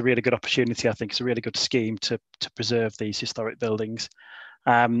 So this is a really good opportunity. I think it's a really good scheme to preserve these historic buildings.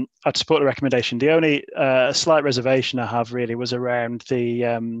 I'd support the recommendation. The only slight reservation I have really was around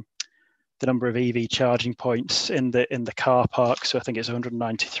the number of EV charging points in the car park. So I think it's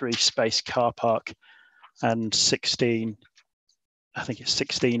 193 space car park and 16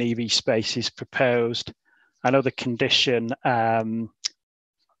 EV spaces proposed. I know the condition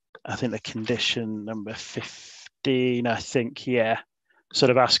I think the condition number 15, I think, yeah, sort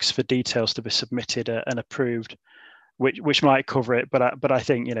of asks for details to be submitted and approved, which might cover it. But I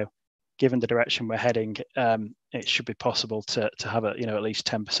think, you know, given the direction we're heading, it should be possible to have a, you know, at least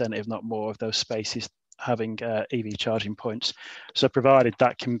 10%, if not more, of those spaces having EV charging points. So provided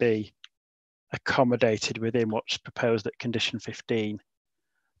that can be accommodated within what's proposed at condition 15,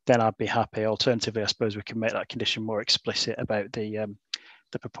 then I'd be happy. Alternatively, I suppose we can make that condition more explicit about the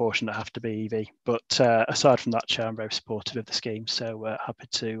proportion that have to be EV. But aside from that, Chair, I'm very supportive of the scheme, so happy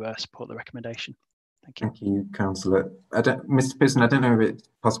to support the recommendation. Thank you. Thank you, Councillor. Mr. Pearson, I don't know if it's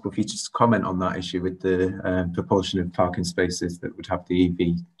possible for you to just comment on that issue with the proportion of parking spaces that would have the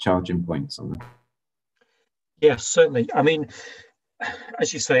EV charging points on them. Yes, certainly. I mean,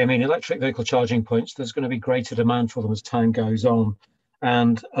 as you say, I mean, electric vehicle charging points, there's going to be greater demand for them as time goes on.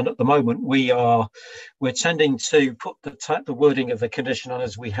 And at the moment, we're tending to put the wording of the condition on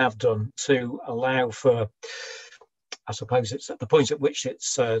as we have done to allow for, I suppose it's at the point at which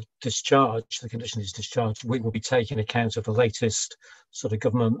it's discharged, the condition is discharged, we will be taking account of the latest sort of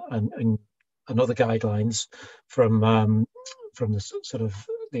government and other guidelines from the sort of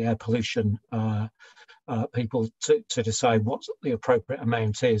the air pollution people to decide what the appropriate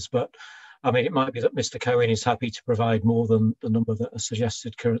amount is. But I mean, it might be that Mr. Cohen is happy to provide more than the number that are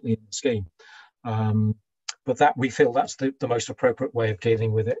suggested currently in the scheme. But that we feel that's the most appropriate way of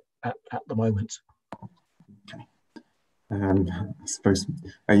dealing with it at the moment. Okay. I suppose,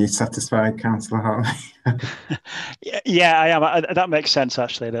 are you satisfied, Councillor Hartley? Yeah, I am. That makes sense,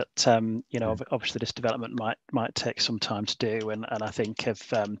 actually, that, you know, obviously this development might take some time to do. And I think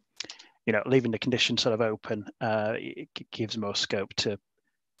if, you know, leaving the condition sort of open, it gives more scope to,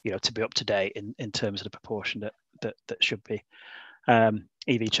 you know, to be up to date in terms of the proportion that should be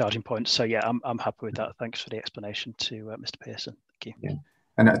EV charging points. So yeah, I'm happy with that. Thanks for the explanation to Mr. Pearson. Thank you. Yeah.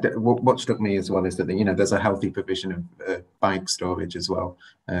 And what struck me as well is that, you know, there's a healthy provision of bike storage as well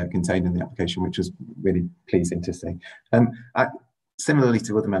contained in the application, which was really pleasing to see. Similarly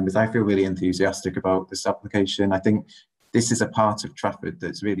to other members, I feel really enthusiastic about this application. I think this is a part of Trafford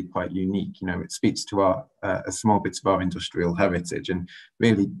that's really quite unique. You know, it speaks to our a small bit of our industrial heritage, and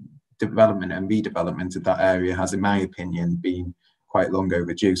really development and redevelopment of that area has, in my opinion, been quite long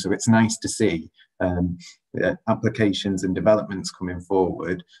overdue. So it's nice to see applications and developments coming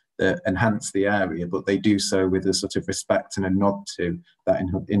forward that enhance the area, but they do so with a sort of respect and a nod to that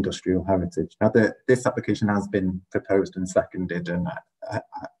industrial heritage. Now, this application has been proposed and seconded, and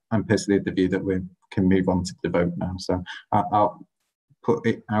I'm personally of the view that we can move on to the vote now. So I'll put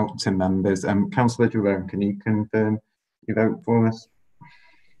it out to members. Councillor Jerome, can you confirm your vote for us?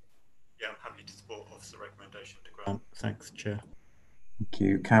 Yeah, I'm happy to support Officer recommendation to grant. Thanks, Chair. Thank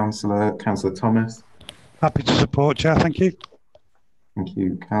you. Councillor Thomas. Happy to support, Chair. Thank you. Thank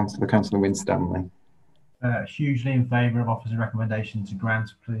you. Councillor Winstanley. Hugely in favour of Officer's recommendation to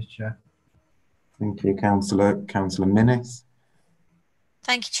grant, please, Chair. Thank you. Councillor Minnis.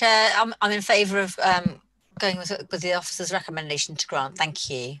 Thank you, Chair. I'm in favour of going with the officer's recommendation to grant. Thank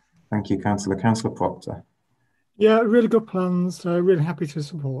you. Thank you, Councillor. Councillor Proctor. Yeah, really good plans. Really happy to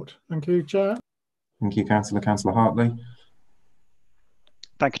support. Thank you, Chair. Thank you, Councillor. Councillor Hartley.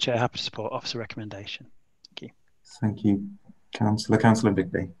 Thank you, Chair. Happy to support officer recommendation. Thank you. Thank you, Councillor. Councillor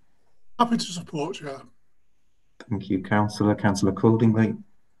Bigby. Happy to support, Chair. Thank you, Councillor. Councillor Coldingley.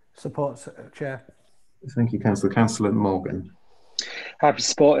 Support, Chair. Thank you, Councillor. Councillor Morgan. Happy to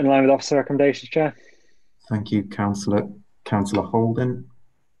support in line with officer recommendations, Chair. Thank you, Councillor. Councillor Holden.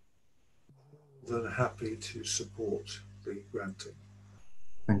 More than happy to support the granting.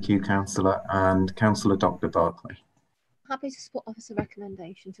 Thank you, Councillor. And Councillor Dr. Barclay. Happy to support officer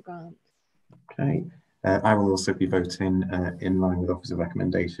recommendation to grant. Okay. I will also be voting in line with officer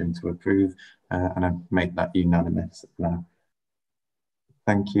recommendation to approve, and I make that unanimous now.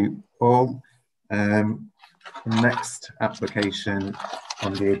 Thank you all. The next application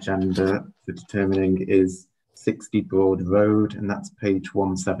on the agenda for determining is 60 Broad Road, and that's page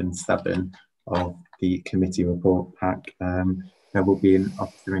 177 of the committee report pack. There will be an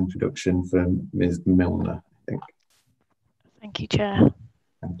officer introduction from Ms. Milner, I think. Thank you, Chair.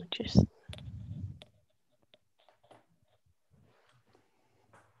 Just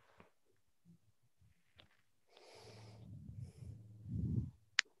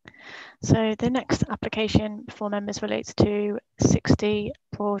so the next application before members relates to 60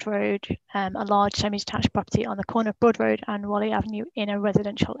 Broad Road, a large semi-detached property on the corner of Broad Road and Whalley Avenue in a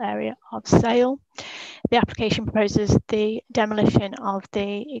residential area of Sale. The application proposes the demolition of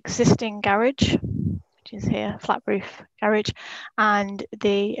the existing garage, which which is here, flat roof garage, and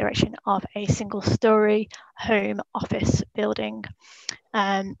the erection of a single-storey home office building,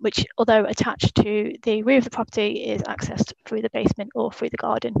 which, although attached to the rear of the property, is accessed through the basement or through the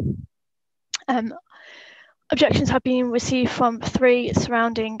garden. Objections have been received from 3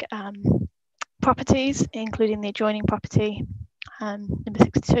 surrounding properties, including the adjoining property, number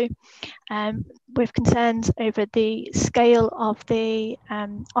 62, with concerns over the scale of the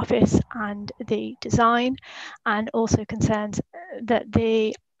office and the design, and also concerns that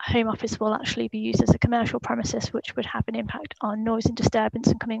the home office will actually be used as a commercial premises, which would have an impact on noise and disturbance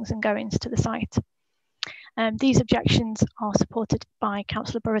and comings and goings to the site. These objections are supported by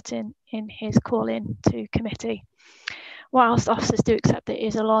Councillor Burriton in his call-in to committee. Whilst officers do accept that it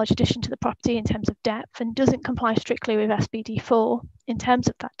is a large addition to the property in terms of depth and doesn't comply strictly with SBD 4 in terms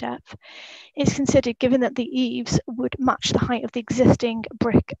of that depth, it's considered, given that the eaves would match the height of the existing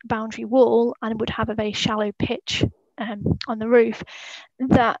brick boundary wall and would have a very shallow pitch on the roof,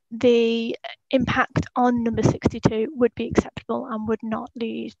 that the impact on number 62 would be acceptable and would not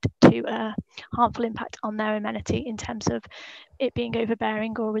lead to a harmful impact on their amenity in terms of it being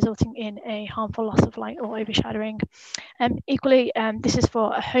overbearing or resulting in a harmful loss of light or overshadowing. Equally, this is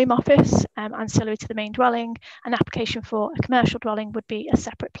for a home office ancillary to the main dwelling. An application for a commercial dwelling would be a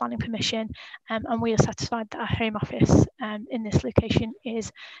separate planning permission, and we are satisfied that a home office in this location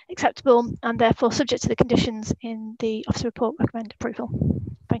is acceptable and therefore subject to the conditions in the officer report, recommend approval.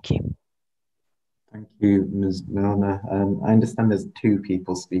 Thank you. Thank you, Ms. Milner. I understand there's 2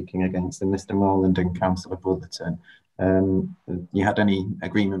 people speaking against, and Mr. Marland and Councillor Brotherton. You had any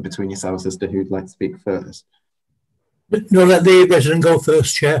agreement between yourselves as to who'd like to speak first? No, let the resident go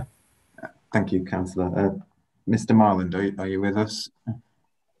first, Chair. Thank you, Councillor. Mr. Marland, are you with us?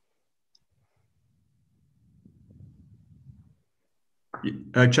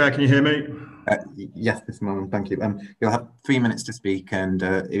 Chair, can you hear me? Yes, Mr. Marland, thank you. You'll have 3 minutes to speak, and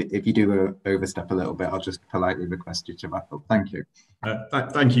if you do overstep a little bit, I'll just politely request you to wrap up. Thank you.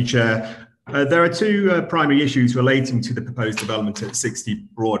 Thank you, Chair. There are 2 primary issues relating to the proposed development at 60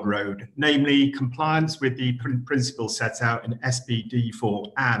 Broad Road, namely compliance with the principles set out in SBD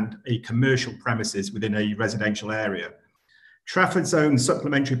 4 and a commercial premises within a residential area. Trafford's own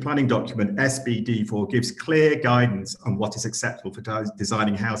supplementary planning document, SBD 4, gives clear guidance on what is acceptable for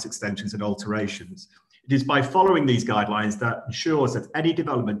designing house extensions and alterations. It is by following these guidelines that ensures that any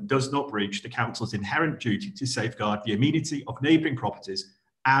development does not breach the council's inherent duty to safeguard the amenity of neighbouring properties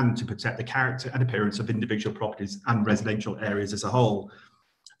and to protect the character and appearance of individual properties and residential areas as a whole.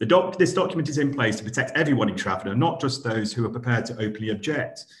 This document is in place to protect everyone in Trafford and not just those who are prepared to openly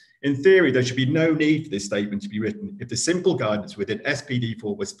object. In theory, there should be no need for this statement to be written if the simple guidance within SBD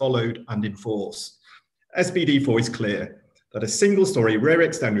 4 was followed and enforced. SBD 4 is clear that a single-storey rear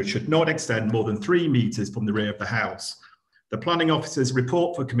extender should not extend more than 3 metres from the rear of the house. The planning officer's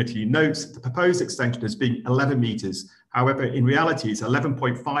report for committee notes the proposed extension as being 11 metres. However, in reality, it's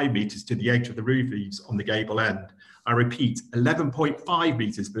 11.5 metres to the edge of the roof eaves on the gable end. I repeat, 11.5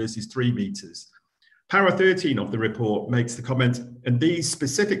 metres versus 3 metres. Para 13 of the report makes the comment, in these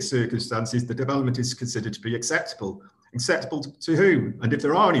specific circumstances, the development is considered to be acceptable. Acceptable to whom? And if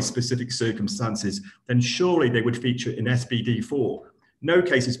there are any specific circumstances, then surely they would feature in SBD 4. No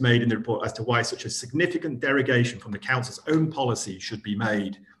case is made in the report as to why such a significant derogation from the council's own policy should be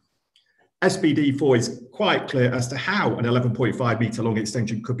made. SBD 4 is quite clear as to how an 11.5 metre long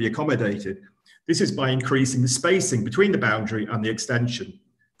extension could be accommodated. This is by increasing the spacing between the boundary and the extension.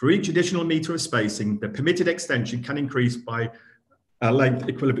 For each additional metre of spacing, the permitted extension can increase by a length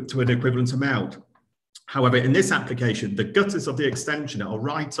equivalent to an equivalent amount. However, in this application, the gutters of the extension are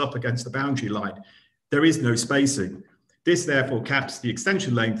right up against the boundary line. There is no spacing. This therefore caps the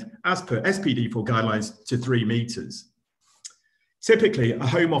extension length as per SBD 4 guidelines to 3 metres. Typically, a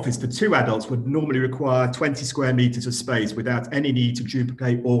home office for 2 adults would normally require 20 square metres of space without any need to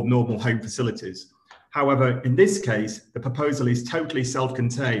duplicate all normal home facilities. However, in this case, the proposal is totally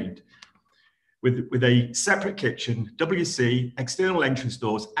self-contained with a separate kitchen, WC, external entrance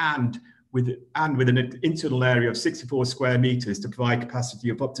doors, and with an internal area of 64 square metres to provide capacity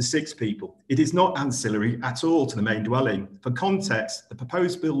of up to 6 people. It is not ancillary at all to the main dwelling. For context, the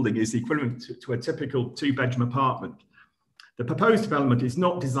proposed building is the equivalent to a typical 2-bedroom apartment. The proposed development is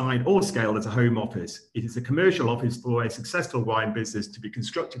not designed or scaled as a home office. It is a commercial office for a successful wine business to be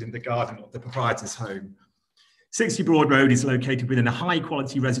constructed in the garden of the proprietor's home. 60 Broad Road is located within a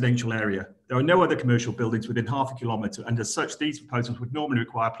high-quality residential area. There are no other commercial buildings within half a kilometre, and as such, these proposals would normally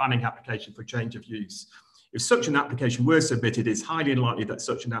require a planning application for change of use. If such an application were submitted, it is highly unlikely that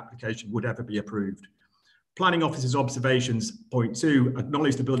such an application would ever be approved. Planning officer's observations, point 2,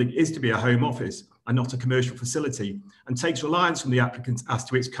 acknowledge the building is to be a home office. and not a commercial facility, and takes reliance from the applicant as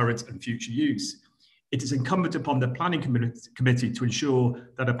to its current and future use. It is incumbent upon the planning committee to ensure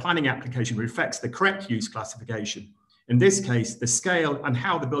that a planning application reflects the correct use classification. In this case, the scale and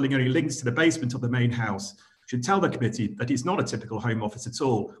how the building only links to the basement of the main house should tell the committee that it's not a typical home office at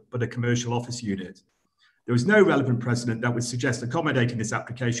all, but a commercial office unit. There is no relevant precedent that would suggest accommodating this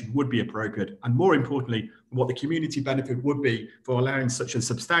application would be appropriate, and more importantly, what the community benefit would be for allowing such a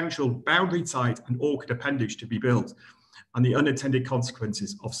substantial boundary tight and orchid appendage to be built, and the unintended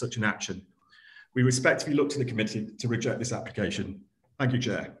consequences of such an action. We respectfully look to the committee to reject this application. Thank you,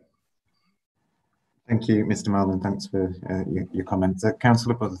 Chair. Thank you, Mr. Marlin. Thanks for your comments.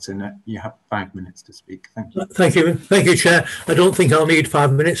 Councillor Brotherton, you have 5 minutes to speak. Thank you. Thank you, Chair. I don't think I'll need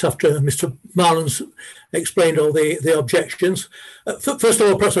 5 minutes after Mr. Marlin's explained all the objections. First of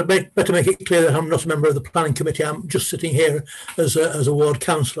all, perhaps I'd better make it clear that I'm not a member of the Planning Committee. I'm just sitting here as a ward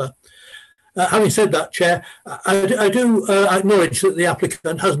councillor. Having said that, Chair, I do acknowledge that the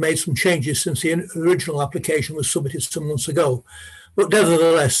applicant has made some changes since the original application was submitted some months ago. But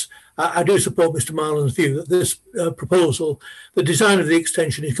nevertheless, I do support Mr. Marlin's view that this proposal, the design of the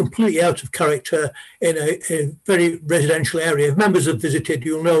extension, is completely out of character in a very residential area. If members have visited,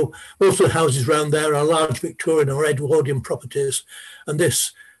 you'll know most of the houses around there are large Victorian or Edwardian properties, and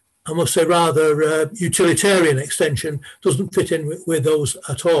this, I must say, rather utilitarian extension doesn't fit in with those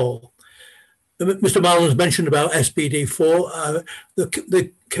at all. Mr. Marlin's mentioned about SBD4.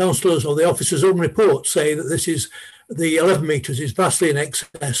 The councillors or the officers' own reports say that this is the 11 metres is vastly in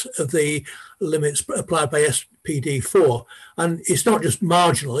excess of the limits applied by SPD4, and it's not just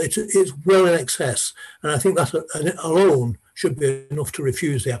marginal; it's well in excess. And I think that alone should be enough to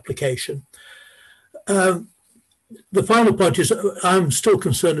refuse the application. The final point is I'm still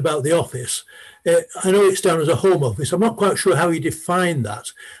concerned about the office. I know it's down as a home office. I'm not quite sure how you define that,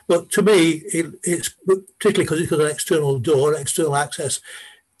 but to me, it's particularly because it's got an external door, external access.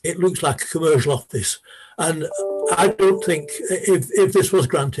 It looks like a commercial office. And I don't think if this was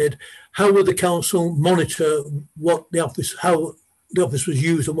granted, how would the council monitor what the office, how the office was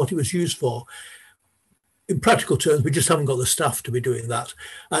used and what it was used for? In practical terms, we just haven't got the staff to be doing that.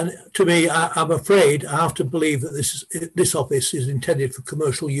 And to me, I'm afraid I have to believe that this office is intended for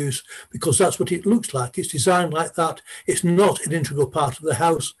commercial use because that's what it looks like. It's designed like that. It's not an integral part of the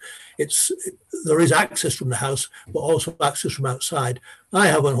house. There is access from the house, but also access from outside. I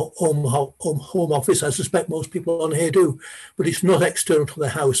have a home office. I suspect most people on here do, but it's not external to the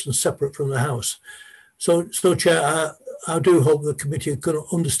house and separate from the house. So Chair, I do hope the committee can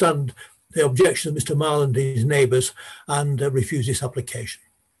understand the objection of Mr. Marlin and his neighbours and refuse this application.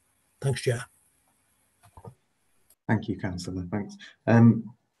 Thanks, Chair. Thank you, Councillor. Thanks.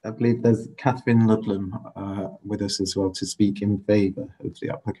 I believe there's Catherine Ludlam with us as well to speak in favour of the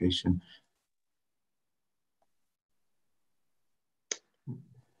application.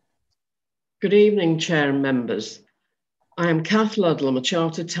 Good evening, Chair and members. I am Kath Ludlam, a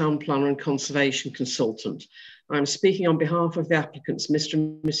Chartered Town Planner and Conservation Consultant. I am speaking on behalf of the applicants, Mr.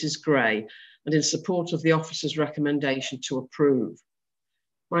 and Mrs. Gray, and in support of the officer's recommendation to approve.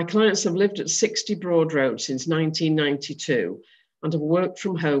 My clients have lived at 60 Broad Road since 1992 and have worked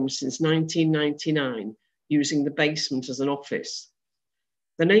from home since 1999, using the basement as an office.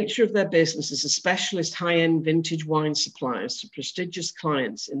 The nature of their business is a specialist high-end vintage wine suppliers to prestigious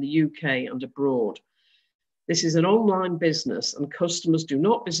clients in the UK and abroad. This is an online business and customers do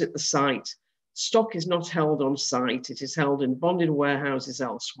not visit the site. Stock is not held on site, it is held in bonded warehouses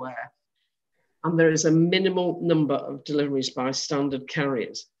elsewhere. And there is a minimal number of deliveries by standard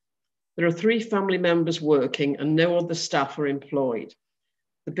carriers. There are 3 family members working and no other staff are employed.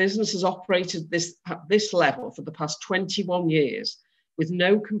 The business has operated at this level for the past 21 years with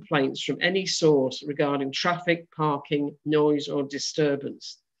no complaints from any source regarding traffic, parking, noise or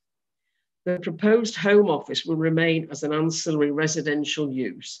disturbance. The proposed home office will remain as an ancillary residential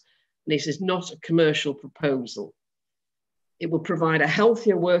use, and this is not a commercial proposal. It will provide a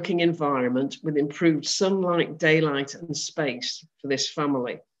healthier working environment with improved sunlight, daylight and space for this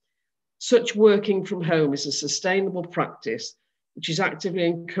family. Such working from home is a sustainable practice which is actively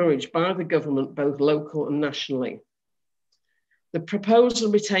encouraged by the government, both local and nationally. The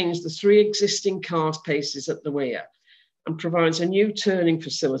proposal retains the 3 existing car spaces at the rear and provides a new turning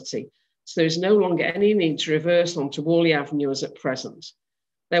facility, so there is no longer any need to reverse onto Worley Avenue as at present.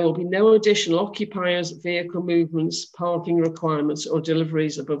 There will be no additional occupiers, vehicle movements, parking requirements or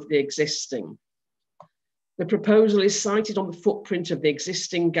deliveries above the existing. The proposal is sited on the footprint of the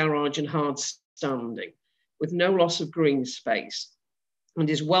existing garage and hard standing, with no loss of green space, and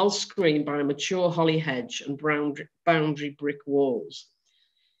is well screened by a mature holly hedge and boundary brick walls.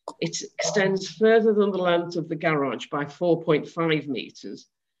 It extends further than the length of the garage by 4.5 metres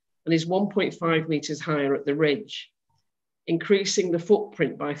and is 1.5 metres higher at the ridge, increasing the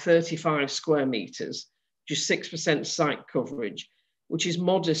footprint by 35 square metres, which is 6% site coverage, which is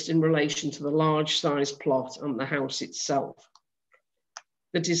modest in relation to the large size plot and the house itself.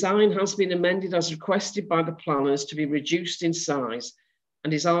 The design has been amended as requested by the planners to be reduced in size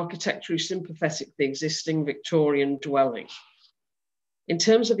and is architecturally sympathetic to the existing Victorian dwelling. In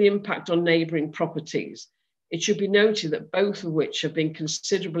terms of the impact on neighbouring properties, it should be noted that both of which have been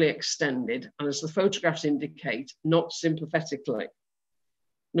considerably extended and, as the photographs indicate, not sympathetically.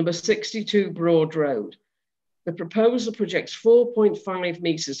 Number 62 Broad Road. The proposal projects 4.5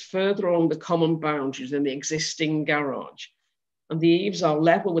 metres further along the common boundaries than the existing garage, and the eaves are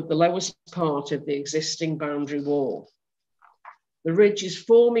level with the lowest part of the existing boundary wall. The ridge is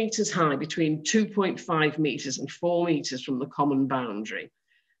 4 metres high, between 2.5 metres and 4 metres from the common boundary.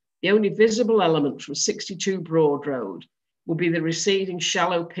 The only visible element from 62 Broad Road will be the receding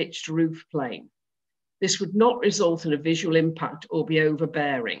shallow pitched roof plane. This would not result in a visual impact or be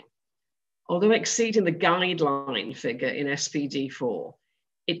overbearing. Although exceeding the guideline figure in SPD4,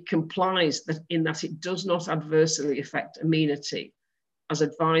 it complies in that it does not adversely affect amenity, as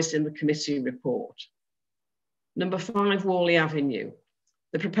advised in the committee report. Number 5 Worley Avenue.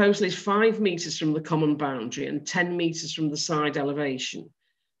 The proposal is 5 metres from the common boundary and 10 metres from the side elevation,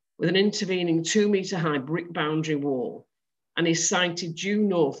 with an intervening 2 metre high brick boundary wall, and is sited due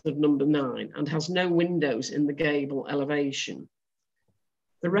north of number 9 and has no windows in the gable elevation.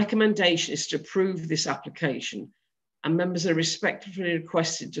 The recommendation is to approve this application, and members are respectfully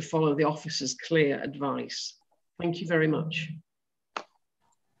requested to follow the officer's clear advice. Thank you very much.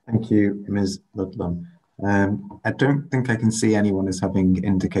 Thank you, Ms. Ludlam. I don't think I can see anyone as having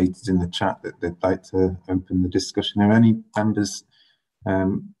indicated in the chat that they'd like to open the discussion. Are any members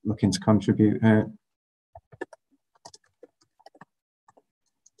looking to contribute here?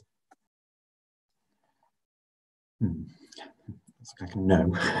 It's like a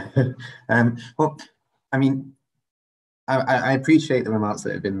no. Well, I mean, I appreciate the remarks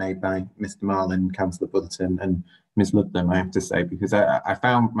that have been made by Mr. Marlin, Councillor Brotherton and Ms. Ludlam, I have to say, because I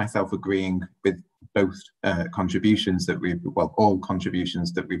found myself agreeing with both contributions that all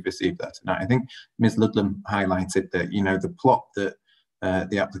contributions that we've received there tonight. I think Ms. Ludlam highlighted that, you know, the plot that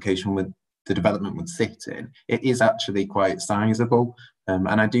the application the development would sit in, it is actually quite sizable.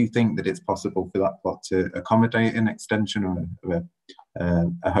 And I do think that it's possible for that plot to accommodate an extension or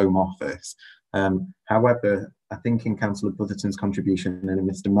a home office. However, I think in Councillor Brotherton's contribution and in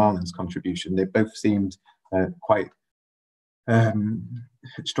Mr. Marlin's contribution, they both seemed quite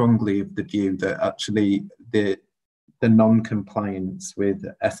strongly of the view that actually the non-compliance with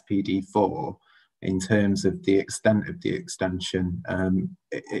SPD4 in terms of the extent of the extension,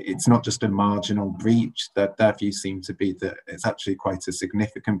 it's not just a marginal breach, that their view seemed to be that it's actually quite a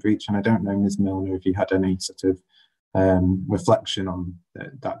significant breach. And I don't know, Ms. Milner, if you had any sort of reflection on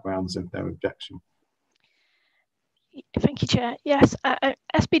that grounds of their objection. Thank you, Chair. Yes,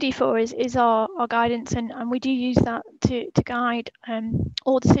 SPD4 is our guidance, and we do use that to guide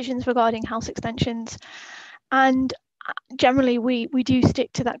all decisions regarding house extensions. And generally, we do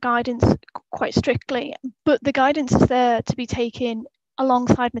stick to that guidance quite strictly, but the guidance is there to be taken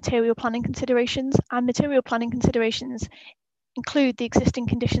alongside material planning considerations, and material planning considerations include the existing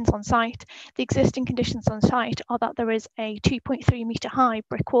conditions on site. The existing conditions on site are that there is a 2.3 metre high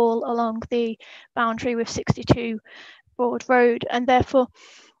brick wall along the boundary with 62 Broad Road, and therefore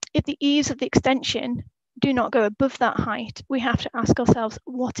if the eaves of the extension do not go above that height, we have to ask ourselves,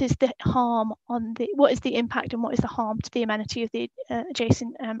 what is the harm on what is the impact and what is the harm to the amenity of the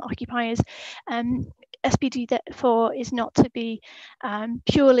adjacent occupiers. SPD therefore is not to be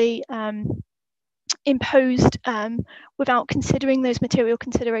purely imposed without considering those material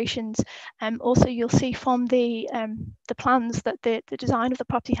considerations. Also, you'll see from the plans that the design of the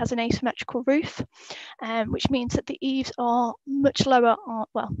property has an asymmetrical roof, which means that the eaves are much lower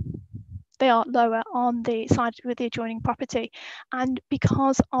they are lower on the side with the adjoining property, and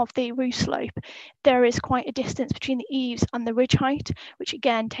because of the roof slope, there is quite a distance between the eaves and the ridge height, which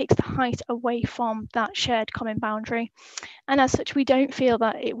again takes the height away from that shared common boundary. And as such, we don't feel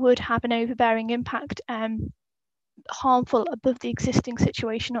that it would have an overbearing impact harmful above the existing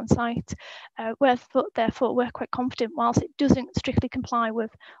situation on site. Therefore, we're quite confident, whilst it doesn't strictly comply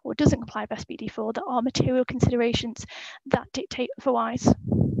with, or doesn't comply with SPD4, there are material considerations that dictate otherwise.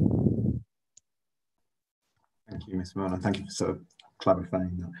 Thank you, Ms. Milner. Thank you for sort of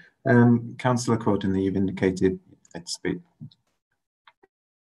clarifying that. Councillor Cordingley, you've indicated it's speak.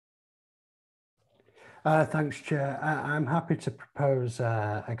 Thanks, Chair. I'm happy to propose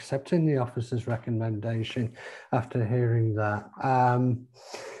accepting the officer's recommendation after hearing that.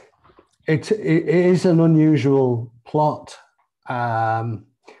 It is an unusual plot.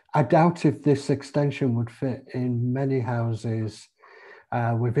 I doubt if this extension would fit in many houses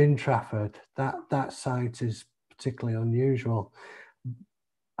within Trafford. That site is particularly unusual.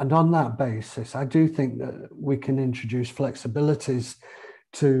 And on that basis, I do think that we can introduce flexibilities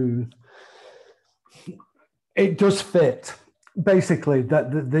to, it does fit. Basically,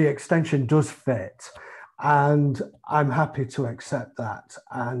 that the extension does fit. And I'm happy to accept that.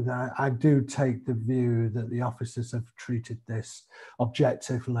 And I do take the view that the officers have treated this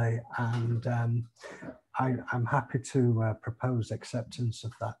objectively, and I'm happy to propose acceptance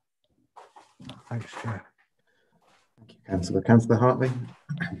of that. Thanks, Chair. Thank you, Councillor. Councillor Hartley.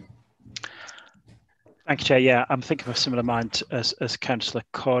 Thank you, Chair. Yeah, I'm thinking of a similar mind as Councillor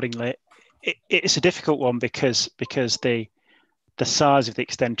Cordingley. It's a difficult one because the size of the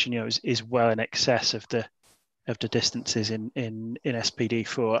extension, is well in excess of the distances in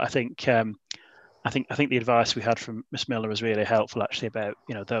SPD4. I think the advice we had from Ms Miller was really helpful, actually, about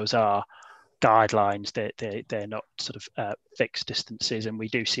those are guidelines. They're not sort of fixed distances, and we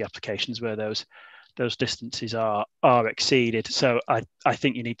do see applications where those distances are exceeded. So I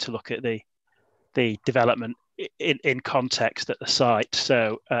think you need to look at the development in context at the site.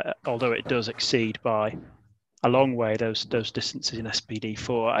 So although it does exceed by a long way those distances in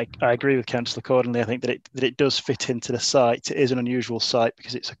SPD4, I agree with Councillor Cordingley. I think that it does fit into the site. It is an unusual site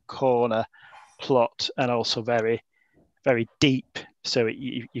because it's a corner plot and also very, very deep. So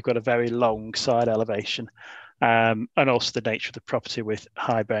you've got a very long side elevation, and also the nature of the property with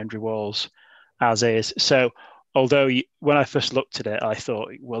high boundary walls as is. So although when I first looked at it, I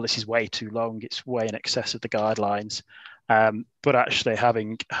thought, well, this is way too long. It's way in excess of the guidelines. But actually,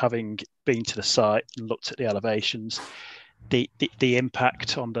 having been to the site and looked at the elevations, the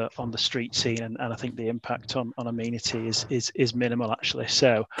impact on the street scene and I think the impact on amenity is minimal, actually.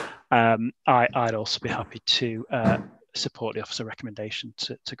 So I'd also be happy to support the officer recommendation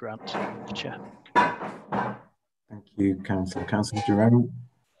to grant, Chair. Thank you, Councillor. Councillor Jerome.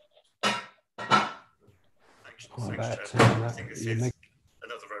 I think this is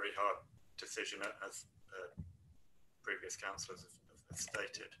another very hard decision, as previous councillors have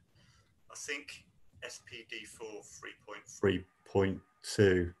stated. I think SPD4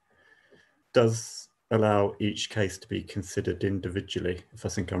 3.3.2 does allow each case to be considered individually, if I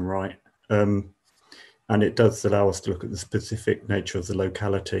think I'm right. And it does allow us to look at the specific nature of the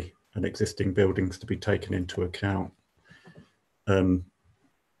locality and existing buildings to be taken into account. I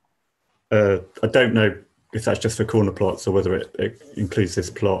don't know if that's just for corner plots or whether it includes this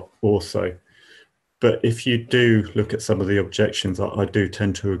plot also. But if you do look at some of the objections, I do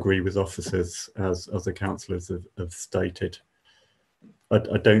tend to agree with officers, as other councillors have stated.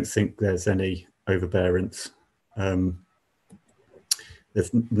 I don't think there's any overbearance. There's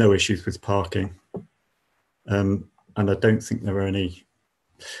no issues with parking. And I don't think there are any.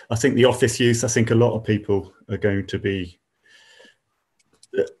 I think the office use, I think a lot of people are going to be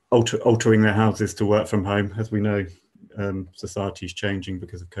altering their houses to work from home. As we know, society is changing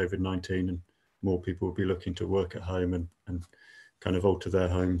because of COVID-19, and more people will be looking to work at home and kind of alter their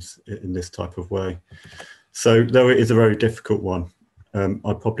homes in this type of way. So though it is a very difficult one,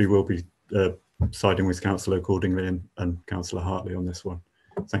 I probably will be siding with Councillor Cordingley and Councillor Hartley on this one.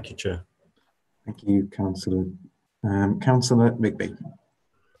 Thank you, Chair. Thank you, Councillor. Councillor Rigby.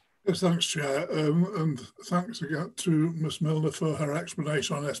 Yes, thanks, Chair. And thanks again to Ms Milner for her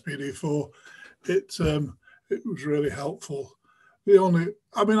explanation on SPD4. It was really helpful.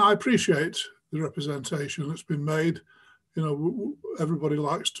 I appreciate the representation that's been made. Everybody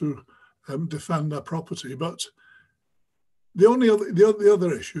likes to defend their property, but the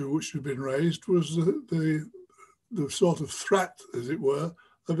other issue which has been raised was the sort of threat, as it were,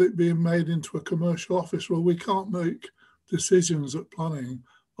 of it being made into a commercial office. Well, we can't make decisions at planning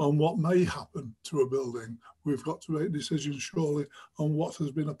on what may happen to a building. We've got to make decisions surely on what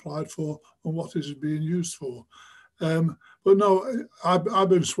has been applied for and what is being used for. But no, I've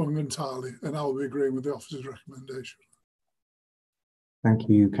been swung entirely, and I'll be agreeing with the officer's recommendation. Thank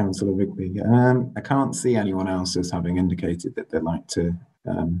you, Councillor Rigby. I can't see anyone else as having indicated that they'd like to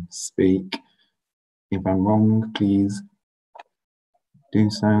speak. If I'm wrong, please do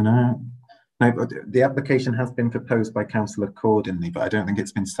so now. No, but the application has been proposed by Councillor Cordingley, but I don't think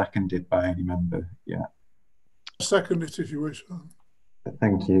it's been seconded by any member yet. Second it if you wish.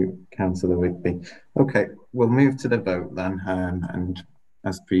 Thank you, Councillor Rigby. Okay, we'll move to the vote then, and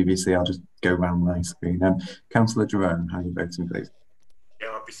as previously, I'll just go around my screen. Councillor Jerome, how are you voting, please? Yeah,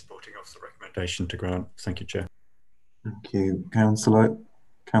 I'll be supporting officer recommendation. recommendation to grant. Thank you, Chair. Thank you, Councillor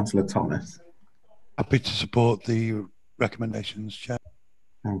Thomas. Happy to support the recommendations, Chair.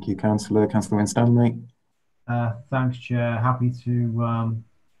 Thank you, Councillor Winstanley. Thanks, Chair. Happy to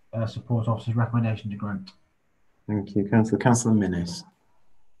support officer's recommendation to grant. Thank you, Councillor Minnis.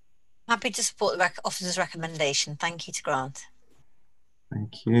 Happy to support the officer's recommendation. Thank you to grant.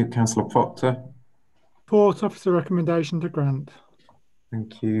 Thank you, Councillor Proctor. Support officer recommendation to grant.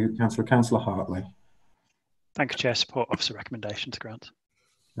 Thank you, Councillor Hartley. Thank you, Chair. Support officer recommendation to grant.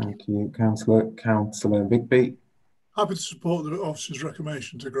 Thank you, Councillor Bigby. Happy to support the officer's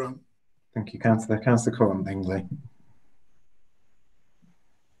recommendation to grant. Thank you, Councillor Cohen Bingley.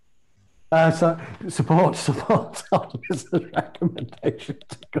 So support officer's recommendation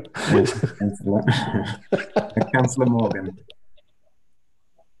to grant. Councillor Morgan.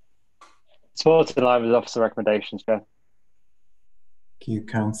 Support in line with officer recommendations, Chair. Thank you,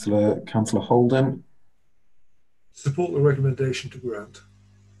 Councillor Holden. Support the recommendation to grant.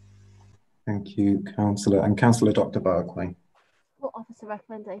 Thank you, Councillor Dr. Barclay. Support officer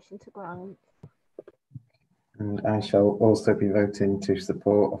recommendation to grant. And I shall also be voting to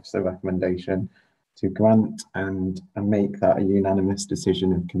support officer recommendation to grant and make that a unanimous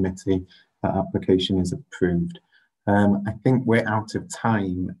decision of committee. That application is approved. I think we're out of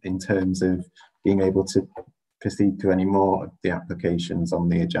time in terms of being able to proceed to any more of the applications on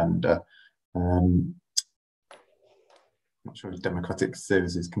the agenda. I'm not sure if Democratic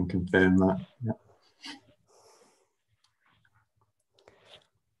Services can confirm that. Yeah.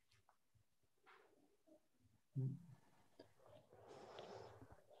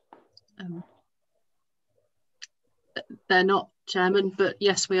 They're not, Chairman, but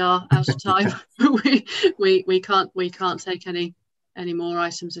yes, we are out of time. we can't take any more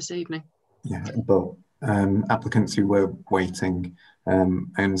items this evening. Yeah, but applicants who were waiting, I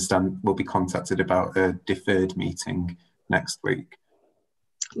understand, will be contacted about a deferred meeting next week.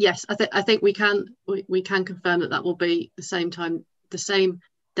 Yes, I think we can confirm that will be the same time, the same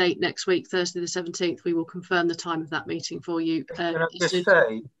date next week, Thursday the 17th. We will confirm the time of that meeting for you. Can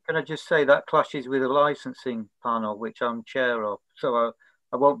I just say that clashes with a licensing panel, which I'm chair of, so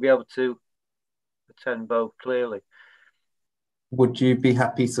I won't be able to attend both clearly. Would you be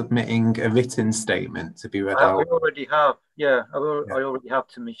happy submitting a written statement to be read out? I already have, yeah, I already have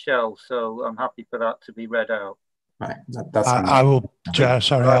to Michelle, so I'm happy for that to be read out. Right, that's I will, Chair,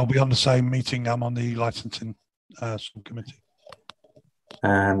 sorry, I'll be on the same meeting. I'm on the licensing subcommittee.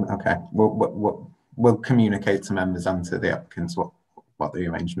 Okay, we'll communicate to members and to the applicants what the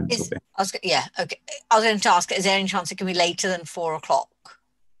arrangements will be. Okay. I was going to ask, is there any chance it can be later than 4 o'clock?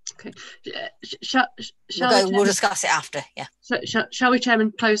 Okay. We'll discuss it after. Yeah. So shall we,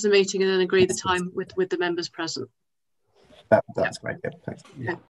 Chairman, close the meeting and then agree the time with the members present? That's great. Yeah, thanks. Yeah.